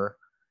lever.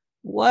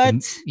 What?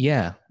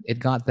 Yeah, it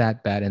got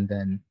that bad, and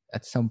then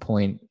at some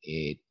point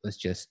it was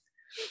just,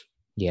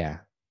 yeah.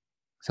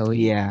 So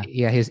Yeah.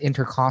 yeah, his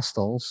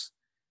intercostals,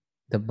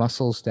 the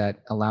muscles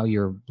that allow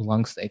your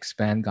lungs to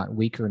expand, got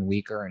weaker and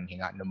weaker, and he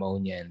got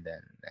pneumonia, and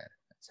then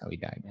that's how he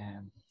died.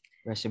 Damn.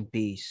 Rest in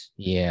peace.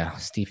 Yeah,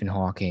 Stephen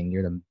Hawking,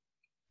 you're the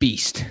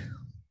beast,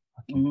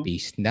 fucking Mhm.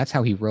 beast. And that's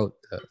how he wrote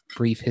the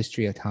Brief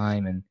History of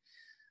Time. And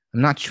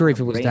I'm not sure What a if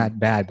it was brain. that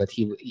bad, but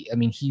I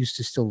mean, he used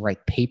to still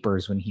write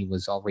papers when he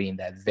was already in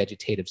that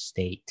vegetative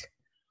state.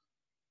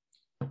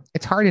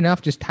 It's hard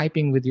enough just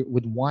typing with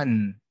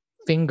one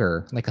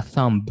finger, like a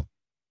thumb.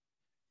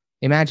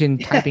 Imagine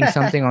typing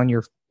something on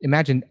your.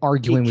 Imagine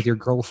arguing with Cheek. your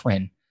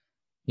girlfriend,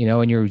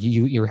 and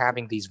you're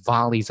having these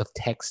volleys of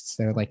texts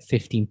that are like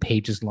 15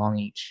 pages long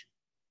each.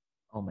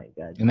 Oh my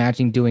god.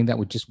 Imagine doing that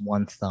with just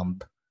one thumb.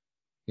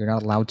 You're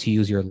not allowed to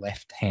use your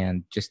left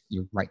hand, just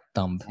your right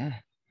thumb. Yeah.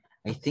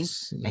 I think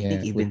Yeah,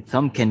 with even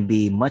thumb can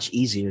be much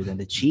easier than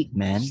the cheek,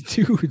 man.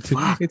 dude,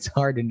 Fuck. it's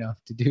hard enough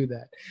to do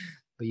that.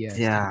 But yeah,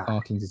 Stephen Yeah.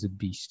 Hawking is a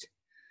beast.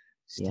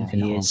 Yeah, Stephen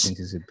he Hawking is.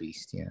 is a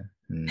beast. Yeah.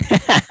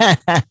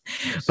 But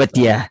Respect.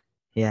 yeah.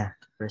 Yeah.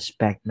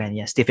 Respect, man.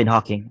 Yeah, Stephen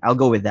Hawking. I'll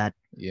go with that.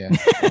 Yeah,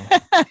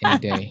 well, any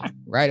day.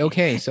 Right.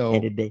 Okay. Any So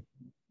day.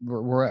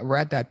 we're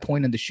at that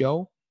point in the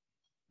show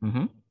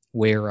Mm-hmm.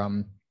 where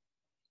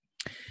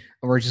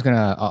we're just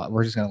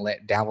gonna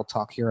let Davil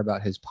talk here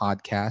about his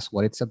podcast,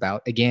 what it's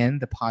about. Again,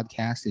 the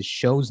podcast is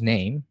show's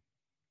name.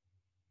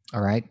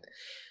 All right.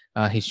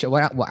 His show.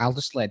 Well, I'll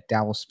just let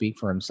Davil speak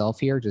for himself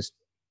here. Just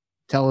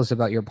tell us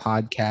about your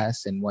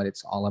podcast and what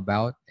it's all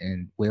about,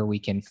 and where we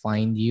can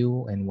find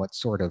you, and what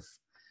sort of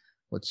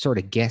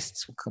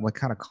guests, what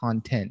kind of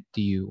content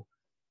do you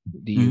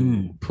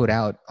Mm. put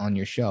out on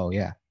your show?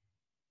 Yeah.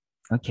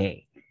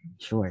 Okay,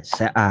 sure.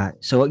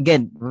 So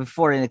again,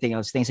 before anything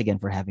else, thanks again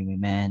for having me,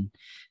 man.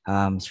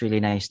 It's really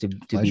nice to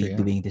Pleasure. be Yeah.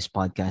 doing this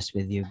podcast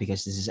with you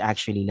because this is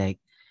actually like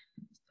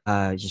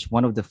just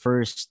one of the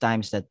first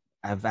times that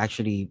I've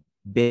actually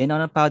been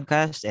on a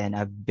podcast and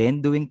I've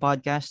been doing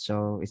podcasts.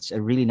 So it's a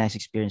really nice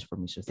experience for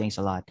me. So thanks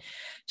a lot.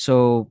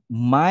 So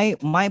my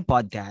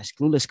podcast,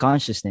 Clueless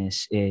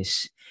Consciousness,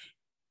 is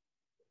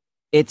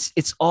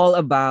it's all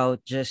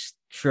about just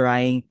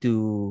trying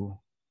to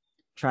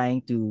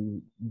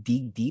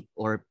dig deep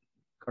or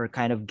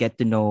kind of get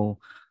to know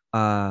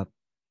uh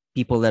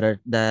people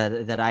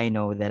that I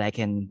know that I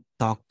can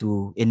talk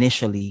to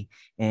initially.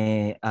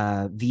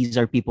 These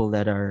are people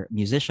that are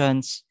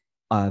musicians,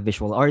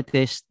 visual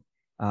artists,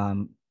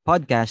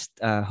 podcast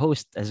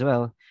host as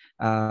well.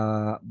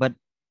 But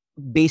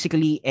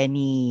basically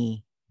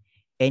any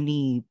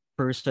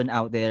person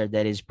out there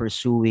that is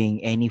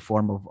pursuing any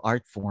form of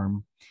art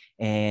form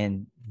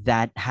and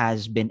that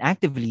has been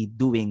actively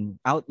doing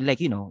out,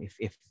 like,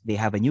 if they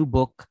have a new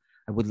book,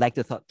 I would like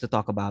to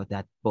talk about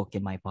that book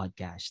in my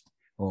podcast.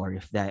 Or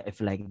if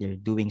like they're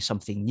doing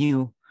something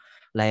new,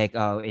 like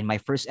in my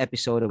first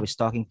episode I was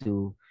talking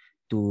to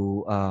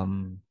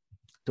um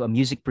to a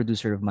music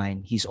producer of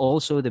mine. He's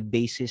also the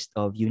bassist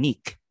of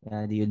Unique.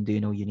 Do you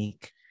know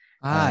Unique?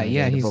 Yeah.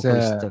 The He's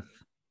vocalist of,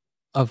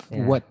 of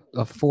yeah, what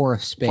of four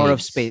of Four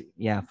of spades. Spades.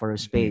 Yeah, Four of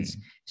Spades.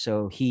 Mhm.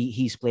 So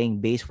he's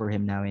playing bass for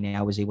him now, and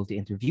I was able to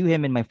interview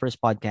him in my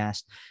first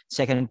podcast.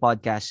 Second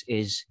podcast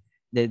is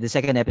the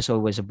second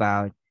episode was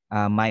about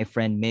my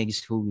friend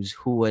Migs, who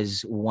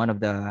was one of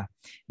the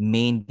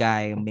main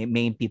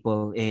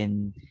people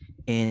in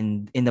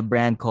the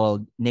brand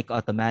called Nick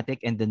Automatic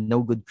and the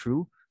No Good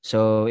Crew.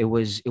 So it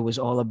was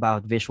all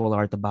about visual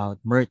art, about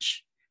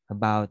merch,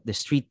 about the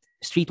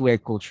streetwear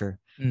culture,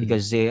 Mm.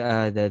 because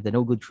the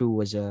No Good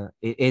Crew is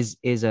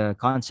a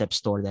concept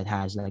store that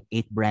has like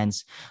 8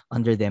 brands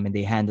under them, and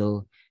they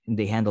handle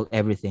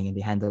everything, and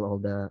they handle all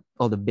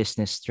the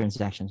business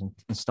transactions and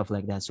stuff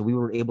like that. So we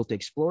were able to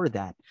explore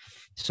that.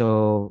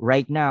 So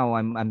right now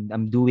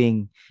I'm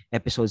doing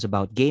episodes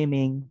about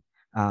gaming.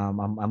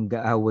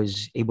 I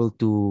was able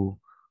to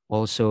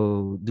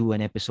also do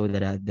an episode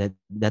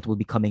that will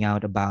be coming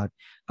out about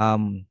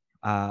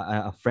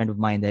a friend of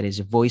mine that is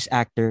a voice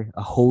actor,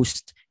 a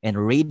host, and a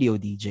radio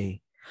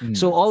DJ.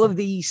 So Mm. all of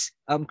these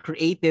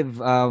creative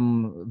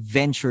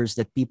ventures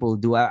that people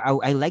do,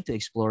 I like to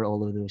explore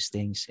all of those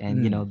things,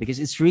 and Mm. because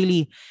it's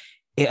really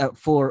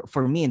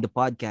for me in the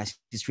podcast,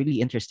 it's really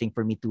interesting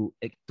for me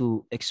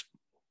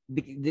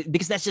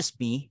because that's just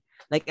me.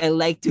 Like I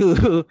like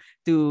to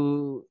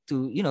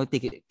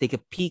take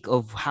a peek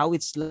of how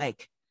it's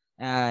like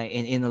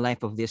in the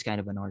life of this kind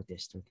of an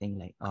artist or thing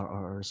like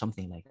or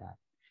something like that.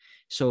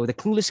 So the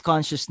Clueless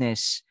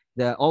Consciousness,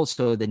 the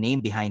also the name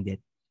behind it,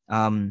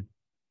 um,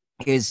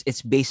 is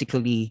it's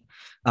basically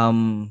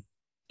um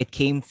it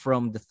came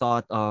from the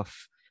thought of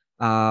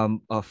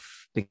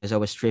because I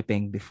was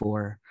tripping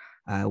before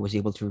I was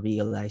able to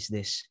realize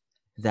this,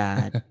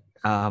 that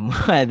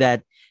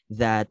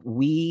that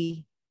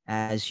we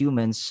as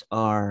humans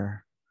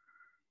are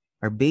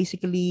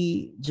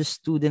basically just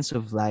students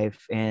of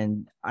life,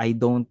 and I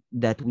don't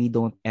that we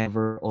don't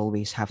ever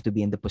always have to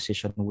be in the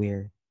position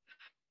where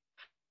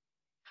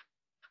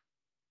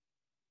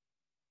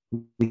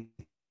we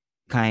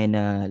kind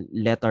of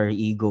let our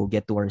ego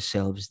get to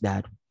ourselves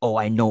that, oh,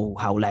 I know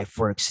how life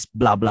works,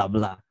 blah blah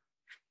blah,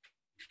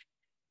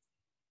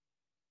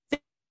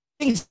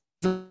 things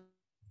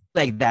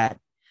like that.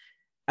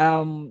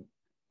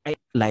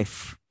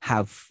 Life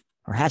have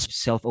or has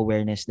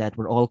self-awareness that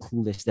we're all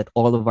clueless, that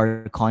all of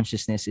our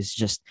consciousness is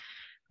just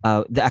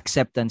the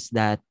acceptance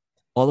that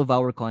all of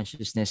our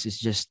consciousness is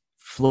just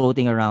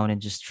floating around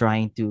and just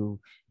trying to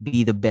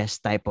be the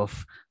best type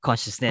of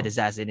consciousness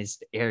as in his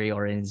area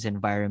or in his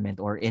environment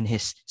or in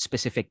his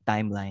specific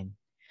timeline.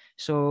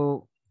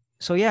 So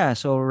yeah,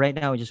 so right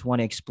now I just want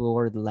to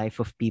explore the life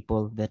of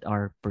people that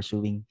are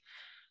pursuing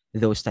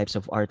those types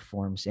of art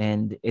forms.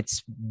 And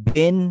it's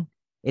been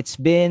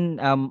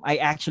I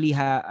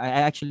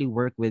actually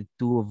work with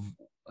two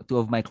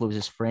of my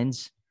closest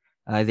friends.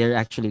 They're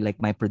actually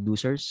like my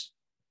producers.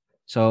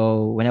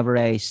 So whenever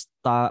I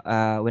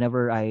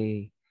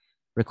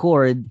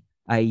record,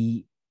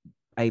 I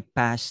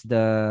pass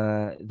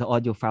the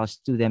audio files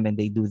to them, and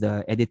they do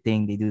the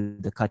editing, they do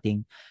the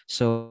cutting.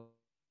 So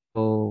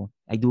it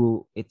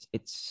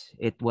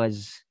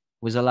was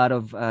a lot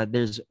of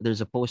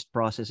there's a post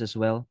process as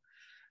well.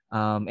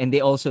 And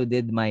they also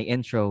did my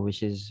intro,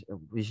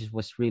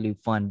 was really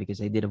fun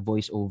because I did a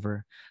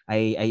voiceover.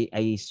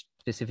 I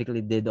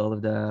specifically did all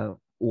of the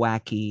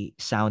wacky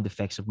sound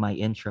effects of my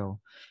intro,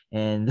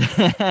 and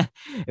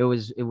it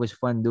was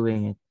fun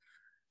doing it.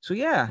 So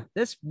yeah,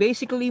 that's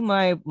basically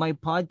my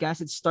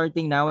podcast. It's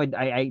starting now.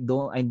 I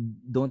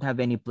don't have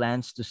any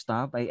plans to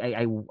stop.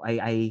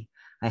 I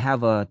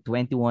have a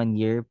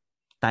 21-year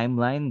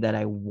timeline that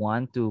I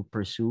want to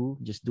pursue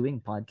just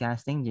doing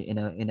podcasting in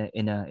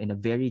a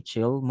very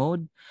chill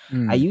mode.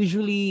 I Mm.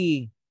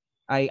 usually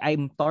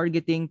I'm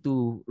targeting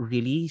to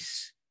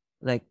release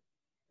like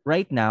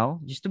right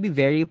now, just to be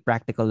very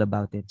practical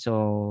about it,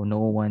 so no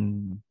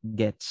one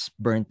gets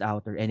burnt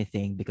out or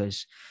anything,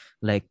 because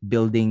like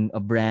building a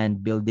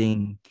brand,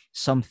 building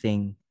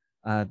something,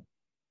 uh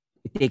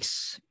it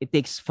takes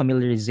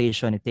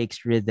familiarization, it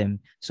takes rhythm.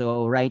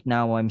 So right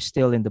now I'm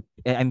still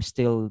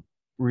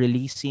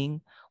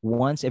releasing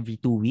once every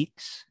 2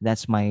 weeks.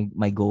 That's my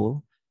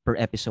goal per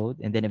episode,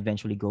 and then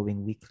eventually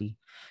going weekly.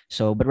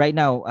 So but right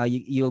now,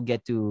 you'll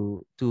get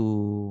to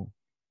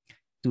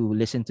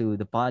listen to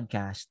the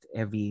podcast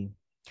every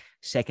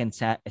second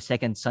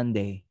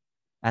Sunday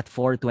at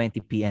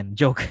 4:20 p.m.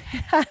 Joke.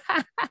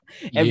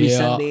 Every Yeah.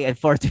 Sunday at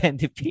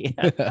 4:20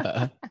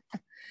 p.m.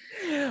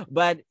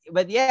 But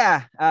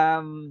yeah,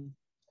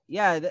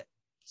 yeah.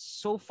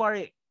 So far,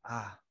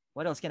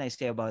 what else can I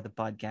say about the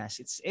podcast?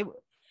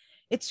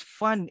 It's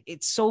fun.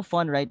 It's so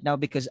fun right now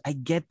because I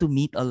get to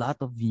meet a lot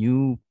of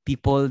new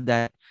people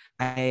that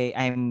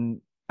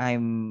I'm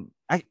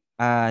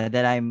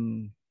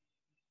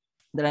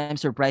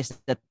surprised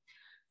that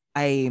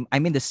I'm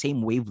in the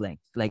same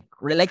wavelength. Like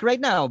right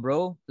now,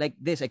 bro. Like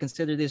this, I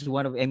consider this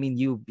one of. I mean,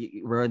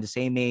 we're on the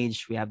same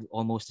age. We have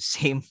almost the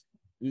same.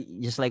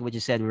 Just like what you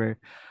said, we're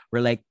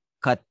like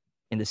cut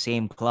in the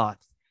same cloth,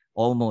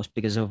 almost,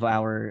 because of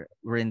our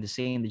we're in the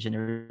same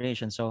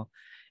generation. So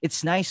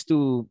it's nice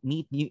to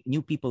meet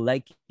new people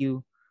like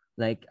you.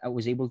 Like I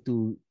was able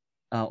to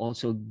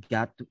also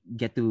get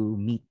to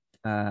meet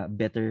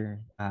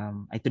better.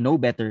 I to know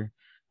better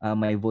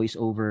my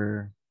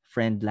voiceover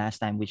friend last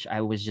time, which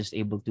I was just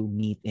able to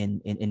meet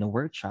in a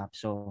workshop.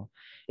 So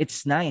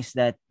it's nice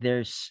that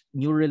there's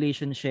new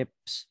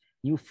relationships,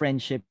 new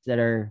friendships that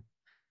are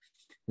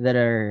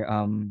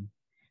um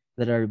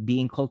that are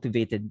being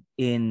cultivated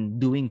in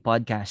doing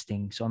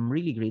podcasting. So I'm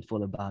really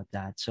grateful about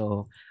that.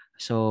 So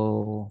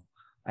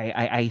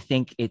I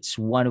think it's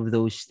one of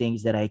those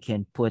things that I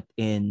can put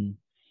in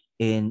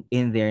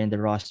there in the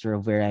roster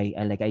of where I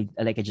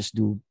just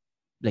do,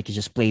 like I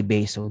just play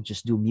bass or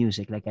just do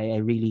music. Like I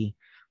really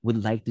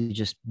would like to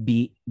just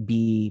be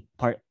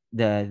part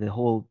the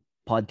whole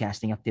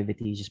podcasting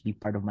activity, just be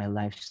part of my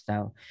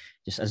lifestyle,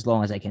 just as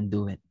long as I can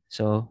do it.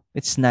 So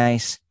it's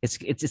nice.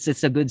 It's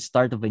a good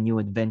start of a new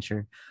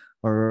adventure,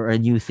 or a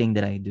new thing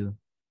that I do.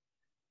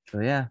 So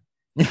yeah.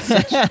 It's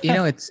such,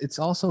 it's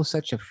also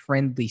such a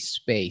friendly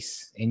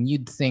space, and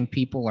you'd think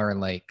people are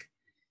like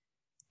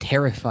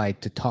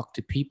terrified to talk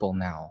to people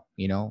now,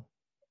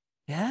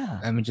 Yeah.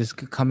 I mean, just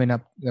coming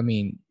up.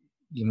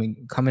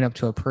 Coming up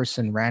to a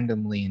person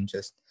randomly and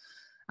just.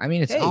 I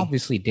mean, it's Hey.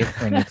 obviously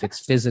different if it's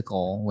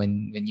physical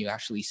when you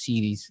actually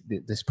see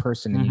this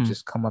person and you Mm-hmm.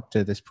 just come up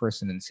to this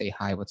person and say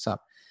hi, what's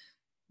up.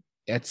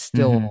 It's Mm-hmm.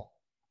 still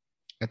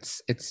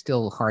it's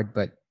still hard,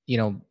 but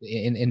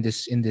in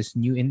this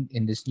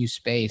new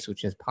space,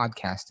 which is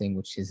podcasting,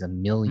 which is a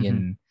Mm-hmm.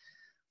 million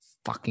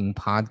fucking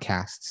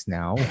podcasts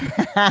now.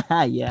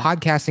 Yeah.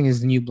 Podcasting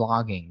is the new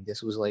blogging.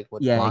 This was like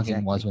what Yeah.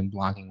 blogging was Exactly. when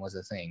blogging was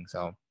a thing.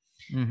 So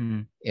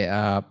Mm-hmm.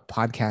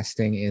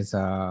 podcasting is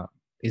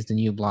the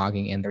new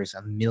blogging, and there's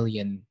a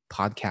million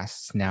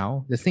podcasts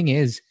now. The thing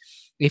is,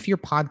 if your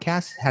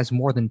podcast has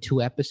more than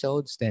 2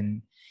 episodes,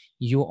 then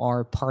you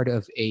are part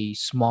of a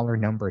smaller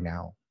number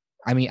now.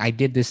 I mean, I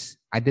did this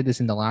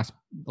in the last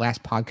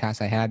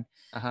podcast I had,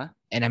 Uh-huh.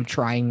 and I'm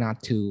trying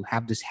not to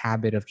have this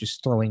habit of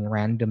just throwing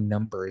random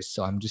numbers,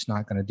 so I'm just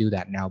not going to do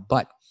that now.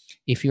 But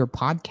if you're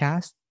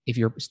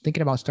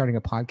thinking about starting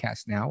a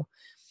podcast now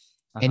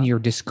and Uh-huh. you're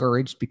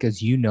discouraged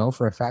because you know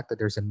for a fact that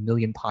there's a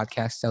million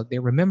podcasts out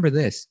there, remember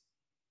this: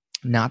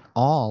 not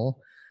all,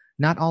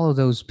 not all of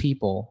those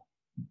people,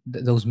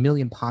 those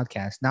million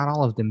podcasts, not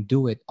all of them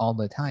do it all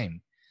the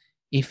time.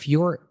 If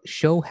your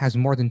show has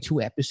more than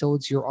 2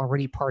 episodes, you're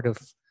already part of,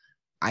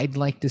 I'd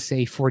like to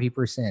say,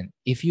 40%.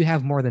 If you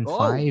have more than Oh.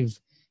 five,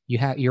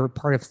 you're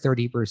part of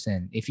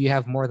 30%. If you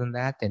have more than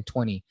that, then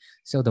 20.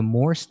 So the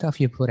more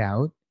stuff you put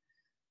out,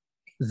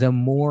 the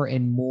more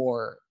and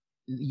more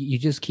you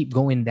just keep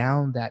going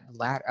down that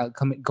ladder,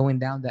 going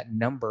down that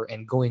number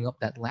and going up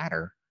that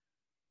ladder.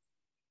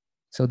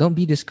 So don't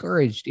be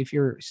discouraged if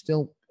you're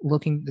still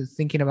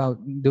thinking about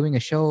doing a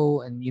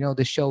show, and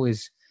the show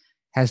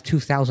has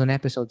 2,000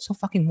 episodes. So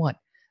fucking what?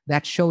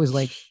 That show is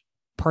like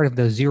part of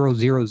the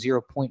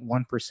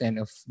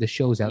 0.1% of the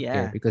shows out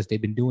there Yeah. because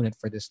they've been doing it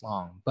for this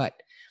long. But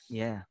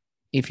Yeah.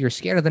 if you're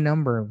scared of the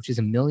number, which is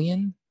a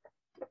million,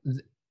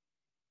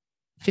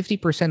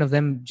 50% of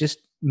them just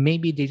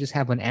maybe they just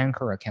have an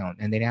Anchor account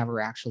and they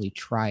never actually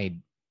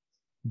tried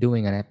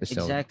doing an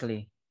episode.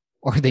 Exactly.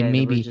 or they Yeah, they were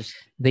maybe just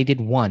they did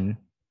one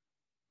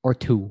or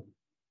two,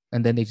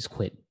 and then they just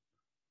quit.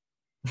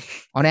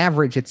 On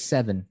average, it's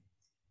 7.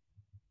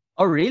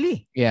 Oh,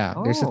 really? Yeah,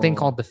 there's a thing Oh,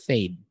 called the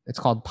fade. It's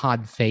called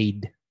pod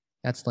fade.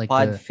 That's like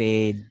pod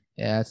fade.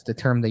 that's the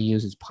term they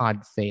use is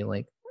pod fade.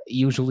 Like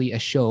usually a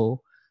show's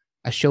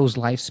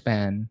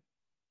lifespan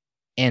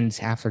ends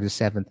after the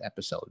 7th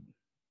episode.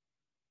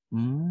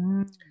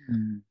 Mm.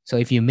 So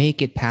if you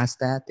make it past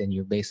that, then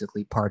you're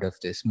basically part of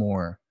this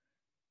more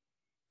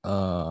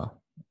uh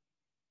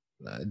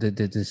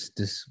this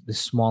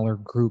smaller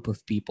group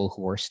of people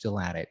who are still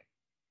at it.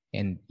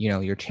 And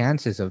your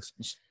chances of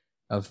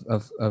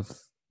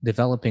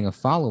developing a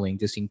following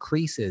just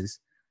increases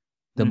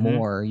the Mm-hmm.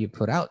 more you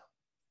put out.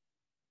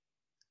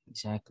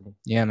 Exactly.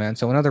 Yeah, man.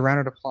 So another round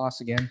of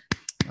applause again.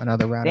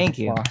 Another round Thank of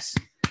you. applause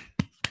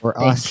for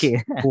Thank us you.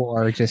 who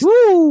are just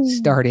Woo!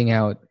 starting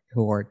out,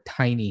 who are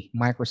tiny,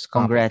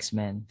 microscopic. Congrats,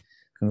 man.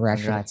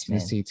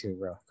 Congratulations to you too,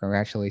 bro.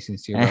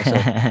 Congratulations to you, bro.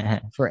 So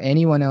for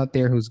anyone out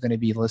there who's going to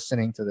be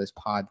listening to this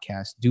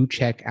podcast, do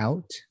check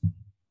out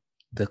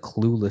The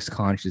Clueless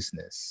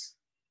Consciousness.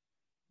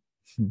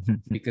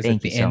 Because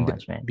Thank you so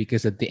much, man.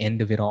 Because at the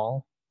end of it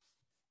all,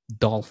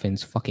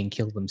 dolphins fucking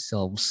kill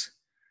themselves.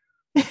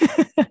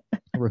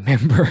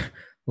 Remember,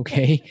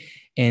 okay?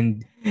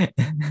 And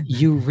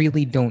you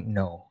really don't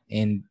know.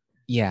 And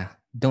yeah,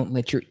 don't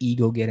let your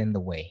ego get in the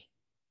way.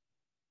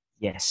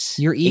 Yes.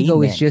 Your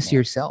ego is Amen, just man.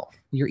 yourself.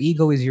 Your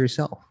ego is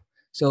yourself.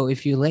 So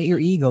if you let your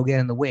ego get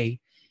in the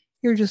way,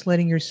 you're just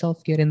letting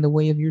yourself get in the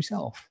way of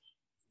yourself.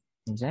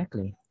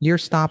 Exactly. You're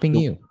stopping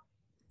you.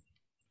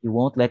 You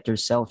won't let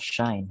yourself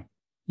shine.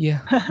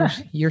 Yeah,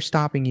 you're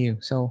stopping you.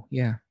 So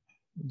yeah,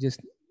 just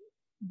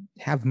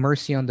have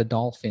mercy on the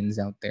dolphins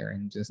out there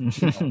and just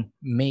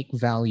make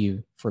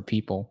value for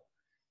people.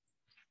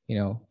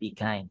 Be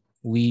kind.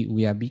 We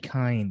be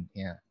kind.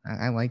 Yeah,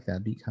 I like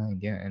that. Be kind.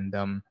 Yeah,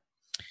 and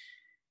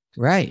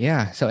right.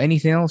 Yeah. So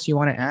anything else you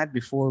want to add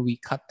before we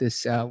cut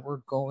this?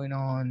 We're going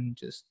on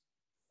just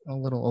a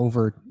little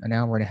over an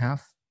hour and a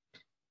half.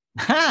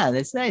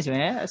 That's nice,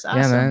 man. That's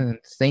awesome. Yeah, man.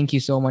 Thank you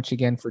so much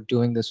again for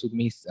doing this with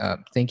me.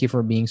 Thank you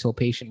for being so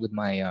patient with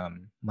my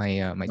my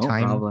No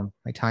time problem.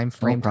 my time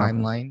frame No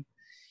problem. timeline.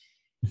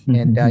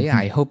 And yeah,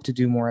 I hope to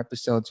do more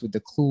episodes with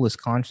the Clueless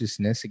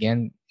Consciousness.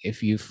 Again,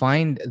 if you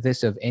find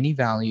this of any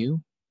value,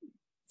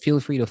 feel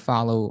free to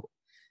follow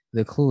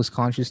the Clueless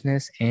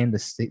Consciousness and the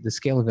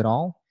Scale of It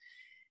All.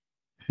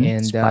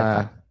 And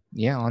Spotify.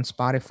 yeah, on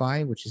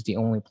Spotify, which is the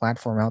only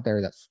platform out there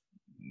that's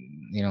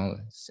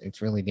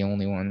it's really the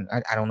only one.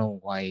 I don't know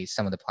why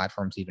some of the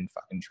platforms even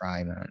fucking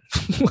try, man.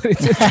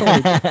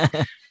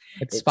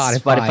 It's Spotify.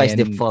 Spotify's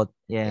and, default.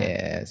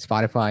 Yeah.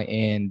 Spotify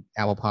and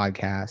Apple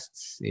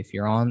Podcasts. If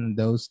you're on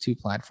those two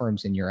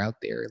platforms and you're out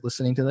there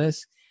listening to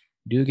this,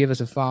 do give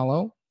us a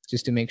follow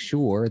just to make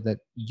sure that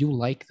you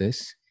like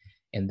this,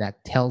 and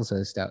that tells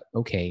us that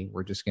okay,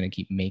 we're just gonna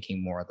keep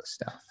making more of the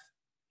stuff.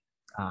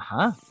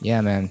 Yeah,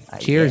 man.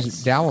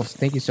 Cheers, Dallas.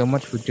 Thank you so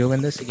much for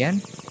doing this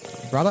again,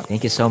 brother.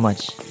 Thank you so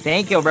much.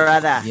 Thank you,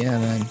 brother. Yeah,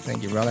 man.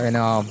 Thank you, brother. And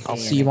I'll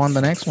see you on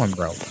the next one,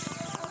 bro.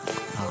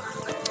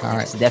 All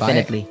right.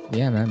 Definitely. Bye.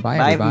 Yeah, man. Bye,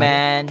 Bye, everybody.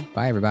 man.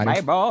 Bye, everybody.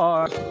 Bye,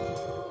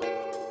 bro.